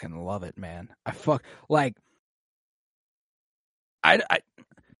fucking love it, man.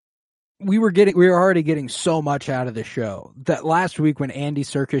 We were already getting so much out of the show that last week when Andy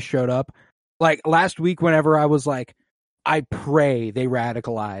Serkis showed up, like last week whenever I was like, I pray they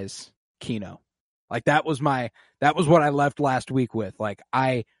radicalize Kino. Like that was what I left last week with. Like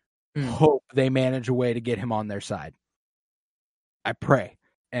I hope they manage a way to get him on their side. I pray.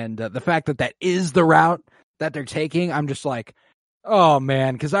 And the fact that is the route that they're taking, I'm just like, oh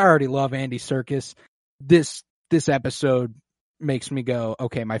man, because I already love Andy Serkis. This episode makes me go,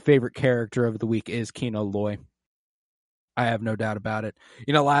 okay, my favorite character of the week is Kino Loy. I have no doubt about it.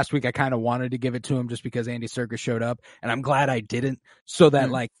 You know, last week I kind of wanted to give it to him just because Andy Serkis showed up, and I'm glad I didn't, so that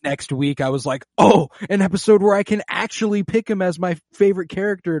like next week I was like, oh, an episode where I can actually pick him as my favorite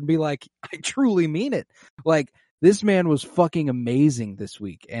character and be like, I truly mean it. Like, this man was fucking amazing this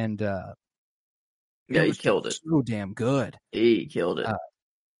week, and yeah, he killed it. So damn good. He killed it.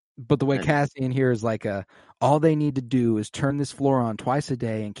 But the way Cassian here is like, all they need to do is turn this floor on twice a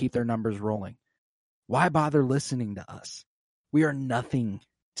day and keep their numbers rolling. Why bother listening to us? We are nothing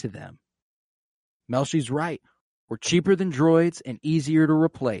to them. Melshi's right. We're cheaper than droids and easier to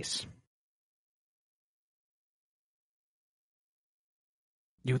replace.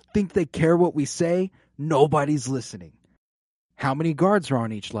 You think they care what we say? Nobody's listening. How many guards are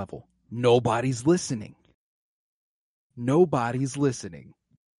on each level? Nobody's listening. Nobody's listening.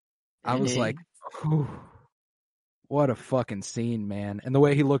 I was like, whew, what a fucking scene, man. And the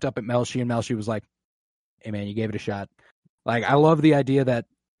way he looked up at Melshi, and Melshi was like, hey man, you gave it a shot. Like, I love the idea that,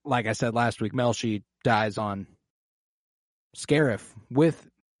 like I said last week, Melshi dies on Scarif with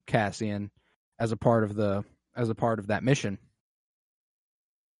Cassian as a part of that mission.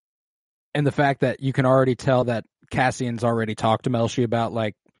 And the fact that you can already tell that Cassian's already talked to Melshi about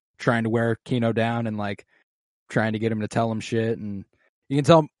like trying to wear Kino down and like trying to get him to tell him shit, and you can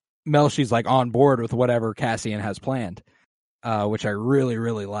tell Melshi's like on board with whatever Cassian has planned, which I really,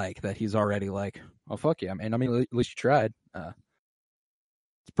 really like. That he's already like, oh fuck yeah, man. I mean, at least you tried.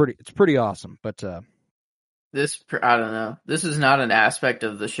 It's pretty awesome. But I don't know. This is not an aspect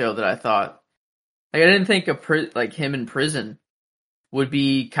of the show that I thought. Like, I didn't think like him in prison would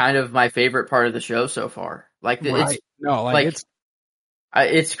be kind of my favorite part of the show so far. Like, right.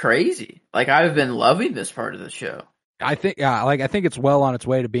 it's crazy. Like, I've been loving this part of the show. I think it's well on its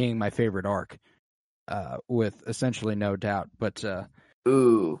way to being my favorite arc, with essentially no doubt. But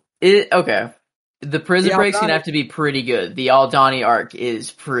okay. The prison break's gonna have to be pretty good. The Aldhani arc is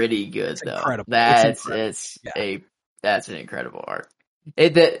pretty good, though. Incredible. That's an incredible arc.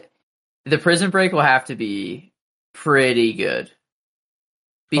 The prison break will have to be pretty good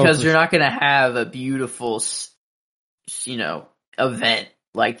because you're not gonna have a beautiful, event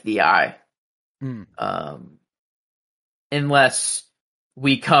like the Eye. Unless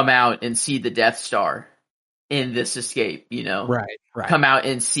we come out and see the Death Star in this escape, Right. Come out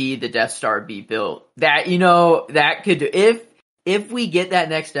and see the Death Star be built. That, that could do, if we get that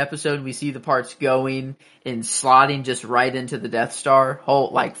next episode and we see the parts going and slotting just right into the Death Star,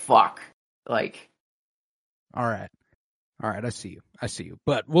 fuck. Like. All right. I see you.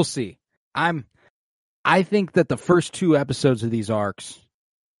 But we'll see. I think that the first two episodes of these arcs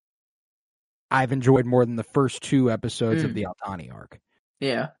I've enjoyed more than the first two episodes of the Aldhani arc.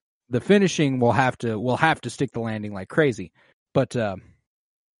 Yeah. The finishing will have to stick the landing like crazy. But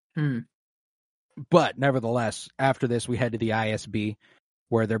but nevertheless, after this we head to the ISB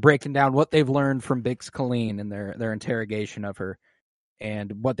where they're breaking down what they've learned from Bix Colleen and their interrogation of her.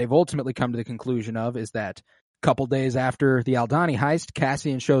 And what they've ultimately come to the conclusion of is that a couple days after the Aldhani heist,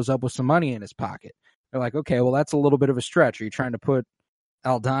 Cassian shows up with some money in his pocket. They're like, okay, well that's a little bit of a stretch. Are you trying to put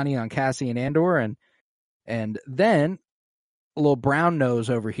Aldhani on Cassian Andor? And then a little brown nose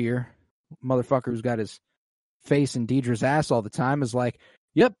over here, motherfucker who's got his face in Deidre's ass all the time, is like,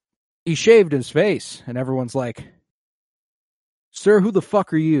 yep, he shaved his face. And everyone's like, sir, who the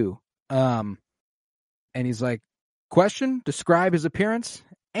fuck are you? And he's like, question, describe his appearance,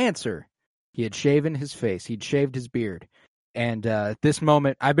 answer. He had shaven his face. He'd shaved his beard. And at this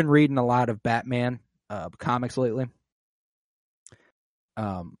moment, I've been reading a lot of Batman comics lately.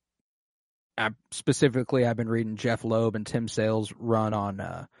 I've been reading Jeff Loeb and Tim Sale's run on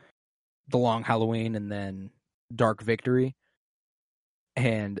The Long Halloween and then Dark Victory.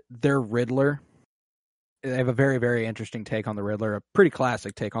 And their Riddler, they have a very, very interesting take on the Riddler, a pretty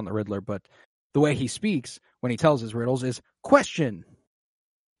classic take on the Riddler, but the way he speaks when he tells his riddles is question,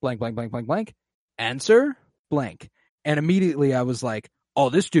 blank, blank, blank, blank, blank, answer, blank. And immediately I was like, oh,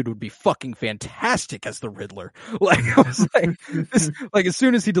 this dude would be fucking fantastic as the Riddler. Like, I was like, as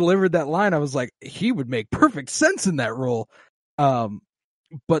soon as he delivered that line, I was like, he would make perfect sense in that role.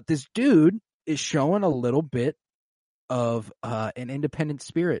 But this dude is showing a little bit of an independent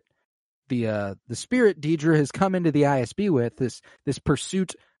spirit. The spirit Deidre has come into the ISB with, this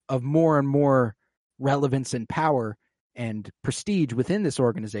pursuit of more and more relevance and power and prestige within this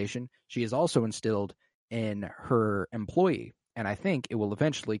organization, she has also instilled in her employee. And I think it will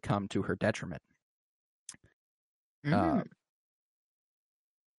eventually come to her detriment. I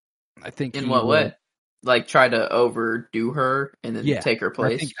think in what way? Like try to overdo her and then take her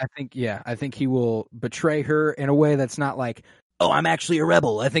place? I think he will betray her in a way that's not like, oh, I'm actually a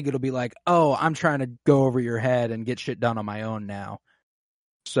rebel. I think it'll be like, oh, I'm trying to go over your head and get shit done on my own now.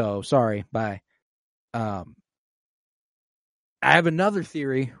 So, sorry, bye. I have another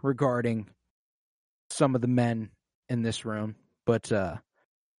theory regarding some of the men in this room, but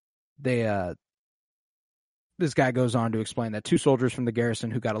this guy goes on to explain that 2 soldiers from the garrison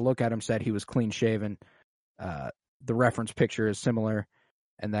who got a look at him said he was clean shaven. The reference picture is similar,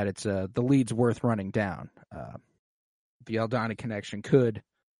 and that it's the lead's worth running down. The Aldani connection could,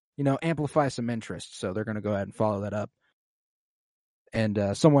 amplify some interest, so they're going to go ahead and follow that up.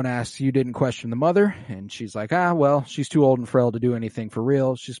 And someone asks, you didn't question the mother? And she's like, well, she's too old and frail to do anything for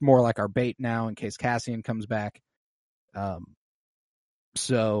real. She's more like our bait now in case Cassian comes back.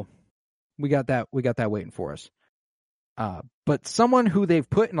 So we got that waiting for us. But someone who they've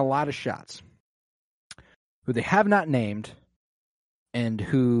put in a lot of shots, who they have not named, and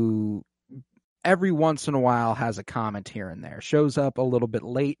who every once in a while has a comment here and there, shows up a little bit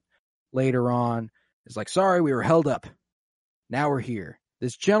later on, is like, sorry, we were held up. Now we're here.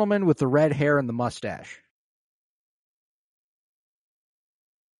 This gentleman with the red hair and the mustache.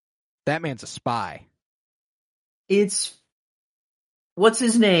 That man's a spy. What's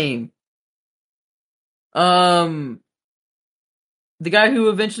his name? The guy who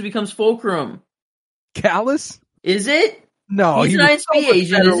eventually becomes Fulcrum. Callus? Is it? No, he's an ISB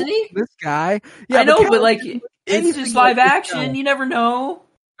agent, isn't he? This guy. Yeah, I know, but like, it's just live action. You never know.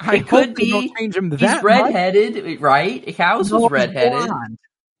 It could be. He's redheaded, right? Callus was redheaded. Blonde.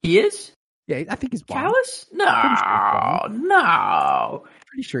 He is? Yeah, I think he's blonde. Callus? No.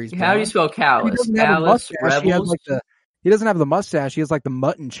 Pretty sure he's blonde. How do you spell Callus? Callus, Rebels? He doesn't have the mustache. He has like the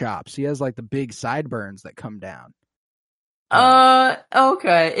mutton chops. He has like the big sideburns that come down.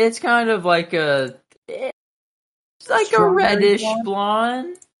 Okay. It's kind of like a reddish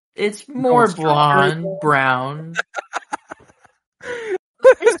blonde. It's more blonde, brown.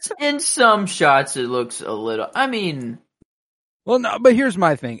 In some shots, it looks a little. Well, no, but here's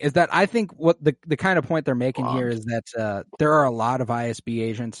my thing: is that I think what the kind of point they're making here is that there are a lot of ISB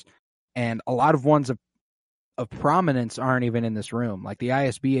agents, and a lot of ones of prominence aren't even in this room. Like the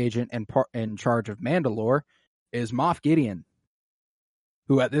ISB agent in charge of Mandalore is Moff Gideon,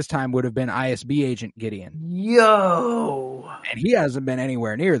 who at this time would have been ISB agent Gideon. Yo, and he hasn't been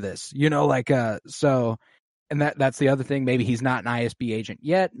anywhere near this. So. And that's the other thing. Maybe he's not an ISB agent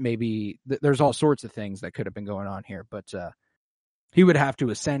yet. Maybe there's all sorts of things that could have been going on here. But he would have to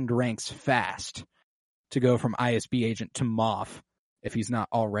ascend ranks fast to go from ISB agent to Moff if he's not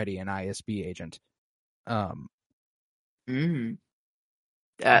already an ISB agent. That's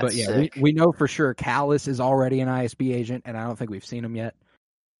but yeah, we know for sure Callus is already an ISB agent, and I don't think we've seen him yet.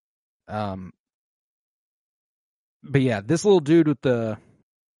 But yeah, this little dude with the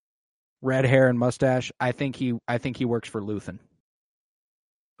red hair and mustache, I think he works for Luthen.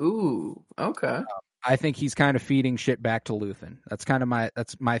 Ooh, okay. I think he's kind of feeding shit back to Luthen. That's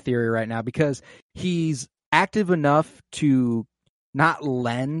my theory right now, because he's active enough to not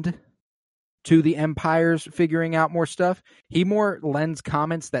lend to the Empire's figuring out more stuff. He more lends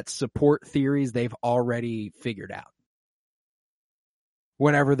comments that support theories they've already figured out.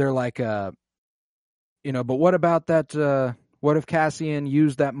 Whenever they're like, but what about that? What if Cassian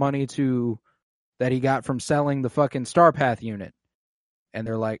used that money that he got from selling the fucking Starpath unit? And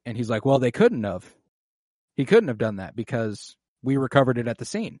he's like, well, they couldn't have. He couldn't have done that because we recovered it at the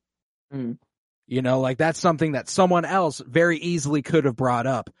scene. That's something that someone else very easily could have brought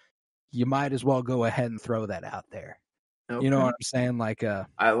up. You might as well go ahead and throw that out there. Okay. You know what I'm saying? I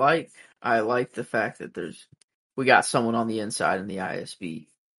like the fact that there's we got someone on the inside in the ISB.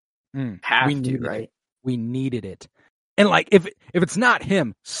 Have to, right? We needed it. And like, if it's not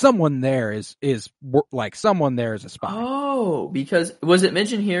him, someone there is someone there is a spy. Oh, because was it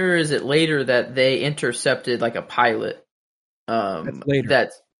mentioned here, or is it later that they intercepted like a pilot? That's later.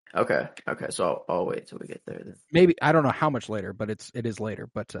 That's okay. So I'll wait till we get there then. Maybe, I don't know how much later, but it is later.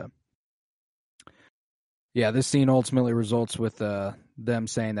 But yeah, this scene ultimately results with them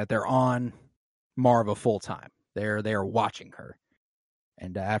saying that they're on Marva full time. They are watching her.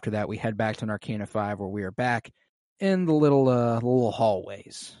 And after that, we head back to Narkina 5, where we are back in the little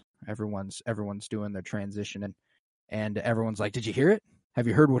hallways. Everyone's doing their transition, and everyone's like, "Did you hear it? Have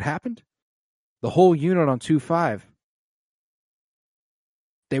you heard what happened? The whole unit on 2-5,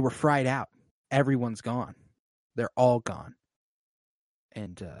 they were fried out. Everyone's gone. They're all gone.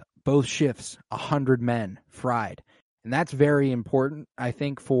 And both shifts, 100 men fried, and that's very important, I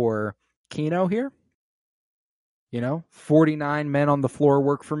think, for Kino here. 49 men on the floor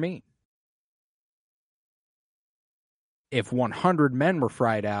work for me. If 100 men were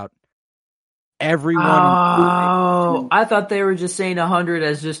fried out, everyone... Oh, I thought they were just saying 100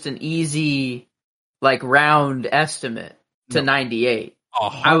 as just an easy, like, round estimate to 98.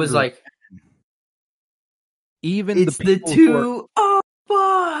 I was like... Even it's the two... Oh,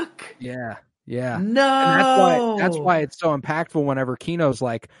 fuck! Yeah. No! And that's why it's so impactful whenever Kino's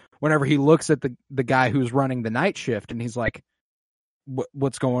like... Whenever he looks at the guy who's running the night shift, and he's like,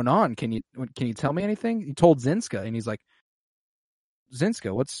 "What's going on? Can you tell me anything?" He told Zinska, and he's like,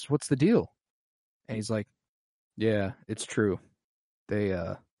 "Zinska, what's the deal?" And he's like, "Yeah, it's true. They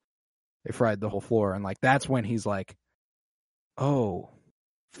fried the whole floor." And like, that's when he's like, "Oh,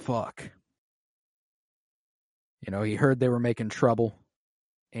 fuck." He heard they were making trouble,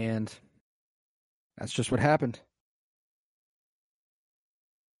 and that's just what happened.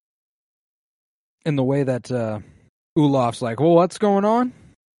 In the way that Ulaf's like, "Well, what's going on?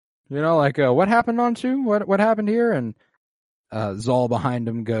 What happened on 2? What happened here?" And Zal behind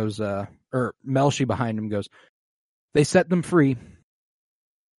him goes, or Melshi behind him goes, "They set them free."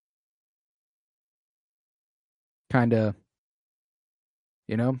 Kind of,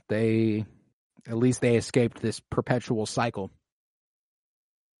 they escaped this perpetual cycle.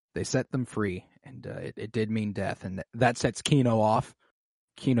 They set them free, and it did mean death, and that sets Kino off.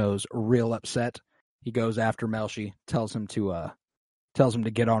 Kino's real upset. He goes after Melshi, tells him to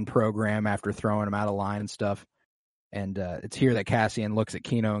get on program after throwing him out of line and stuff. And it's here that Cassian looks at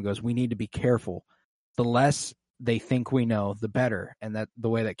Kino and goes, "We need to be careful. The less they think we know, the better." And that the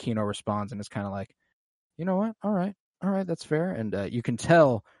way that Kino responds, and it's kind of like, "You know what? All right, that's fair." And you can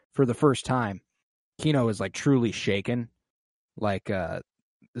tell for the first time, Kino is like truly shaken, like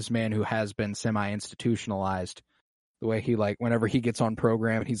this man who has been semi-institutionalized. The way he, like, whenever he gets on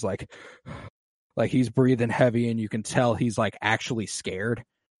program, he's like he's breathing heavy, and you can tell he's like actually scared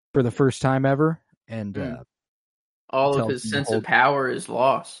for the first time ever. And all of his sense of power is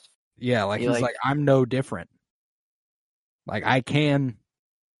lost. Yeah, like he's like, "I'm no different. Like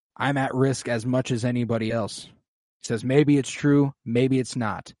I'm at risk as much as anybody else." He says, "Maybe it's true, maybe it's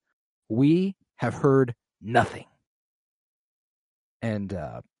not. We have heard nothing." And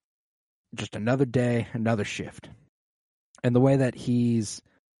just another day, another shift. And the way that he's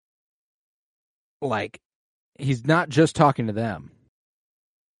not just talking to them.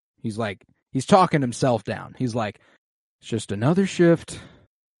 He's talking himself down. He's like, "It's just another shift.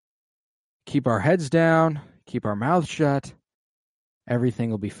 Keep our heads down. Keep our mouths shut. Everything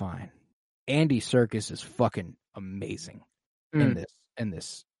will be fine." Andy Serkis is fucking amazing in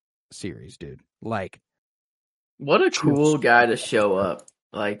this series, dude. Like, what a cool guy to show up.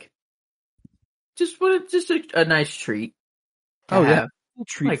 Like, just a nice treat. Oh yeah, a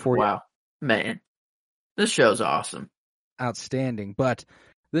treat for you. Wow, man, this show's awesome, outstanding. But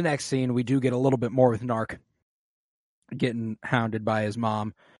the next scene, we do get a little bit more with Nark getting hounded by his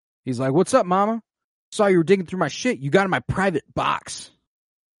mom. He's like, "What's up, Mama? Saw you were digging through my shit. You got in my private box."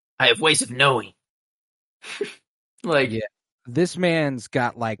 "I have ways of knowing." Like, yeah, this man's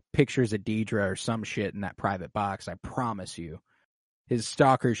got like pictures of Deidre or some shit in that private box. I promise you. His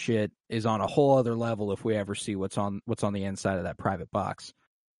stalker shit is on a whole other level if we ever see what's on the inside of that private box.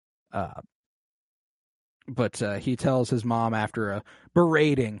 But he tells his mom after a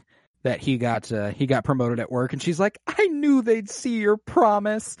berating that he got promoted at work, and she's like, "I knew they'd see your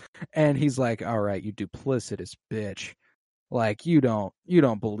promise." And he's like, "All right, you duplicitous bitch. Like, you don't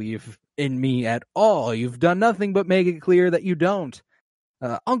believe in me at all. You've done nothing but make it clear that you don't.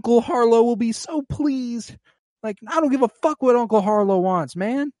 Uncle Harlow will be so pleased. Like, I don't give a fuck what Uncle Harlow wants,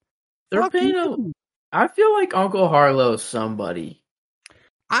 man." They're paying I feel like Uncle Harlow's somebody.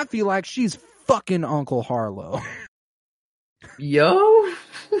 I feel like she's fucking Uncle Harlow. Yo,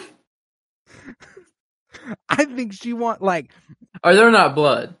 I think she like. are there not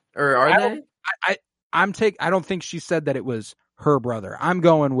blood, or are they? I don't think she said that it was her brother. I'm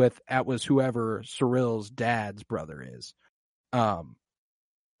going with that was whoever Cyril's dad's brother is.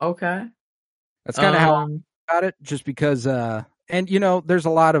 Okay, That's kind of how I got it. Just because, and there's a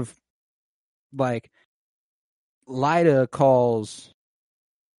lot of like, Lyda calls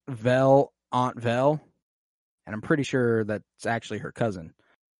Vel Aunt Vel, and I'm pretty sure that's actually her cousin.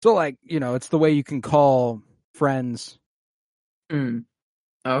 So like, it's the way you can call friends.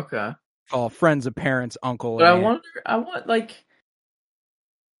 Okay. Call friends of parents uncle. But I want like,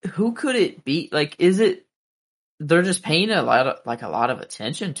 who could it be? Like, is it? They're just paying a lot of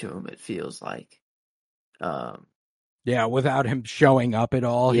attention to him. It feels like. Yeah, without him showing up at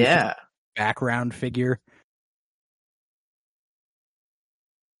all. He's just a background figure.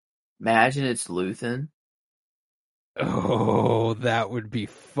 Imagine it's Luthen. Oh, that would be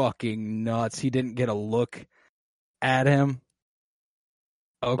fucking nuts. He didn't get a look at him.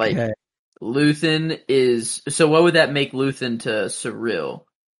 Okay. Like, Luthen is... So what would that make Luthen to Cyril?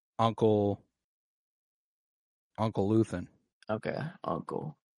 Uncle Luthen. Okay,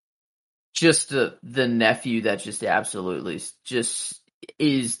 uncle. Just the nephew that just absolutely just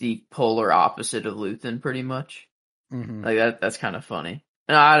is the polar opposite of Luthen, pretty much. Mm-hmm. Like, that's kind of funny.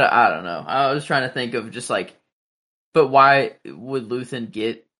 No, I don't know. I was trying to think of just like... But why would Luthen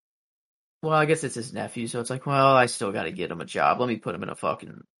get... Well, I guess it's his nephew, so it's like, well, I still gotta get him a job. Let me put him in a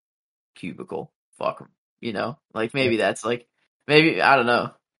fucking cubicle. Fuck him. Like, maybe that's like... Maybe, I don't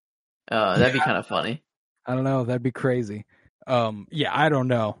know. That'd be kind of funny. I don't know. That'd be crazy. Yeah, I don't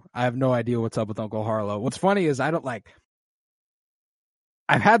know. I have no idea what's up with Uncle Harlow. What's funny is I've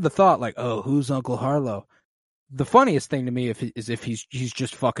had the thought like, oh, who's Uncle Harlow? The funniest thing to me is if he's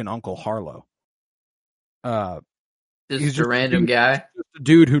just fucking Uncle Harlow. He's just a random guy. Just a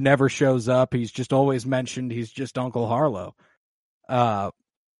dude who never shows up. He's just always mentioned. He's just Uncle Harlow. The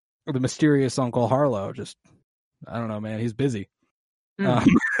mysterious Uncle Harlow. Just, I don't know, man. He's busy.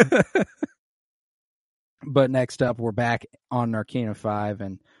 But next up, we're back on Narkina 5,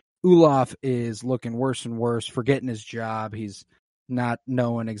 and Olaf is looking worse and worse, forgetting his job. He's not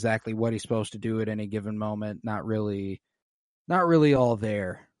knowing exactly what he's supposed to do at any given moment. Not really all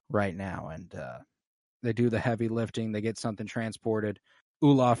there right now. And they do the heavy lifting. They get something transported.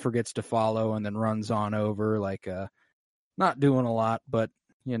 Olaf forgets to follow and then runs on over, like not doing a lot, but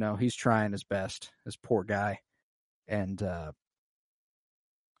he's trying his best. This poor guy. And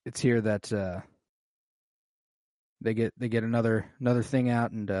it's here that they get another thing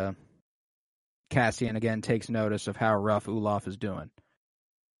out, and Cassian again takes notice of how rough Olaf is doing.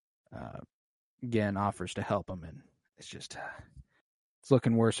 Again, offers to help him, and it's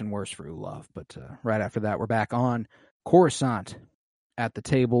looking worse and worse for Olaf. But right after that, we're back on Coruscant at the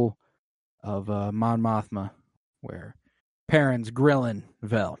table of Mon Mothma, where Perrin's grilling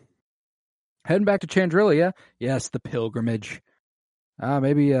Vel. Heading back to Chandrila, yeah? Yes, the pilgrimage.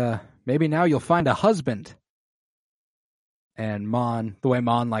 Maybe now you'll find a husband. And Mon, the way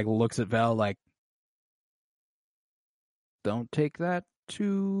Mon looks at Vel like, don't take that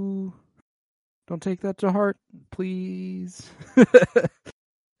to heart, please.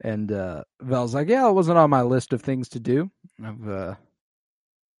 And Vel's like, yeah, it wasn't on my list of things to do. I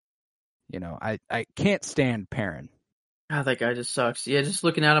can't stand Perrin. God, that guy just sucks. Yeah, just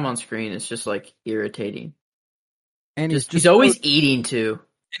looking at him on screen, it's just like irritating. And he's always eating too.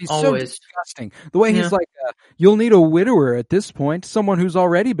 And he's always so disgusting. The way he's like, you'll need a widower at this point, someone who's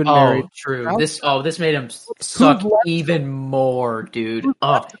already been married. True. This made him suck even more, dude.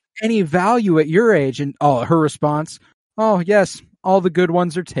 Any value at your age? And her response, oh yes, all the good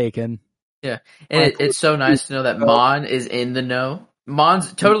ones are taken. Yeah, and it's so nice to know that Mon is in the know.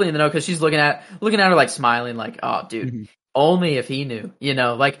 Mon's totally in the know because she's looking at her like smiling, like, oh, dude, only if he knew,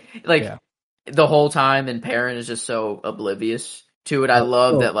 the whole time. And Perrin is just so oblivious to it. I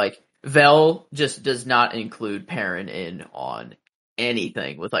love that, like, Vel just does not include Perrin in on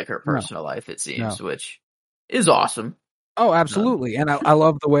anything with like her personal life, it seems, which is awesome. Oh, absolutely. And I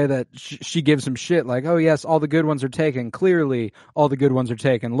love the way that she gives him shit like, oh yes, all the good ones are taken. Clearly, all the good ones are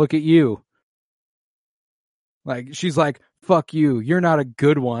taken. Look at you. Like, she's like, fuck you. You're not a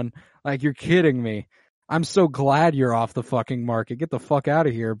good one. Like, you're kidding me. I'm so glad you're off the fucking market. Get the fuck out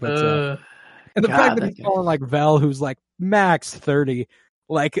of here. But and the fact that he's calling like Vel, who's like max 30,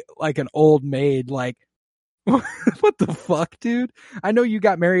 like an old maid, like, what the fuck, dude? I know you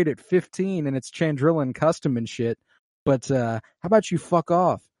got married at 15 and it's Chandrilan custom and shit, but how about you fuck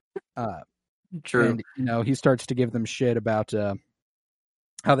off? True. And he starts to give them shit about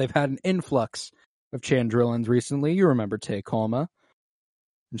how they've had an influx of Chandrillans recently. You remember Take Holma.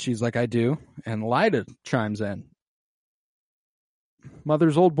 And she's like, I do. And Lyda chimes in.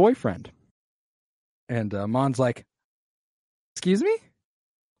 Mother's old boyfriend. And Mon's like, excuse me?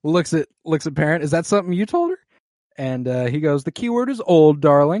 Looks at parent. Is that something you told her? And he goes, the keyword is old,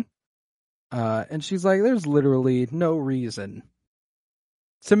 darling. And she's like, there's literally no reason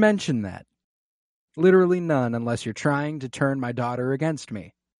to mention that. Literally none, unless you're trying to turn my daughter against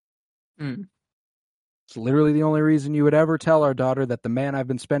me. It's literally the only reason you would ever tell our daughter that the man I've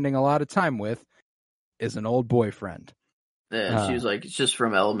been spending a lot of time with is an old boyfriend. Yeah, she was like, it's just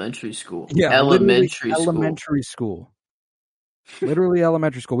from elementary school. Yeah, elementary school. Literally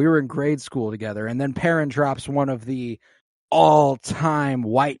elementary school. We were in grade school together, and then Perrin drops one of the all-time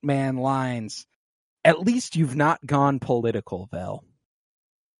white man lines. At least you've not gone political, Vel.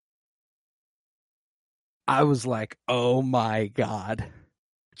 I was like, oh my God.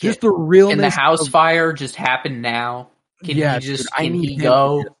 Just the realness. Can the house fire just happen now? Can he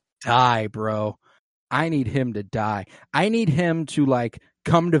go? Die, bro. I need him to die. I need him to like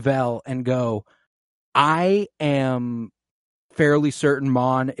come to Vel and go, I am fairly certain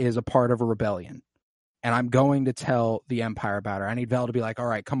Mon is a part of a rebellion. And I'm going to tell the Empire about her. I need Vel to be like, all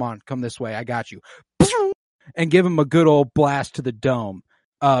right, come on, come this way. I got you. And give him a good old blast to the dome.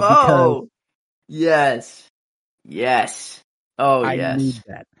 Because yes. Oh, I yes. need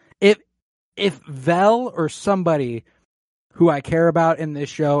that. If Vel or somebody who I care about in this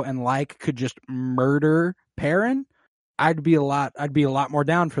show and like could just murder Perrin, I'd be a lot more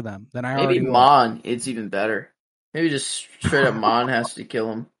down for them than I already was. Maybe Mon, it's even better. Maybe just straight up Mon has to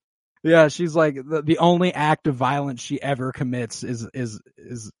kill him. Yeah, she's like the only act of violence she ever commits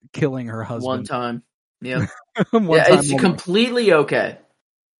is killing her husband. One time. Yeah. It's completely okay.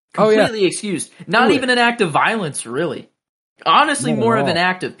 Completely excused. Not even an act of violence, really. Honestly, more of an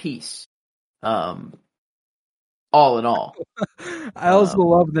act of peace. All in all. I also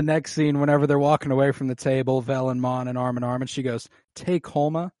love the next scene whenever they're walking away from the table, Vel and Mon and arm, and she goes, take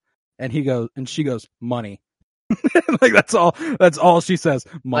Holma, and she goes, money. Like that's all she says.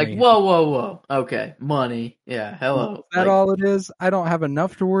 Money. Like, whoa. Okay. Money. Yeah, hello. Is that all it is? I don't have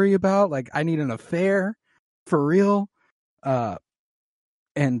enough to worry about. Like, I need an affair. For real. And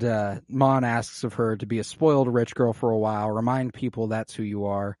Mon asks of her to be a spoiled rich girl for a while, remind people that's who you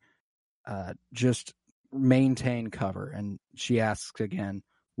are. Just maintain cover. And she asks again,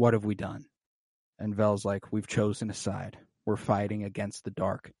 what have we done? And Vel's like, we've chosen a side. We're fighting against the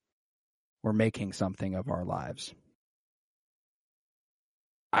dark. We're making something of our lives.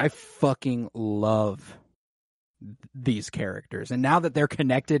 I fucking love these characters. And now that they're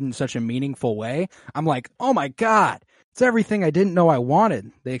connected in such a meaningful way, I'm like, oh my God, it's everything I didn't know I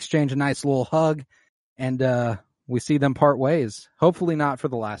wanted. They exchange a nice little hug, and we see them part ways. Hopefully not for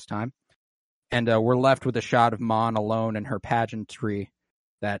the last time. And we're left with a shot of Mon alone in her pageantry.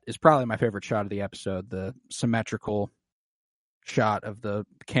 That is probably my favorite shot of the episode. The symmetrical shot of the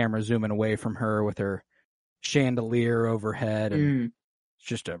camera zooming away from her with her chandelier overhead. And it's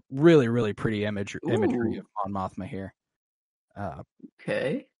just a really, really pretty imagery of Mon Mothma here.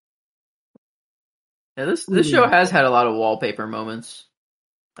 Okay. Yeah, this show has had a lot of wallpaper moments.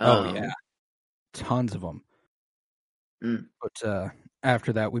 Yeah. Tons of them. But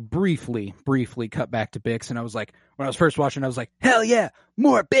after that, we briefly cut back to Bix, and I was like, when I was first watching, I was like, hell yeah,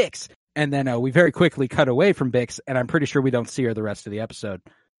 more Bix! And then we very quickly cut away from Bix, and I'm pretty sure we don't see her the rest of the episode.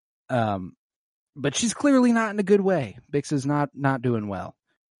 But she's clearly not in a good way. Bix is not doing well.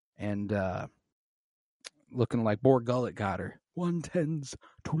 And looking like Bor Gullet got her. One tends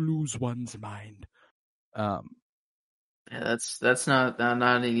to lose one's mind. Yeah, that's not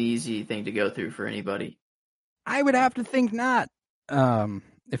an easy thing to go through for anybody. I would have to think not,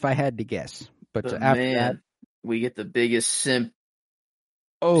 if I had to guess. But after that, we get the biggest simp.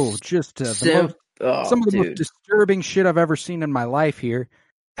 Oh, just some of the most disturbing shit I've ever seen in my life here,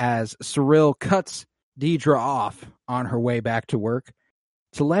 as Syril cuts Deidre off on her way back to work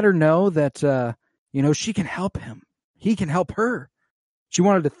to let her know that, she can help him. He can help her. She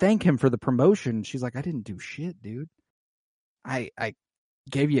wanted to thank him for the promotion. She's like, I didn't do shit, dude. I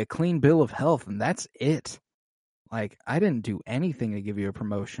gave you a clean bill of health, and that's it. Like, I didn't do anything to give you a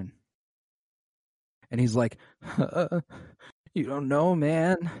promotion. And he's like, you don't know,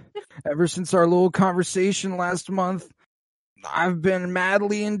 man. Ever since our little conversation last month, I've been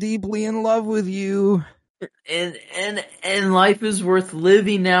madly and deeply in love with you. And life is worth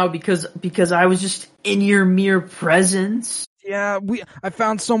living now because I was just in your mere presence. Yeah, I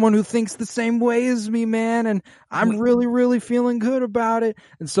found someone who thinks the same way as me, man, and I'm really, really feeling good about it.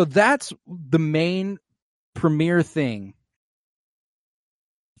 And so that's the main premier thing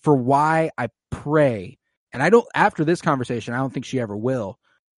for why I pray, and I don't, after this conversation, I don't think she ever will.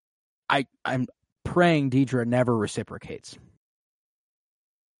 I'm praying Deidre never reciprocates.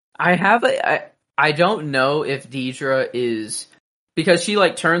 I don't know if Deidre is, because she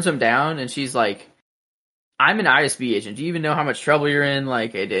like turns him down and she's like, I'm an ISB agent. Do you even know how much trouble you're in?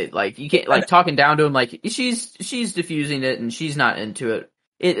 Like like you can't, like, talking down to him. Like she's diffusing it and she's not into it.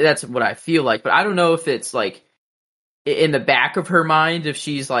 That's what I feel like. But I don't know if it's like in the back of her mind, if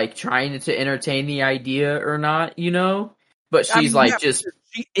she's like trying to entertain the idea or not, you know? But she's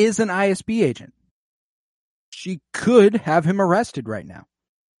she is an ISB agent. She could have him arrested right now.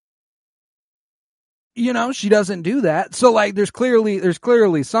 You know, she doesn't do that. So like there's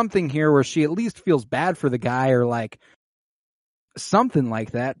clearly something here where she at least feels bad for the guy, or like something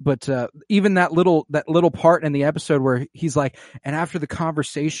like that. But even that little part in the episode where he's like, and after the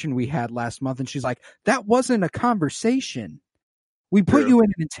conversation we had last month, and she's like, that wasn't a conversation. We put you in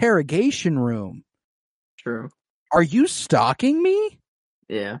an interrogation room. True. Are you stalking me?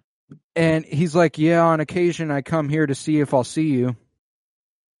 Yeah. And he's like, yeah, on occasion I come here to see if I'll see you.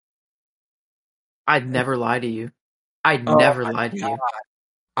 I'd never lie to you. I'd never lie to you.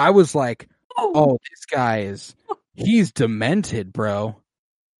 I was like, oh, this guy he's demented, bro.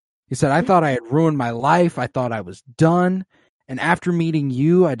 He said, I thought I had ruined my life. I thought I was done. And after meeting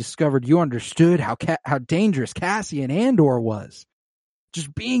you, I discovered you understood how dangerous Cassian Andor was.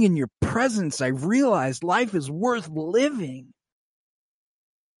 Just being in your presence, I realized life is worth living.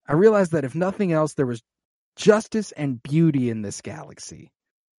 I realized that if nothing else, there was justice and beauty in this galaxy.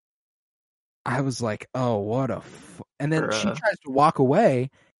 I was like, oh, what a... And then she tries to walk away,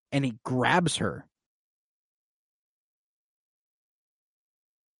 and he grabs her.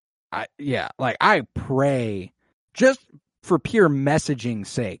 I pray, just for pure messaging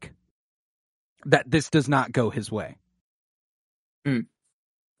sake, that this does not go his way.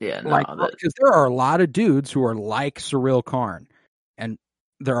 Yeah, no. Because there are a lot of dudes who are like Cyril Karn, and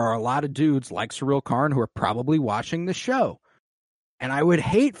there are a lot of dudes like Cyril Karn who are probably watching the show. And I would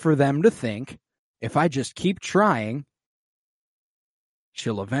hate for them to think, if I just keep trying,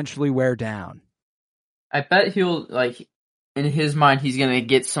 she'll eventually wear down. I bet he'll, like, in his mind, he's going to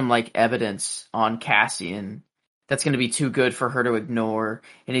get some, like, evidence on Cassian that's going to be too good for her to ignore.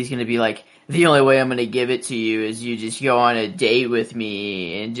 And he's going to be like, the only way I'm going to give it to you is you just go on a date with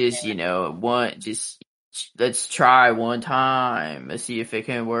me and just, you know, let's try one time. Let's see if it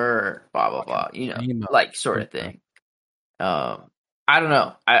can work, blah, blah, blah, you know, like, sort of thing. I don't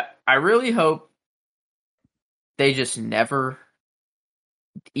know. I really hope they just never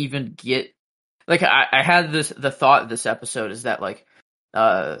even get, like, I had the thought of this episode is that, like,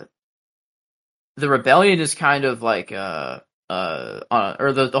 the rebellion is kind of like, or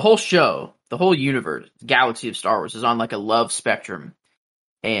the whole show, the whole universe, galaxy of Star Wars is on like a love spectrum,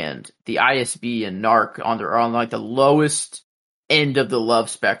 and the ISB and NARC are on like the lowest end of the love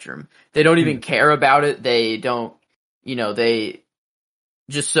spectrum. They don't even care about it. They don't, you know, they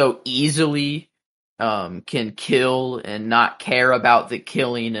just so easily can kill and not care about the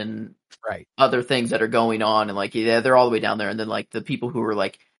killing and other things that are going on, and like they're all the way down there, and then like the people who are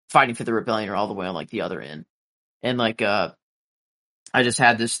like fighting for the rebellion are all the way on like the other end. And like I just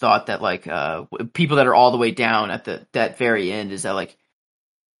had this thought that like people that are all the way down at that very end is that like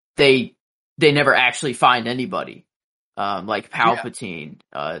they never actually find anybody. Like Palpatine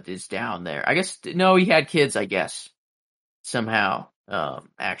is down there. I guess no, he had kids, I guess, somehow.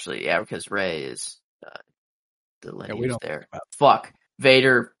 Actually, yeah, because Rey is the lineage there. Fuck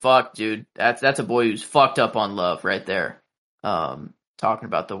Vader. Fuck, dude. That's a boy who's fucked up on love right there. Talking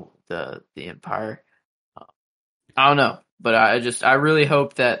about the Empire. I don't know, but I really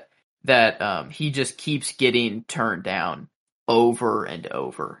hope that he just keeps getting turned down over and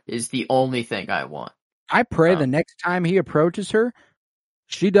over is the only thing I want. I pray the next time he approaches her,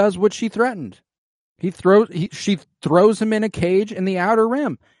 she does what she threatened. She throws him in a cage in the Outer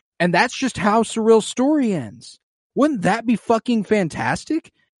Rim. And that's just how Cyril's story ends. Wouldn't that be fucking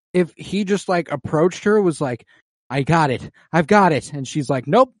fantastic? If he just like approached her, was like, I got it. I've got it. And she's like,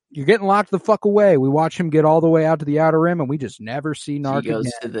 nope, you're getting locked the fuck away. We watch him get all the way out to the Outer Rim and we just never see Narc again. He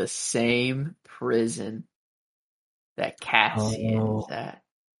goes to the same prison that Cassian is at.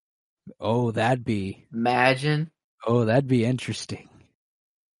 Oh, that'd be... Imagine. Oh, that'd be interesting.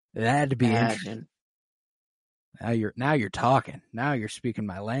 That'd be interesting. Now you're talking. Now you're speaking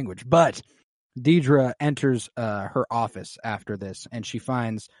my language. But Deidre enters her office after this, and she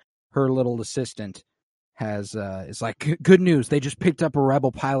finds her little assistant is like, good news. They just picked up a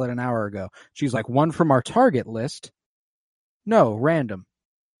rebel pilot an hour ago. She's like, one from our target list? No, random.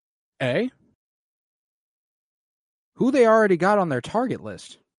 Eh? Who they already got on their target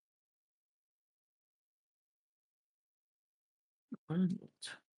list?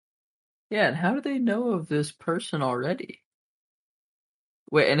 Yeah, and how do they know of this person already?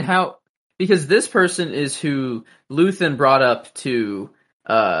 Wait, and how? Because this person is who Luthen brought up to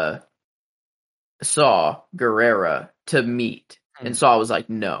Saw Gerrera to meet, and Saw was like,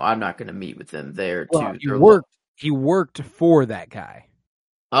 "No, I'm not going to meet with them. They're Well, too." he worked for that guy.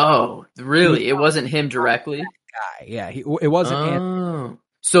 Oh, really? It wasn't him directly? Guy, yeah. It wasn't Anthony.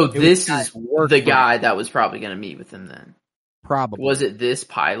 So It was this the guy is who worked the for guy him. that was probably going to meet with him then. Probably. Was it this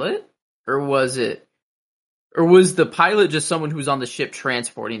pilot? Or was the pilot just someone who's on the ship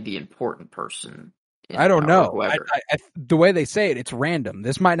transporting the important person? I don't know. Whoever. The way they say it, it's random.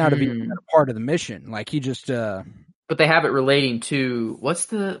 This might not have even been a part of the mission. Like he just But they have it relating to what's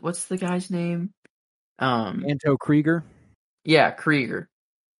the guy's name? Anto Krieger. Yeah, Krieger.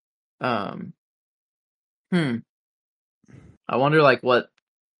 I wonder like what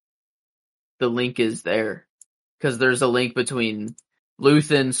the link is there, because there's a link between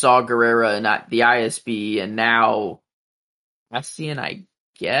Luthen, Saw Gerrera, and the ISB, and now Cassian, I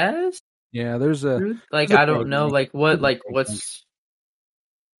guess. Yeah, there's a like I don't know like what's.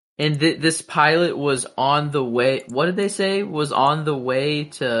 And this pilot was on the way. What did they say? Was on the way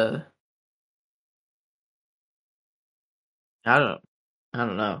to. I don't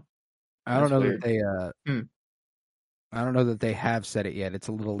know. I don't know that they. I don't know that they have said it yet. It's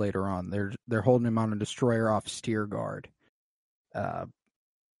a little later on. They're holding him on a destroyer off Steer Guard,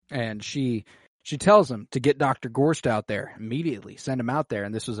 and she tells him to get Dr. Gorst out there immediately. Send him out there.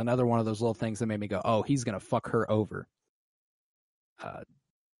 And this was another one of those little things that made me go, "Oh, he's gonna fuck her over." I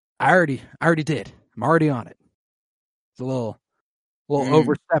already did. I'm already on it. It's a little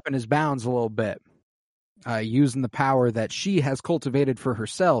overstepping his bounds a little bit, using the power that she has cultivated for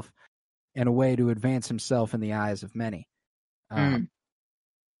herself in a way to advance himself in the eyes of many. And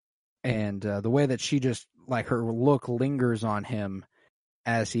the way that she just, like, her look lingers on him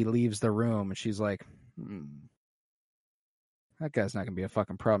as he leaves the room, and she's like, that guy's not going to be a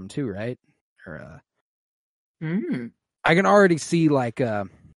fucking problem too, right? Or, I can already see, like,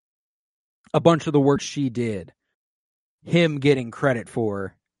 a bunch of the work she did, him getting credit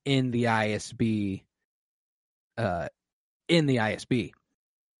for in the ISB,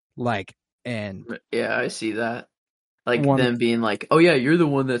 like, and yeah, I see that. Like them being like, "Oh yeah, you're the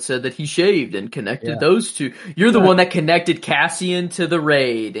one that said that he shaved and connected those two. You're the one that connected Cassian to the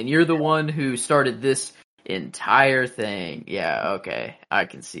raid, and you're the one who started this entire thing." Yeah, okay, I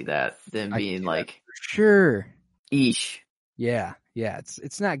can see that. Them being like, sure, eesh. Yeah,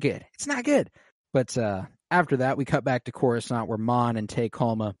 it's not good. It's not good. But after that, we cut back to Coruscant, where Mon and Tay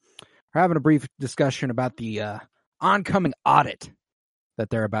Kolma are having a brief discussion about the oncoming audit that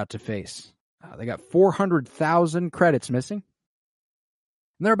they're about to face. They got 400,000 credits missing,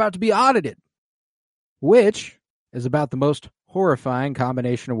 and they're about to be audited, which is about the most horrifying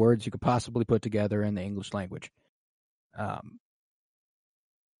combination of words you could possibly put together in the English language. Yeah,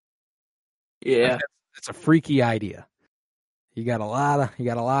 it's a freaky idea. You got a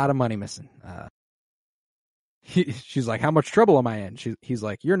lot of money missing. She's like, "How much trouble am I in?" He's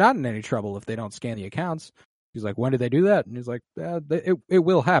like, "You're not in any trouble if they don't scan the accounts." She's like, "When did they do that?" And he's like, "It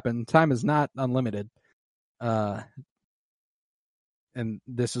will happen. Time is not unlimited." And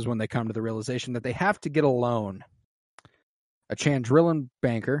this is when they come to the realization that they have to get a loan. A Chandrillan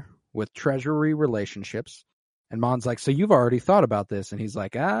banker with treasury relationships. And Mon's like, "So you've already thought about this?" And he's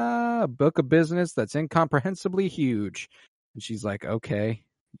like, a book of business that's incomprehensibly huge. And she's like, "Okay,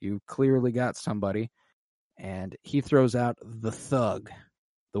 you clearly got somebody." And he throws out the thug,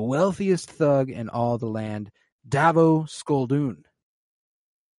 the wealthiest thug in all the land, Davo Sculdun.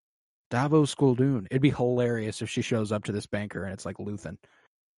 Davo Sculdun. It'd be hilarious if she shows up to this banker and it's like Luthen.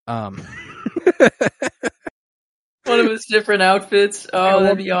 One of his different outfits. Oh,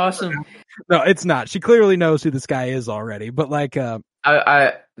 that'd be awesome. No, it's not. She clearly knows who this guy is already. But like,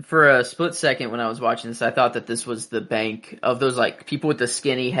 I for a split second when I was watching this, I thought that this was the bank of those like people with the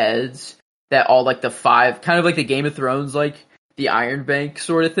skinny heads that all like the five, kind of like the Game of Thrones, like the Iron Bank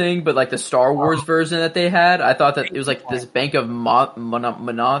sort of thing, but like the Star Wars version that they had. I thought that it was like this Bank of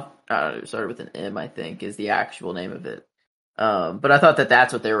Monoth. It started with an M, I think, is the actual name of it. But I thought that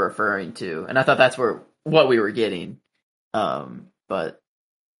that's what they were referring to, and I thought that's what we were getting. But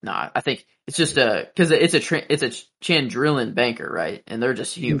nah, I think it's just because it's a Chandrillan banker, right? And they're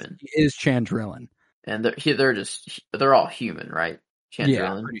just human. He is Chandrillan, and they're all human, right? Chandrillan.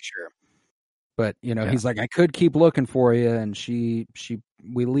 Yeah, I'm pretty sure. But, you know, he's like, "I could keep looking for you." And we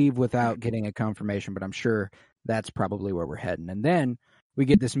leave without getting a confirmation, but I'm sure that's probably where we're heading. And then we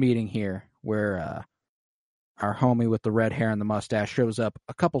get this meeting here where our homie with the red hair and the mustache shows up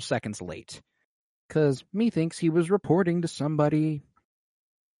a couple seconds late because methinks he was reporting to somebody.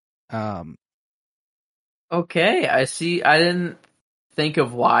 Okay, I see. I didn't think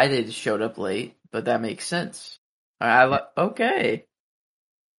of why they just showed up late, but that makes sense. Okay.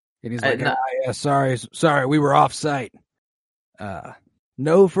 And he's like, yeah, sorry, we were off site.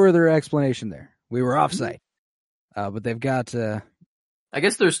 No further explanation there. We were off site. But they've got. I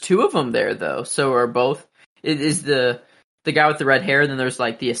guess there's two of them there though. So are both? It is the guy with the red hair, and then there's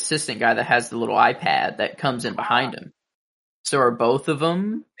like the assistant guy that has the little iPad that comes in behind him. So are both of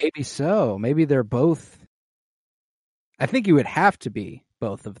them? Maybe so. Maybe they're both. I think you would have to be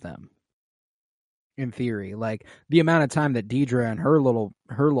both of them. In theory, like the amount of time that Deidre and her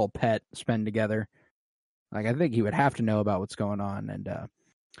little pet spend together, like I think he would have to know about what's going on. And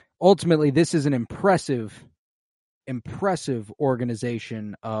ultimately, this is an impressive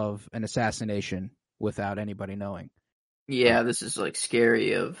organization of an assassination without anybody knowing. Yeah, this is like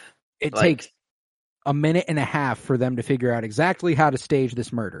scary. It takes a minute and a half for them to figure out exactly how to stage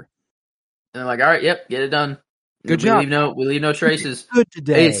this murder. And they're like, all right, yep, get it done. Good job. We leave no traces. Good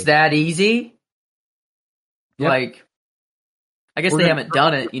today. It's that easy. Yep. Like, I guess they haven't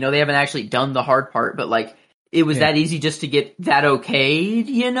done it. They haven't actually done the hard part, but like, it was that easy just to get that okayed,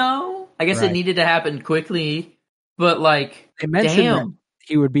 I guess it needed to happen quickly, but like, they mentioned that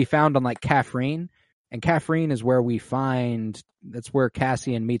he would be found on like Kaffrine, and Kaffrine is where that's where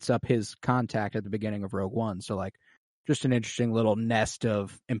Cassian meets up his contact at the beginning of Rogue One. So like, just an interesting little nest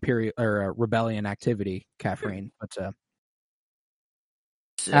of Imperial or rebellion activity, Kaffrine. But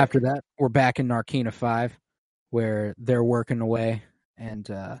after that, we're back in Narkina 5, where they're working away, and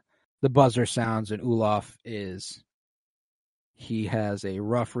the buzzer sounds, and Ulaf he has a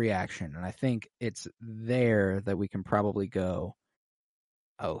rough reaction, and I think it's there that we can probably go,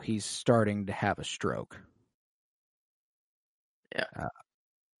 oh, he's starting to have a stroke. Yeah.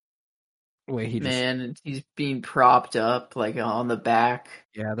 He's being propped up like on the back.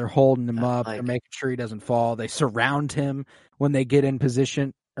 Yeah, they're holding him up. They're making sure he doesn't fall. They surround him when they get in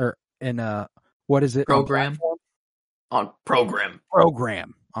position or in what is it? Program. On program.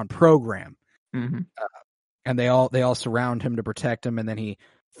 Mm-hmm. And they all surround him to protect him, and then he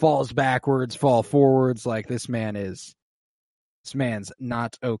falls backwards, fall forwards. Like this man's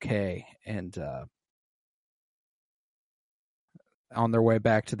not okay. And on their way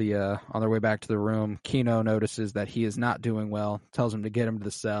back to the room, Kino notices that he is not doing well, tells him to get him to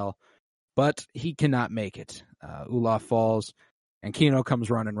the cell, but he cannot make it. Ulaf falls, and Kino comes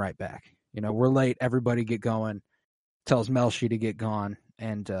running right back. We're late, everybody get going, tells Melshi to get gone,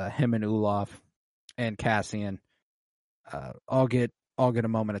 and him and Ulaf and Cassian all get a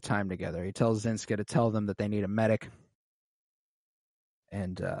moment of time together. He tells Zinska to tell them that they need a medic,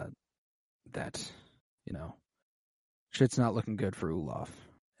 and that, shit's not looking good for Ulaf.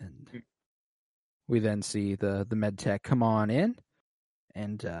 And we then see the med tech come on in,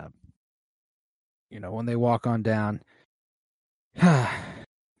 and when they walk on down,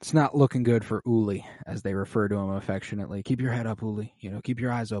 it's not looking good for Uli, as they refer to him affectionately. Keep your head up, Uli. Keep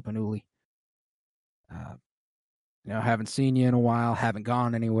your eyes open, Uli. Haven't seen you in a while, haven't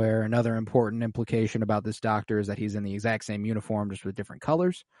gone anywhere. Another important implication about this doctor is that he's in the exact same uniform, just with different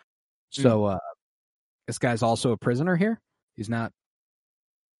colors. So, this guy's also a prisoner here. He's not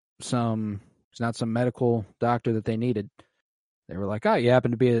some medical doctor that they needed. They were like, oh, you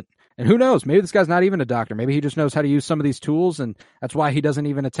happen to be it. And who knows? Maybe this guy's not even a doctor. Maybe he just knows how to use some of these tools, and that's why he doesn't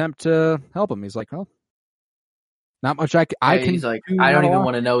even attempt to help him. He's like, oh, not much I can. He's like, I don't even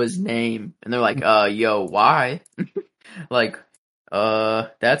want to know his name. And they're like, yo, why? Like,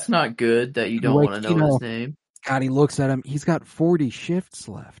 that's not good that you don't want to know his name. God, he looks at him. He's got 40 shifts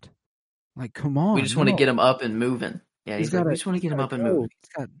left. Like, come on. We just want to get him up and moving. Yeah, we just want to get him up and moving.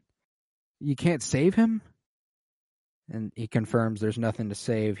 You can't save him? And he confirms there's nothing to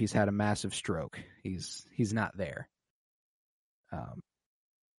save. He's had a massive stroke. He's not there.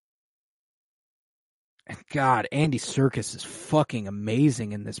 God, Andy Serkis is fucking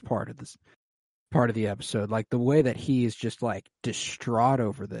amazing in this part of the episode. Like the way that he is just like distraught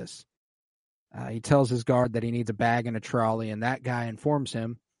over this. He tells his guard that he needs a bag and a trolley, and that guy informs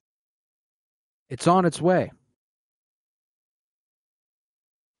him it's on its way.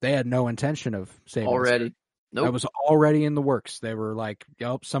 They had no intention of saving already. Nope. That was already in the works. They were like,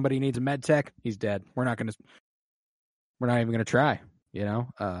 "Yup, somebody needs a med tech. He's dead. We're not even gonna try."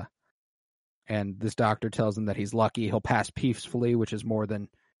 And this doctor tells him that he's lucky he'll pass peacefully, which is more than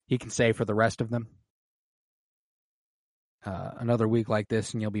he can say for the rest of them. Another week like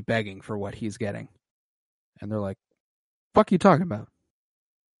this, and you'll be begging for what he's getting. And they're like, "Fuck you talking about?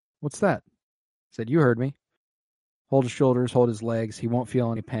 What's that?" I said, "You heard me. Hold his shoulders, hold his legs. He won't feel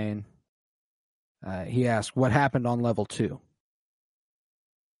any pain." He asks, what happened on level 2?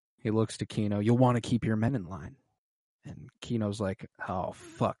 He looks to Kino. You'll want to keep your men in line. And Kino's like, oh,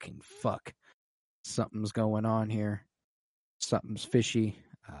 fucking fuck. Something's going on here. Something's fishy.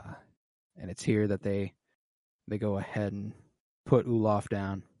 And it's here that they go ahead and put Olaf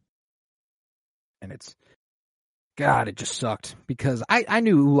down. And it's, God, it just sucked. Because I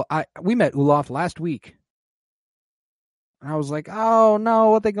knew, we met Olaf last week. And I was like, oh no,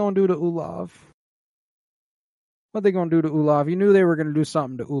 what they gonna do to Olaf? What they gonna do to Olaf? You knew they were gonna do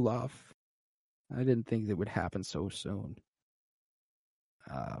something to Olaf. I didn't think that would happen so soon.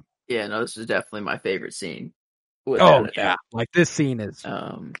 Yeah, no, this is definitely my favorite scene. Oh yeah, like this scene is.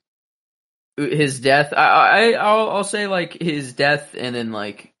 His death. I'll say like his death, and then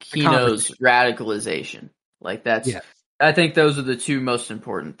like Kino's radicalization. Like that's. Yeah. I think those are the two most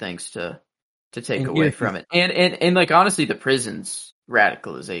important things to take away from it, and like honestly, the prison's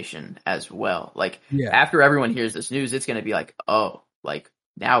radicalization as well. Like after everyone hears this news, it's gonna be like, oh, like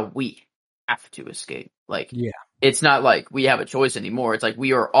now we have to escape. Like it's not like we have a choice anymore. It's like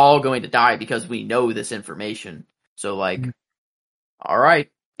we are all going to die because we know this information. So like, all right,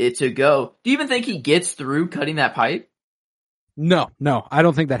 it's a go. Do you even think he gets through cutting that pipe? No, I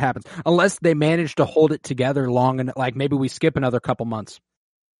don't think that happens unless they manage to hold it together long enough. Like maybe we skip another couple months,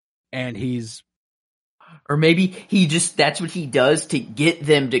 and or maybe he just that's what he does to get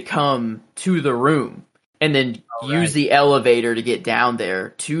them to come to the room, and then use the elevator to get down there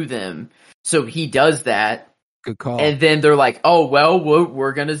to them. So he does that. Good call. And then they're like, "Oh well,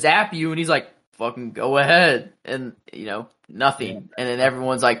 we're gonna zap you," and he's like, "Fucking go ahead," and nothing. Yeah. And then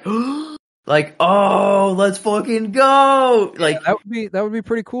everyone's like. Like, oh, let's fucking go! Like that would be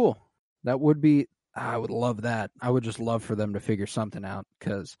pretty cool. That would be. I would love that. I would just love for them to figure something out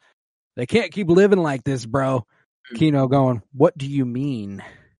because they can't keep living like this, bro. Kino going, what do you mean?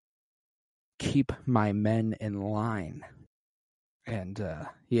 Keep my men in line. And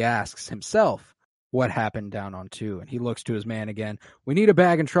he asks himself what happened down on 2, and he looks to his man again. We need a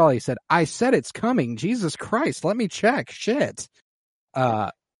bag and trolley. He said, I said it's coming. Jesus Christ, let me check. Shit.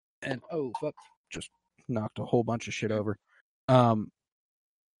 And oh fuck, just knocked a whole bunch of shit over. But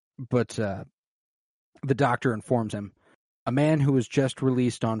the doctor informs him a man who was just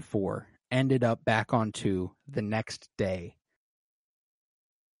released on 4 ended up back on 2 the next day.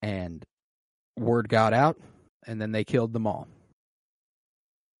 And word got out, and then they killed them all.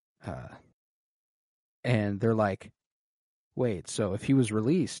 And they're like, wait, so if he was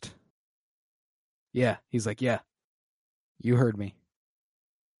released? Yeah, he's like, yeah, you heard me.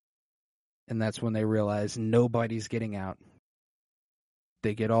 And that's when they realize nobody's getting out.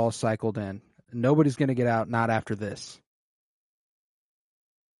 They get all cycled in. Nobody's going to get out, not after this.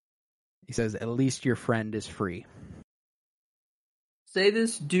 He says, at least your friend is free. Say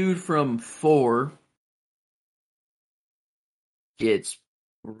this dude from 4 gets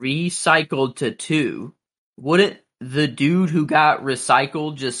recycled to 2. Wouldn't the dude who got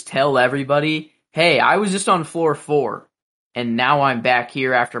recycled just tell everybody, hey, I was just on floor 4. And now I'm back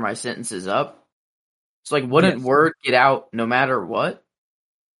here after my sentence is up. It's like, wouldn't word get out no matter what?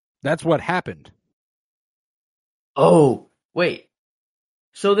 That's what happened. Oh, wait.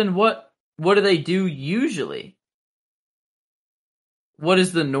 So then what do they do usually? What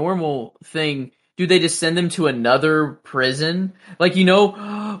is the normal thing? Do they just send them to another prison? Like,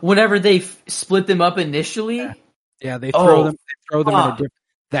 whenever they split them up initially? Yeah, they throw them in a different...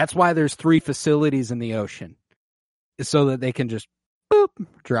 That's why there's 3 facilities in the ocean. So that they can just boop,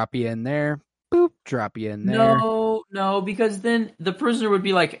 drop you in there, boop, drop you in there. No, because then the prisoner would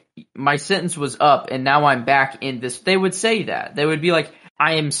be like, my sentence was up and now I'm back in this. They would say that. They would be like,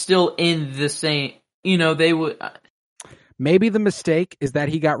 I am still in the same, they would. Maybe the mistake is that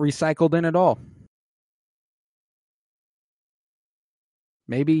he got recycled in at all.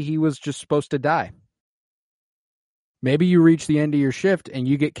 Maybe he was just supposed to die. Maybe you reach the end of your shift and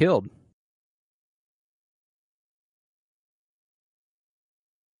you get killed.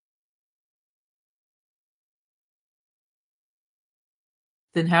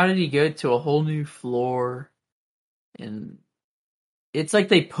 Then how did he go to a whole new floor? And it's like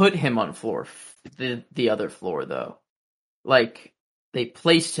they put him on the other floor though. Like they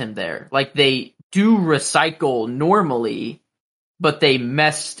placed him there. Like they do recycle normally, but they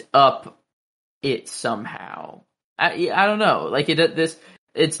messed up it somehow. I don't know. Like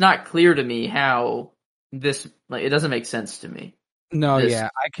it's not clear to me how this, like, it doesn't make sense to me. No, I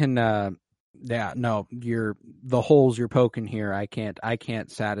can the holes you're poking here, I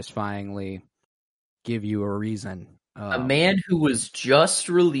can't satisfyingly give you a reason. A man who was just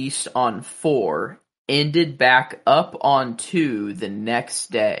released on 4 ended back up on 2 the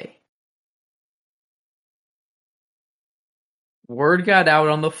next day. Word got out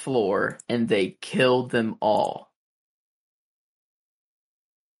on the floor, and they killed them all.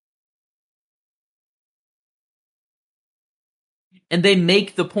 And they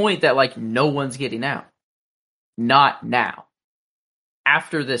make the point that, like, no one's getting out. Not now.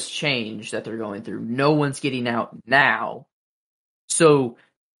 After this change that they're going through, no one's getting out now. So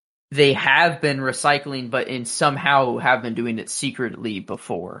they have been recycling, but somehow have been doing it secretly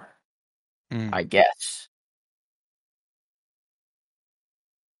before. I guess.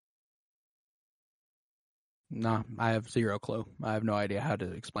 No, I have zero clue. I have no idea how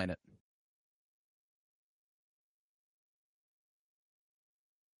to explain it.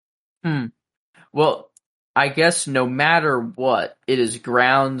 Well, I guess no matter what, it is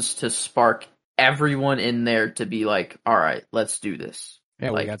grounds to spark everyone in there to be like, all right, let's do this.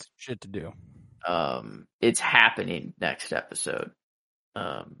 Yeah, like, we got some shit to do. It's happening next episode.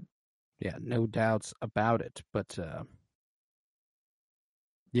 Yeah, no doubts about it. But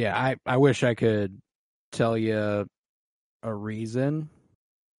yeah, I wish I could tell you a reason.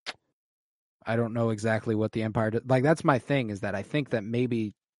 I don't know exactly what the Empire did. Like, that's my thing, is that I think that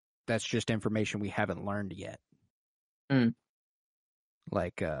maybe that's just information we haven't learned yet.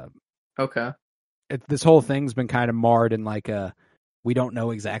 Like, okay. This whole thing's been kind of marred in like we don't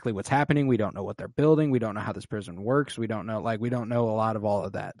know exactly what's happening. We don't know what they're building. We don't know how this prison works. We don't know a lot of all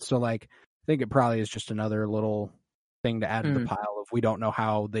of that. So like, I think it probably is just another little thing to add to the pile of we don't know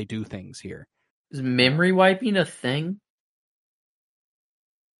how they do things here. Is memory wiping a thing?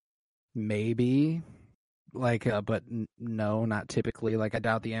 Maybe. Like, but no, not typically. Like, I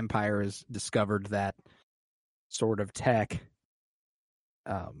doubt the Empire has discovered that sort of tech.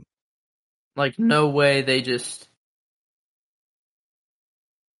 Like, no way they just...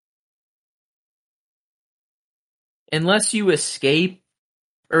 Unless you escape,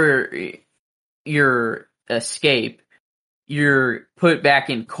 or you're put back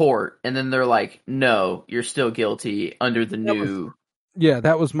in court, and then they're like, no, you're still guilty under the new... Yeah,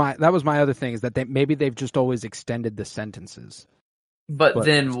 that was my other thing, is that maybe they've just always extended the sentences. But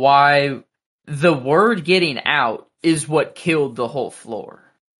then why the word getting out is what killed the whole floor.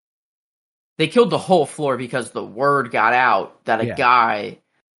 They killed the whole floor because the word got out that a guy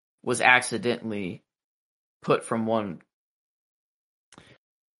was accidentally put from one.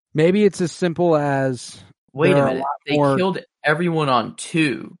 Maybe it's as simple as... Wait a minute. They killed everyone on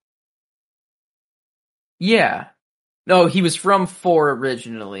 2. Yeah. No, he was from 4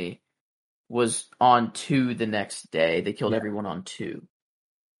 originally. Was on 2 the next day. They killed everyone on 2.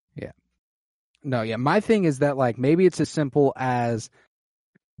 Yeah. No, yeah. My thing is that, like, maybe it's as simple as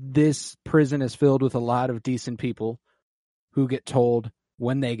this prison is filled with a lot of decent people who get told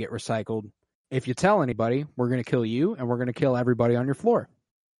when they get recycled, if you tell anybody, we're going to kill you and we're going to kill everybody on your floor.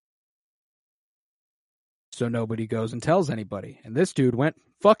 So nobody goes and tells anybody. And this dude went,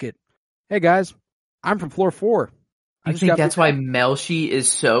 fuck it. Hey guys, I'm from floor 4. I think that's why Melshi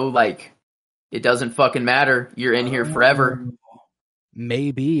is so, like, it doesn't fucking matter. You're in here forever.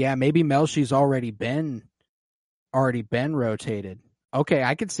 Maybe, yeah. Maybe Melshi's already been rotated. Okay,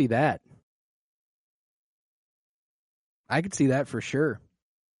 I could see that. I could see that for sure.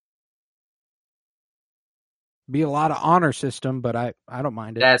 Be a lot of honor system, but I don't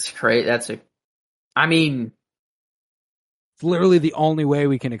mind it. That's great. I mean... It's literally the only way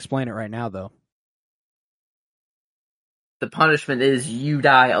we can explain it right now, though. The punishment is you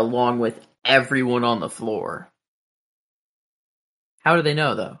die along with everyone on the floor. How do they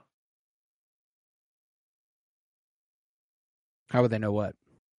know, though? How would they know what?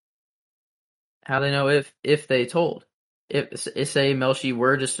 How do they know if they told? If say Melshi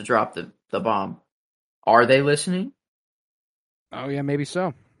were just to drop the bomb, are they listening? Oh yeah, maybe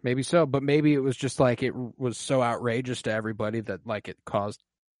so. Maybe so. But maybe it was just like it was so outrageous to everybody that like it caused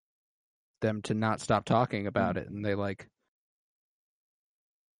them to not stop talking about it, and they like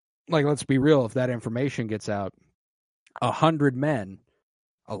let's be real, if that information gets out, 100 men,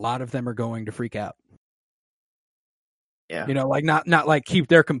 a lot of them are going to freak out. Yeah. You know, like not like keep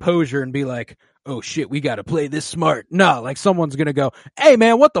their composure and be like, oh shit, we got to play this smart. No, like someone's going to go, hey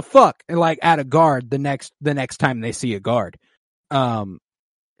man, what the fuck? And like add a guard the next time they see a guard. Damn.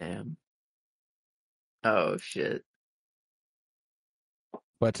 Oh shit.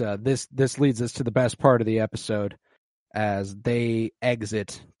 But this leads us to the best part of the episode as they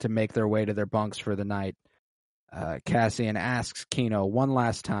exit to make their way to their bunks for the night. Cassian asks Kino one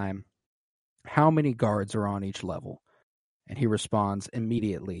last time, how many guards are on each level? And he responds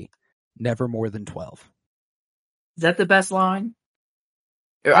immediately, never more than 12. Is that the best line?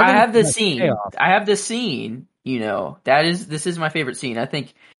 I have this scene. You know, this is my favorite scene. I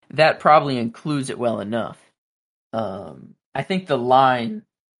think that probably includes it well enough. I think the line,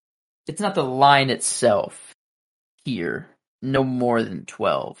 it's not the line itself here, no more than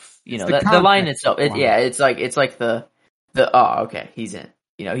 12. You It's know, the that the line context itself, of the line. it's like the oh, okay, he's in.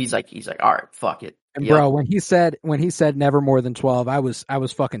 You know, he's like, all right, fuck it. And Yep. bro, when he said never more than 12, I was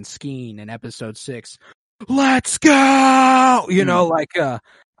fucking skiing in episode 6. Let's go. You know, like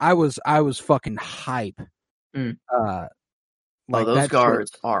I was fucking hype. Like those that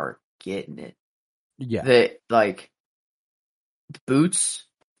guards shit, are getting it. yeah. They like the boots.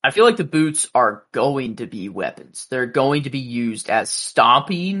 I feel like the boots are going to be weapons. They're going to be used as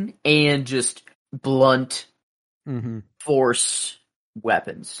stomping and just blunt force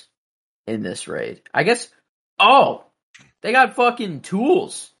weapons in this raid. I guess. Oh, they got fucking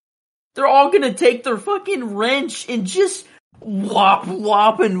tools. They're all gonna take their fucking wrench and just whop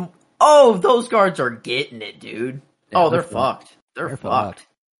and oh, those guards are getting it, dude. Yeah, They're fucked. They're fucked.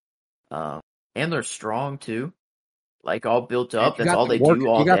 fucked. And they're strong too. Like all built up. You That's got all them they working- do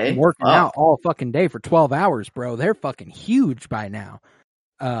all You got day. them working Fuck. out all fucking day for 12 hours, bro. They're fucking huge by now.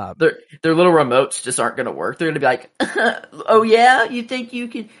 Their little remotes just aren't gonna work. They're gonna be like, "Oh yeah, you think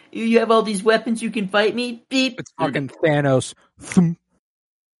you have all these weapons, you can fight me?" Beep. It's fucking Thanos.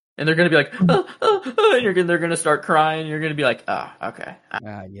 And they're gonna be like, and they're gonna start crying. You're gonna be like, okay.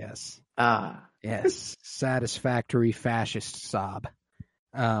 Yes. Ah. Yes. Satisfactory fascist sob.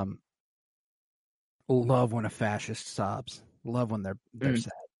 Love when a fascist sobs. Love when they're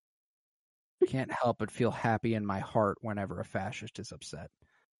sad. Can't help but feel happy in my heart whenever a fascist is upset.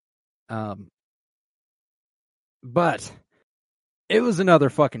 But it was another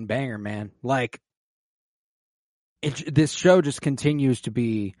fucking banger, man. Like, this show just continues to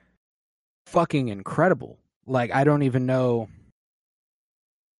be fucking incredible. Like, I don't even know.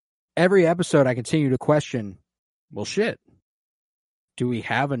 Every episode I continue to question, well, shit. Do we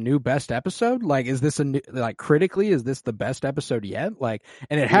have a new best episode? Like, is this critically, is this the best episode yet? Like,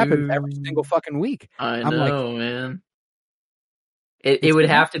 and it happens every single fucking week. I know, man. It would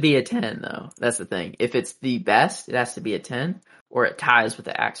have to be a 10, though. That's the thing. If it's the best, it has to be a 10, or it ties with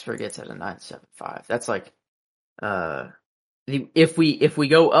the Axe Frigates at a 9.75. That's like, if we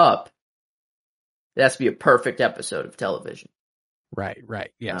go up, it has to be a perfect episode of television.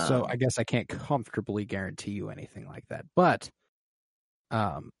 Right. Yeah. So I guess I can't comfortably guarantee you anything like that, but,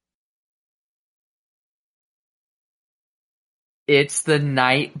 it's the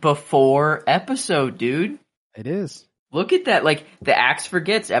night before episode, dude. It is. Look at that. Like, the Axe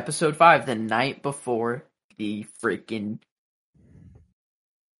Forgets episode 5, the night before the freaking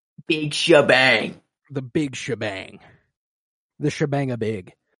big shebang. The big shebang. The shebang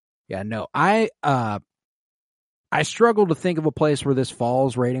big. Yeah, no. I struggle to think of a place where this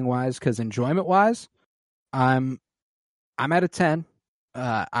falls rating wise, because enjoyment wise, I'm at a 10.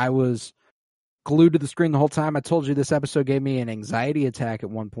 I was glued to the screen the whole time. I told you this episode gave me an anxiety attack at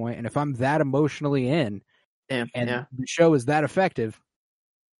one point, and if I'm that emotionally in, the show is that effective,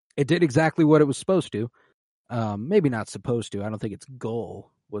 it did exactly what it was supposed to. Maybe not supposed to. I don't think its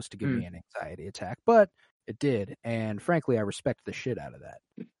goal was to give me an anxiety attack, but it did. And frankly, I respect the shit out of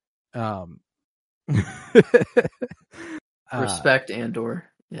that. Respect Andor.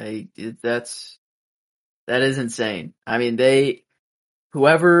 Yeah, that is insane. I mean,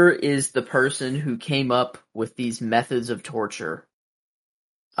 whoever is the person who came up with these methods of torture,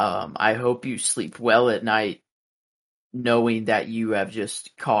 I hope you sleep well at night knowing that you have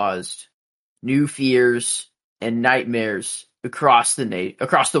just caused new fears and nightmares across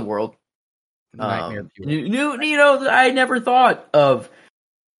the world. Nightmare I never thought of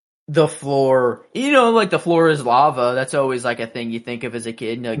the floor. Like the floor is lava. That's always like a thing you think of as a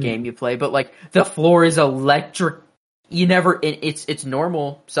kid in a game you play. But like the floor is electric. It's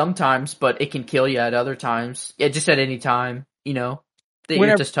normal sometimes, but it can kill you at other times. Yeah, just at any time. That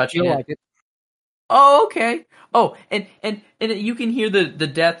you're just touching it. Like it. Oh, okay. Oh, and you can hear the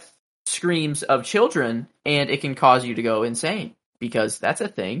death screams of children, and it can cause you to go insane, because that's a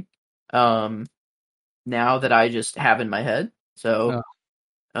thing. Now that I just have in my head. So,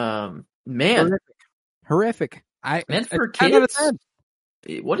 man, horrific. Meant for kids.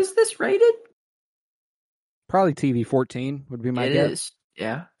 What is this rated? Probably TV 14 would be my guess. It is.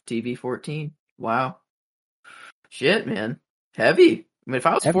 Yeah, TV 14. Wow. Shit, man. Heavy. I mean, if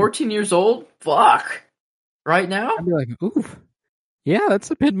I was 14 years old, fuck. Right now? I'd be like, oof. Yeah, that's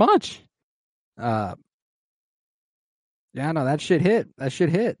a bit much. Yeah, no, that shit hit.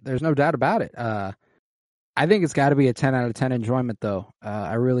 There's no doubt about it. I think it's got to be a 10 out of 10 enjoyment, though.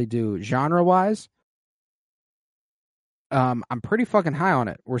 I really do. Genre-wise, I'm pretty fucking high on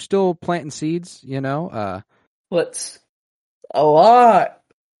it. We're still planting seeds, What's a lot?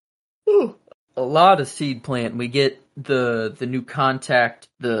 Ooh. a lot of seed planting. We get the new contact,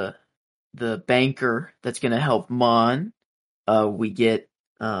 the banker that's going to help Mon. We get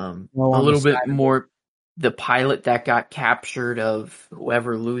a on the little side bit of it. more the pilot that got captured of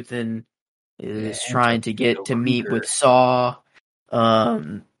whoever Luthen is trying to get to meet with Saw.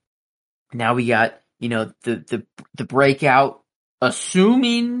 Now we got, the breakout,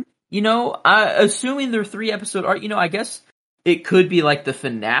 assuming they're 3-episode arc, I guess it could be like the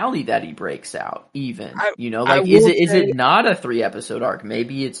finale that he breaks out even, I is will it say- not a 3-episode arc?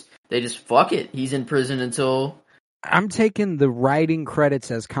 Maybe they just fuck it. He's in prison until I'm taking the writing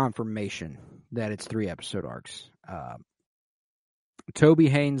credits as confirmation that it's 3-episode arcs. Toby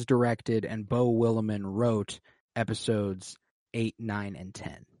Haynes directed and Bo Willimon wrote episodes 8, 9, and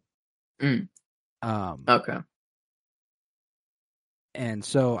 10. Okay. And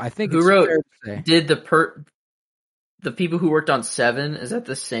so I think Who it's wrote? fair to say. Did the people who worked on 7, is that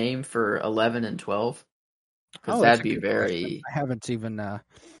the same for 11 and 12? Because that's that'd a be good very. question. I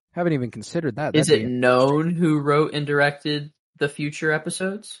haven't even considered that. Is That'd it be known who wrote and directed the future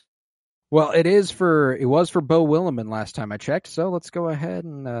episodes? Well, it was for Bo Willimon last time I checked. So let's go ahead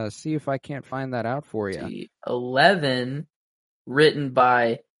and see if I can't find that out for you. See, 11, written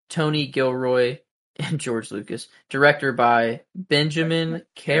by Tony Gilroy and George Lucas, director by Benjamin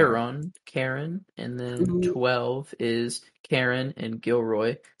Caron, and then 12 is Karen and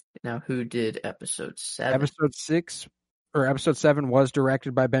Gilroy. Now, who did episode 7? Episode 7 was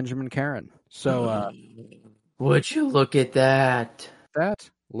directed by Benjamin Caron. So, would you look at that?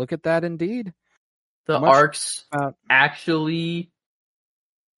 Look at that indeed. The arcs actually,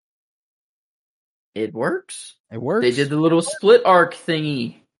 it works. It works. They did the little split arc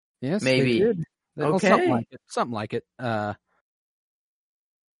thingy. Yes, maybe. They did. Okay. Something like it.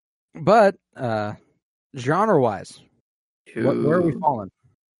 But genre-wise, where are we falling?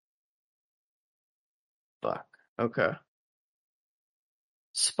 Fuck. Okay.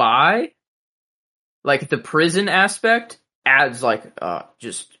 Spy? Like the prison aspect adds like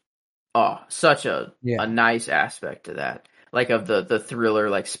such a nice aspect to that. Like of the thriller,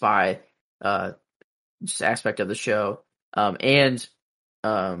 like spy just aspect of the show. And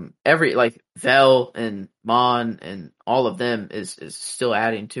every like Vel and Mon and all of them is still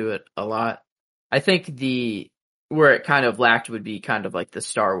adding to it a lot. I think where it kind of lacked would be kind of like the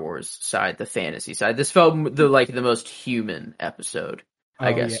Star Wars side, the fantasy side. This felt the most human episode.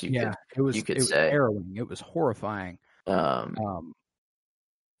 I guess you could say. Harrowing. It was horrifying. All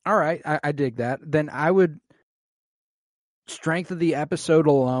right, I dig that. Then I would strength of the episode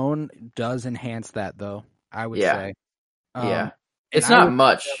alone does enhance that, though. I would say. It's not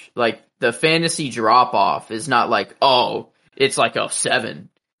much. Like the fantasy drop off is not like it's like a 7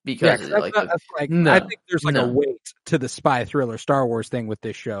 because I think there's like a weight to the spy thriller Star Wars thing with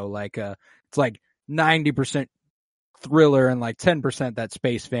this show. Like it's like 90% thriller and like 10% that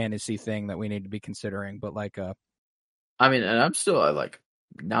space fantasy thing that we need to be considering. But like I mean, and I'm still at like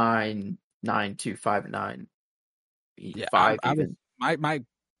 9, 2, 5, 9. Yeah, 5 even. My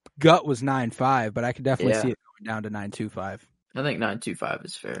gut was 9.5, but I could definitely see it going down to 9.25. I think 9.25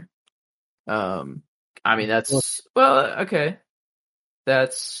 is fair. I mean that's okay.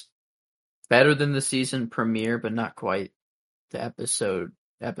 That's better than the season premiere, but not quite the episode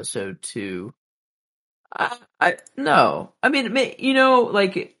 2. No. I mean,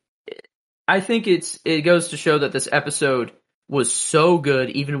 like I think it goes to show that this episode was so good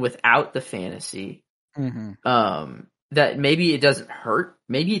even without the fantasy. Mm-hmm. That maybe it doesn't hurt.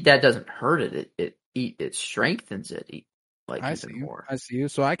 Maybe that doesn't hurt it. It strengthens it. Like even more. I see you.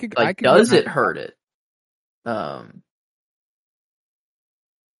 So I could. Does it hurt it?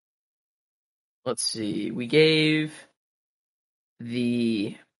 Let's see. We gave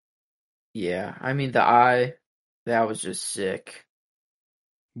the eye. That was just sick.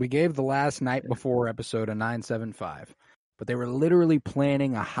 We gave the last night before episode a 9.75, but they were literally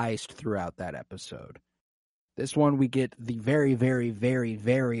planning a heist throughout that episode. This one, we get the very, very, very,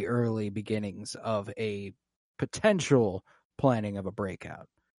 very early beginnings of a potential planning of a breakout.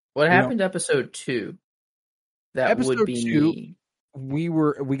 What happened to episode 2? That would be 2, me. We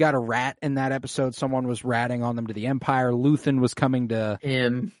got a rat in that episode. Someone was ratting on them to the Empire. Luthen was coming to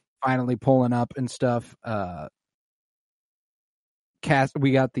him, finally pulling up and stuff. We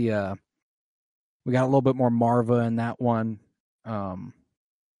got a little bit more Marva in that one.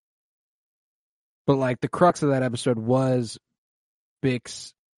 But like the crux of that episode was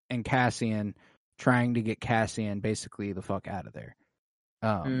Bix and Cassian trying to get Cassian basically the fuck out of there.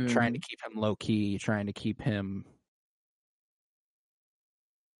 Trying to keep him low key, trying to keep him.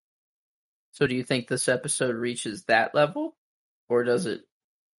 So do you think this episode reaches that level? Or does it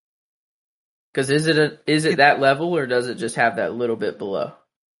Because is it that level, or does it just have that little bit below?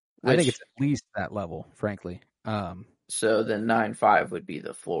 I think it's at least that level, frankly. So then 9.5 would be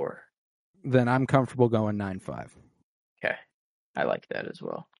the floor. Then I'm comfortable going 9.5. Okay. I like that as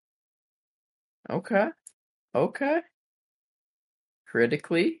well. Okay.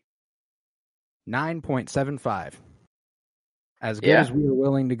 Critically? 9.75. As good as we were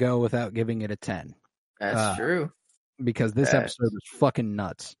willing to go without giving it a 10. That's true. Because this episode was fucking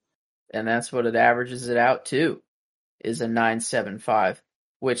nuts. And that's what it averages it out to, is a 9.75,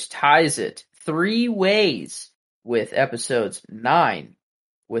 which ties it 3 ways with episodes 9,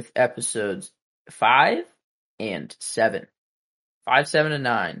 with episodes 5 and 7. 5, 7, and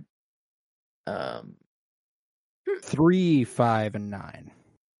 9. 3, 5, and 9.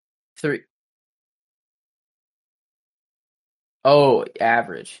 3. Oh,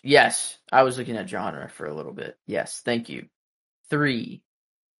 average. Yes. I was looking at genre for a little bit. Yes. Thank you. 3,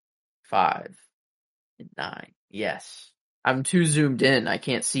 5, and 9. Yes. I'm too zoomed in. I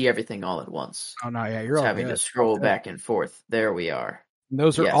can't see everything all at once. Oh, no. Yeah, you're all having good. to scroll back and forth. There we are. And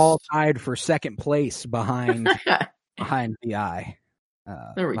those are all tied for second place behind BI.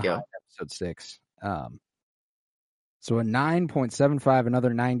 There we go. Episode 6. So a 9.75,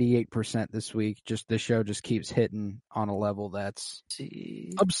 another 98% this week. Just the show just keeps hitting on a level that's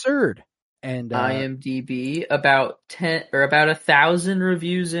absurd. And IMDb about 1,000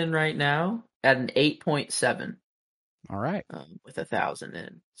 reviews in right now at an 8.7. All right, with 1,000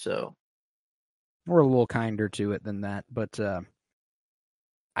 in, so we're a little kinder to it than that, but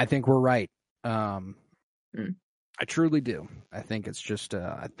I think we're right. I truly do. I think it's just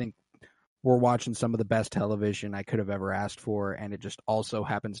I think we're watching some of the best television I could have ever asked for, and it just also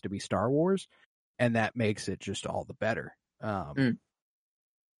happens to be Star Wars, and that makes it just all the better. And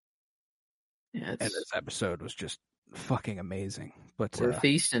this episode was just fucking amazing. But we're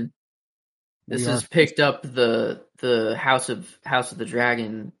feasting. This has picked up the House of the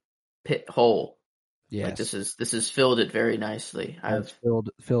Dragon pit hole. Yes. Like this has filled it very nicely. I've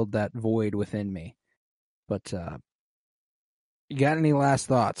filled that void within me. But you got any last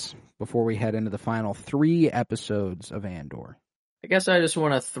thoughts before we head into the final 3 episodes of Andor? I guess I just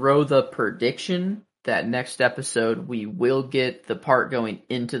want to throw the prediction that next episode we will get the part going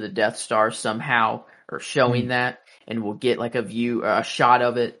into the Death Star somehow, or showing that, and we'll get like a shot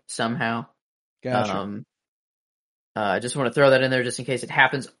of it somehow. Gotcha. I just want to throw that in there just in case it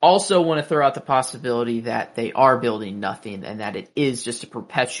happens. Also want to throw out the possibility that they are building nothing, and that it is just a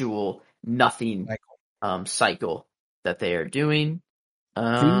perpetual nothing cycle that they are doing.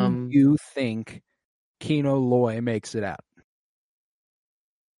 Do you think Kino Loy makes it out?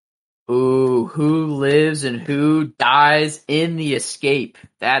 Ooh, who lives and who dies in the escape?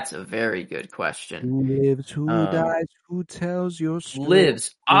 That's a very good question. Who lives, who dies, who tells your story?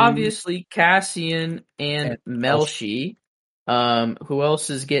 Lives, obviously Cassian and Melshi. Who else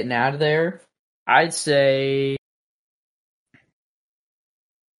is getting out of there? I'd say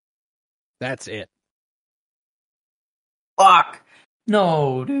that's it. Fuck.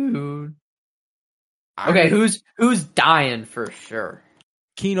 No, dude. Okay, who's dying for sure?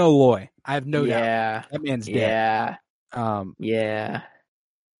 Kino Loy. I have no doubt. That man's dead. Yeah.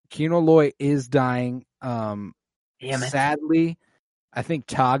 Kino Loy is dying. Sadly, I think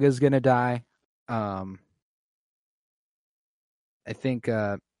Taga's gonna die. I think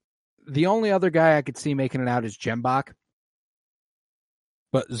the only other guy I could see making it out is Jembach.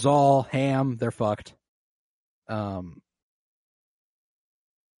 But Zal, Ham, they're fucked. I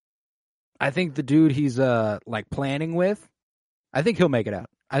think the dude he's like planning with, I think he'll make it out.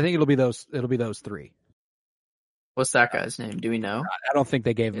 I think it'll be those 3. What's that guy's name? Do we know? I don't think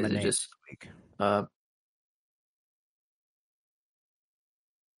they gave him a name this week. Got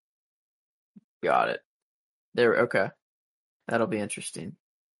it. Okay. That'll be interesting.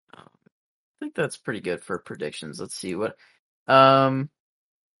 I think that's pretty good for predictions. Let's see what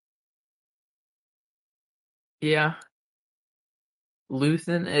yeah.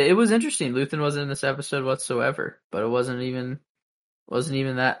 Luthen, it was interesting. Luthen wasn't in this episode whatsoever, but it wasn't even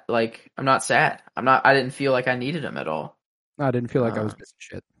that, like, I'm not sad. I didn't feel like I needed him at all. No, I didn't feel like I was missing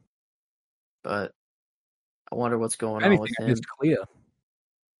shit. But I wonder what's going on with him. It's Clea.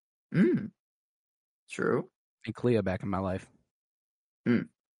 True. And Clea back in my life. I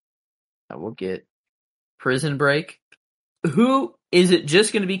will get Prison Break. Who is it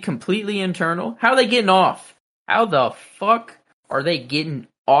just going to be completely internal? How are they getting off? How the fuck are they getting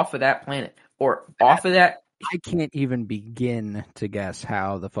off of that planet? Or off of that? I can't even begin to guess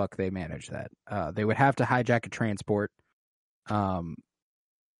how the fuck they manage that. They would have to hijack a transport. The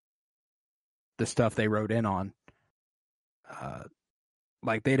stuff they rode in on.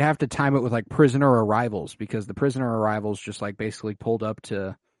 Like they'd have to time it with like prisoner arrivals, because the prisoner arrivals just like basically pulled up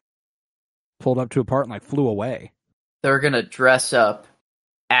to a part and like flew away. They're gonna dress up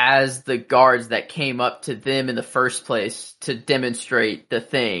as the guards that came up to them in the first place to demonstrate the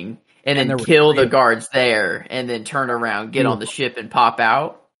thing, and then kill the guards there, and then turn around, get on the ship, and pop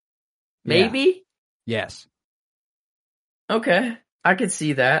out. Maybe? Yeah. Yes. Okay. I could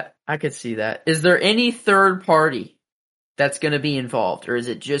see that. Is there any third party that's going to be involved, or is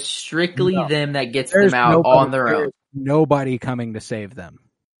it just strictly them that gets them out on their own? Nobody coming to save them.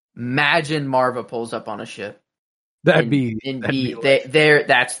 Imagine Marva pulls up on a ship. That's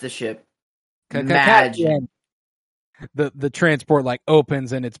the ship. Imagine. The transport like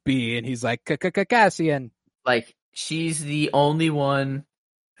opens and it's B, and he's like Cassian. Like, she's the only one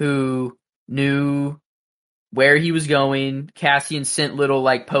who knew where he was going. Cassian sent little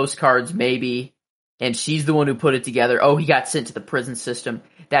like postcards maybe, and she's the one who put it together. Oh, he got sent to the prison system.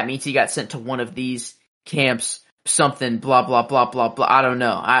 That means he got sent to one of these camps. Something blah blah blah blah blah. I don't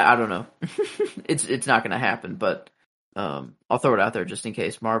know. I don't know. It's not gonna happen, but I'll throw it out there just in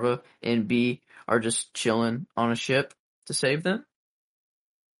case. Marva and B are just chilling on a ship to save them.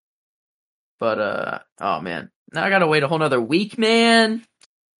 But oh man, now I gotta wait a whole nother week, man.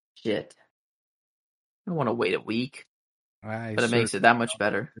 Shit, I don't want to wait a week, but it makes it that much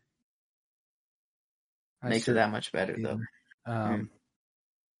better. Makes it that much better though.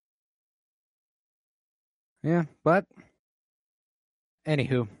 Yeah, but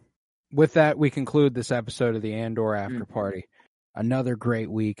anywho, with that, we conclude this episode of the Andor After Party. Another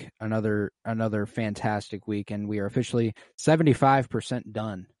great week, another fantastic week, and we are officially 75%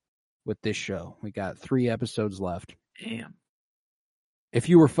 done with this show. We got 3 episodes left. Damn. If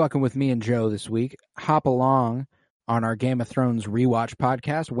you were fucking with me and Joe this week, hop along on our Game of Thrones rewatch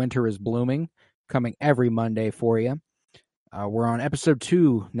podcast, Winter is Blooming, coming every Monday for you. We're on episode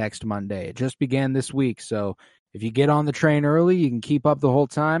 2 next Monday. It just began this week, so if you get on the train early, you can keep up the whole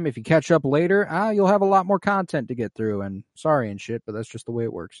time. If you catch up later, you'll have a lot more content to get through, and sorry and shit, but that's just the way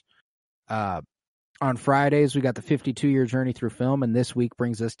it works. On Fridays, we got the 52-year journey through film, and this week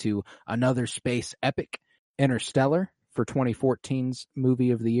brings us to another space epic, Interstellar, for 2014's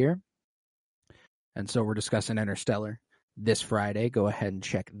movie of the year. And so we're discussing Interstellar this Friday. Go ahead and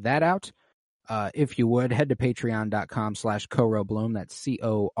check that out. If you would, head to patreon.com/CoroBloom. That's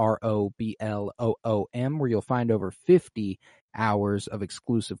COROBLOOM, where you'll find over 50 hours of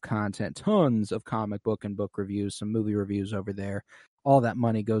exclusive content, tons of comic book and book reviews, some movie reviews over there. All that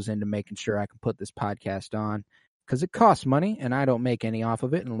money goes into making sure I can put this podcast on, because it costs money, and I don't make any off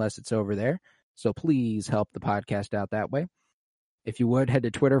of it unless it's over there. So please help the podcast out that way. If you would, head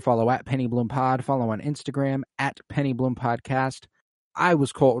to Twitter, follow @PennyBloomPod, follow on Instagram @PennyBloomPodcast. I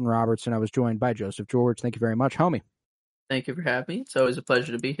was Colton Robertson. I was joined by Joseph George. Thank you very much, homie. Thank you for having me. It's always a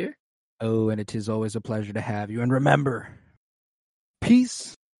pleasure to be here. Oh, and it is always a pleasure to have you. And remember,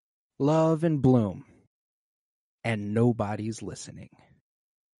 peace, love, and bloom. And nobody's listening.